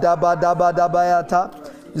 Zabrada badabada bayata.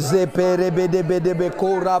 Zepere bedebe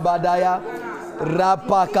korabadaya.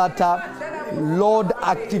 Rapakata. Lord,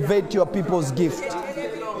 activate your people's gift.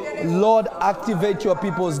 Lord, activate your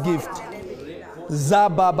people's gift.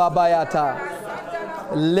 Zababayata.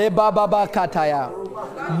 Lebababa kataya.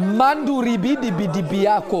 Mandu ribidi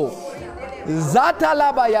bidibiako.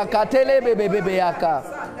 Zatalabaya katele bebebeyaka.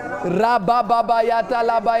 Rababayata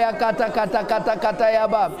labaya kata kata kata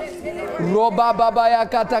katayaba. Robababaya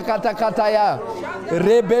kata kata kataya.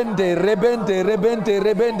 Rebende.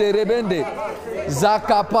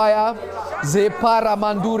 Zakapaya. Zepara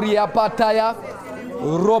manduria pataya.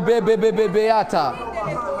 Robebebebeata.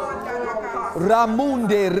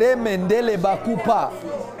 Ramunde remendele bakupa.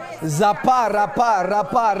 Zapara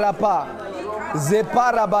rapa.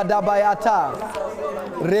 Zepara badabayata.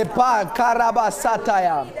 Repa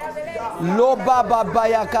karabasataya. Loba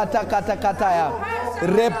babaya kata kataya.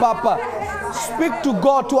 Repapa. Speak to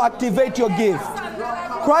God to activate your gift.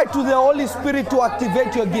 Cry to the Holy Spirit to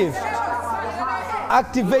activate your gift.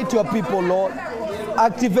 Activate your people, Lord.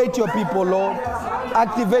 Activate your people, Lord.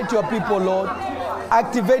 Activate your people, Lord.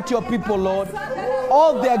 Activate your people, Lord.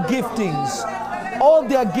 All their giftings.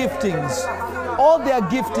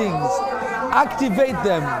 Activate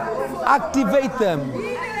them. Activate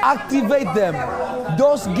them.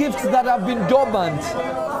 Those gifts that have been dormant.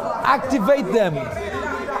 Activate them.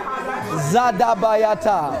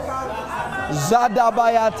 Zadabayata.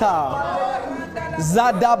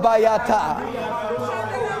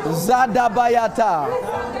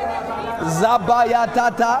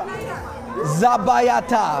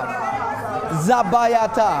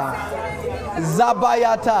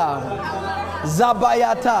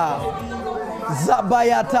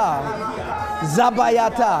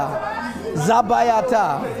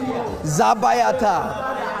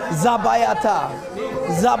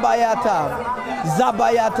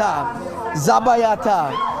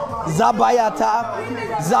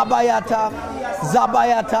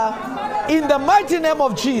 In the mighty name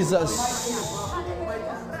of Jesus.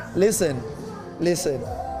 Listen.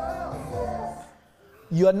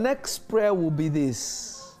 Your next prayer will be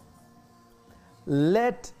this.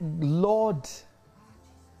 Let Lord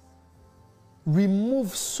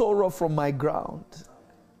remove sorrow from my ground.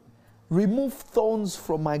 Remove thorns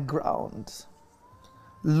from my ground.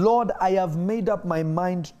 Lord, I have made up my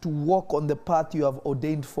mind to walk on the path you have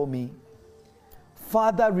ordained for me.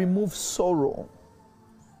 Father, remove sorrow.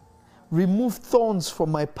 Remove thorns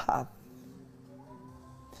from my path.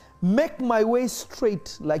 Make my way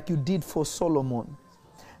straight like you did for Solomon,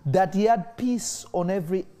 that he had peace on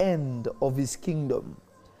every end of his kingdom.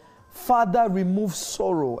 Father, remove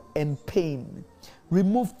sorrow and pain.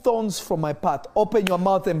 Remove thorns from my path. Open your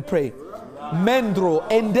mouth and pray. Mendro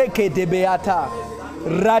endeke de beata.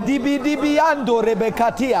 Radibidibiando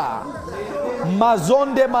rebekatia.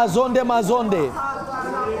 Mazonde, mazonde, mazonde.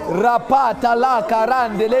 Rapata la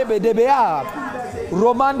karande lebe de bea.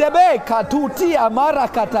 Romandebe katutia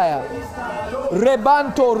marakataya.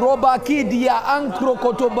 Rebanto robakidia ankro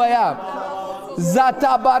kotobaya.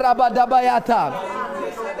 Zata barabadabayata.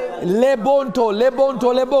 Lebonto,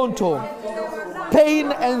 lebonto, lebonto.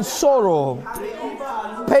 Pain and sorrow.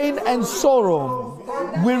 Pain and sorrow.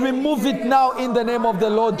 We remove it now in the name of the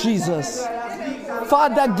Lord Jesus.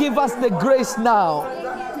 Father, give us the grace now.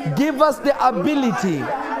 Give us the ability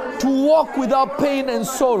to walk without pain and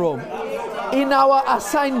sorrow in our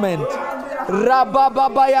assignment.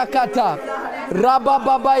 Rabababayakata,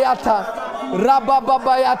 Rabababayata,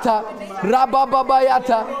 Rabababayata,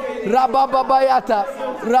 Rabababayata, Rabababayata,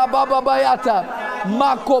 Rabababayata,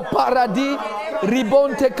 Mako Paradi,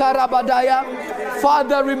 Ribonte Karabadaya.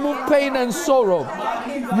 Father, remove pain and sorrow.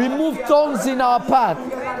 Remove thorns in our path.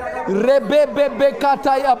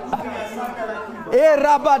 Rebebebekataya.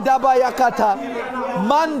 Erabadabayakata.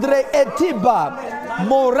 Mandre etiba.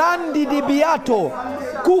 Morandi di biato.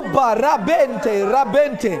 Kuba rabente,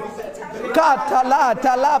 rabente. Katala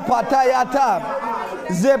tala patayata.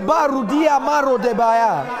 Zebarudia maro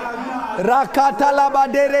debaya. Rakatala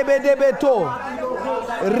baderebe debeto.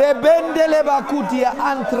 Rebendele bakutia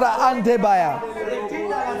antra antebaya.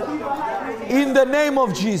 In the name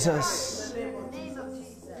of Jesus.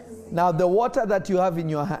 Now the water that you have in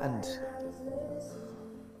your hand,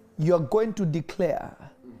 you are going to declare,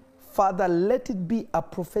 Father, let it be a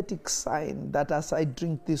prophetic sign that as I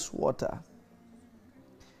drink this water,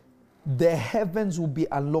 the heavens will be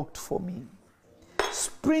unlocked for me.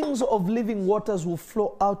 Springs of living waters will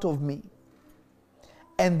flow out of me,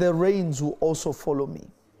 and the rains will also follow me.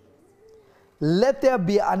 Let there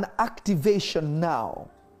be an activation now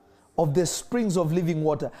of the springs of living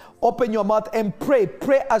water. Open your mouth and pray.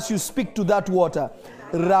 Pray as you speak to that water.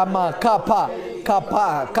 Rama kapa,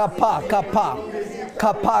 kapa, kapa, kapa,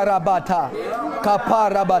 kaparabata,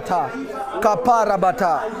 kaparabata,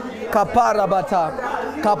 kaparabata, kaparabata,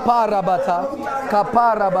 kaparabata,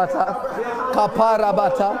 kaparabata,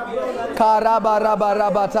 kaparabata,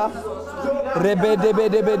 karabarabarabata,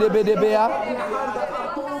 rebedebedebedebedebea,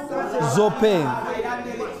 zope,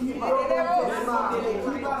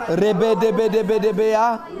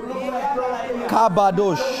 rebedebedebedebea,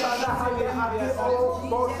 kabadosh,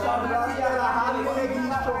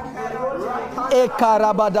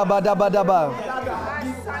 ekarabadabadabadaba,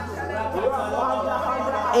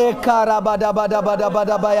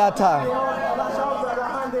 ekarabadabadabadabayata,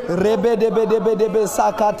 rebedebedebedebe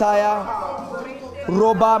sakataya,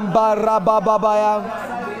 robamba rabababaya,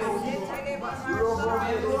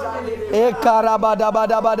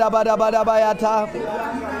 ekarabadabadabadabayata,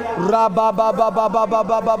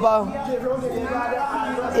 rabababababababa,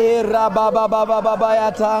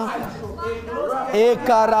 erababababayata,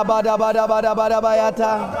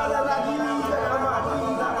 ekarabadabadabadabayata,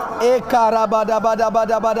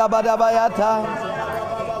 ekarabadabadabadabayata,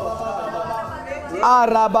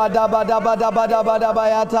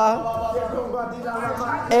 arabadabadabadabayata,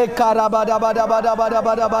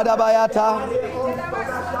 ekarabadabadabadabayata,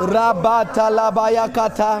 rabata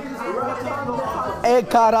labayakata,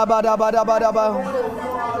 ekarabadabadabadaba,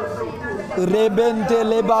 rebente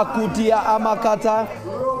lebakutia amakata,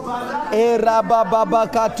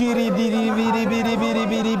 erabababakatiri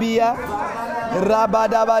biribiribiribiribia,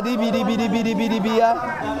 rabadabadibiribiribiribia,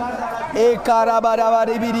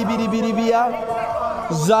 ekarabadabadibiribiribia,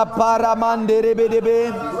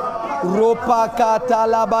 zaparamanderebedebe, ropakata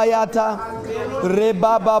labayata,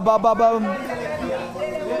 rebabababam,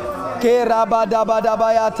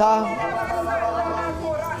 kerabadabadabayata,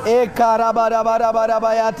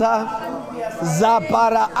 ekarabadabadabayata,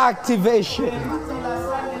 zapara activation.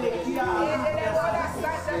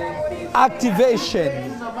 Activation.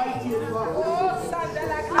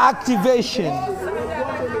 Activation.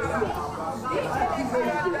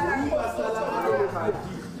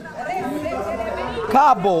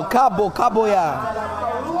 Cabo, cabo, cabo ya.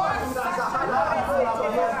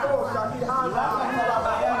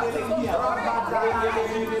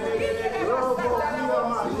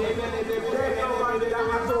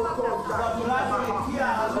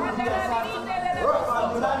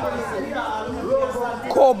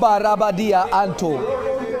 Koba rabadia anto.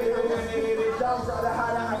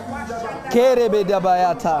 Kerebe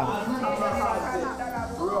dabayata.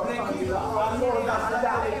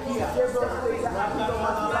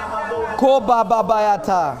 Koba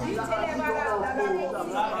babayata.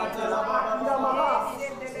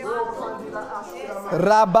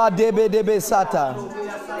 Rabba debe debe sata.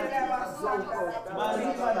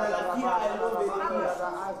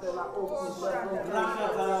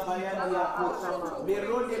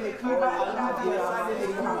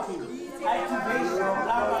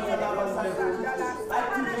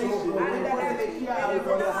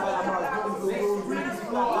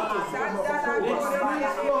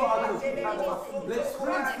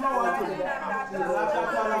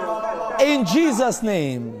 In Jesus'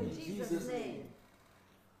 name.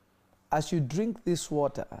 As you drink this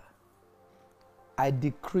water, I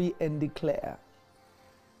decree and declare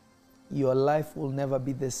your life will never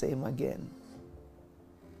be the same again.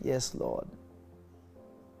 Yes, Lord.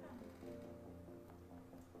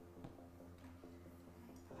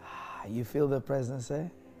 You feel the presence, eh?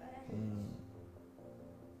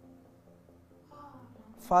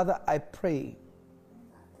 Father, I pray,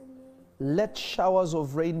 let showers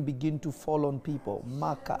of rain begin to fall on people.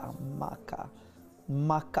 Maka, maka,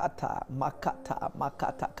 makata, makata,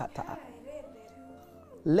 makata, kata.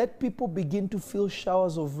 Let people begin to feel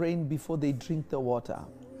showers of rain before they drink the water.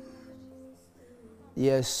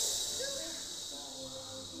 Yes.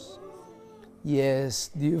 Yes.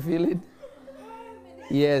 Do you feel it?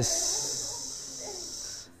 Yes.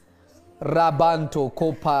 Rabanto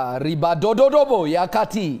kopa ribadododobo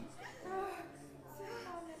yakati.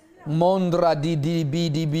 Mondra di bi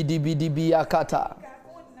yakata.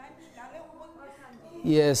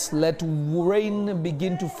 Yes, let rain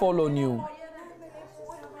begin to fall on you.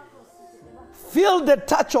 Feel the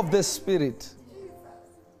touch of the Spirit.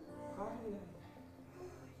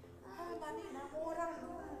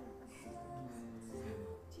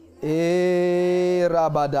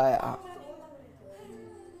 Rabadaya.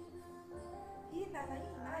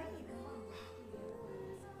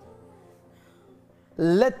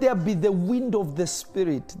 Let there be the wind of the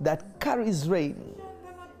Spirit that carries rain.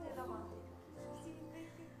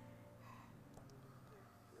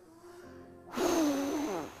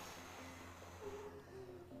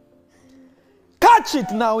 Catch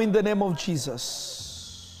it now in the name of Jesus.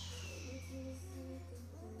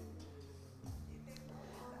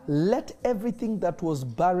 Let everything that was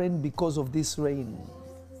barren because of this rain,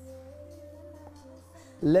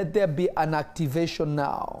 let there be an activation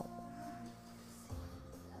now.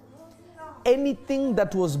 Anything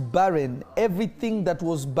that was barren, everything that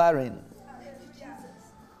was barren,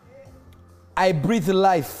 I breathe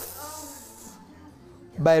life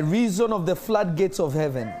by reason of the floodgates of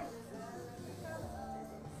heaven.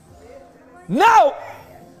 Now,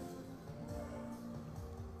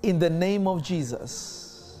 in the name of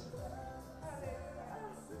Jesus,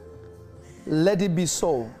 let it be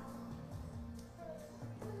so.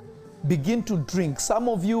 Begin to drink. Some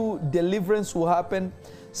of you, deliverance will happen.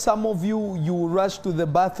 Some of you, you will rush to the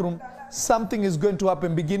bathroom. Something is going to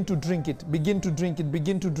happen. Begin to drink it. Begin to drink it.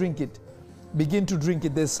 Begin to drink it. Begin to drink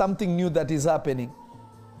it. There's something new that is happening.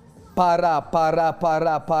 Para, para,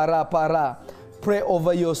 para, para, para. Pray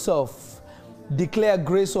over yourself. Declare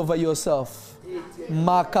grace over yourself.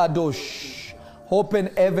 Makadosh. Open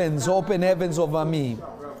heavens over me.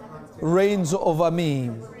 Reigns over me.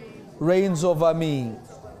 Reigns over me.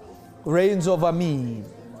 Reigns over me.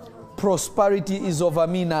 Prosperity is over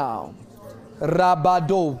me now.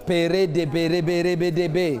 Rabado perede berebe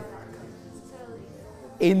debe.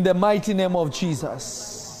 In the mighty name of Jesus.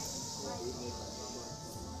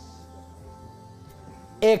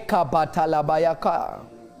 Ekabatalabayaka.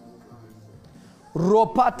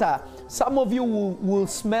 Ropata. Some of you will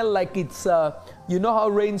smell like it's, you know how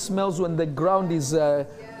rain smells when the ground is,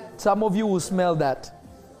 some of you will smell that.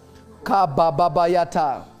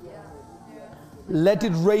 Kababayata. Let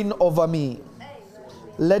it rain over me.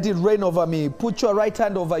 Let it rain over me. Put your right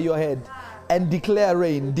hand over your head and declare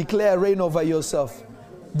rain. Declare rain over yourself.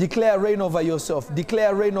 Declare rain over yourself.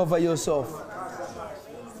 Declare rain over yourself.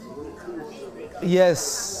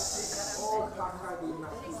 Yes.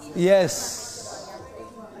 Yes.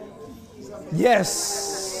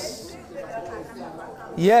 Yes.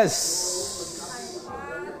 Yes.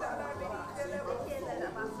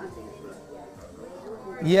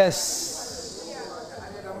 Yes.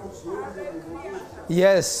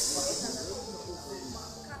 Yes.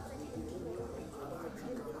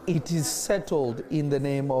 It is settled in the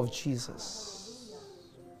name of Jesus.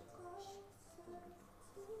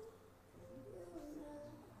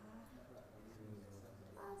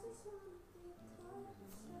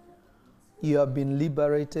 You have been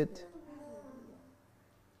liberated.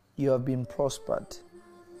 You have been prospered.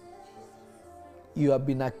 You have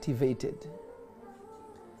been activated.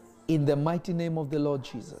 In the mighty name of the Lord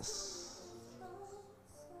Jesus,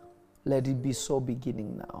 let it be so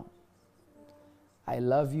beginning now. I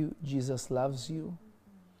love you. Jesus loves you.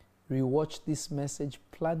 Rewatch this message.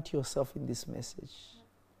 Plant yourself in this message.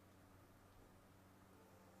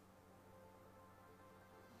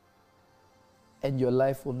 And your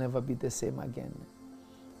life will never be the same again.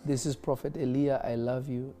 This is Prophet Elia. I love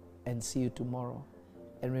you and see you tomorrow.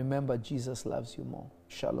 And remember, Jesus loves you more.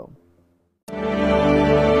 Shalom.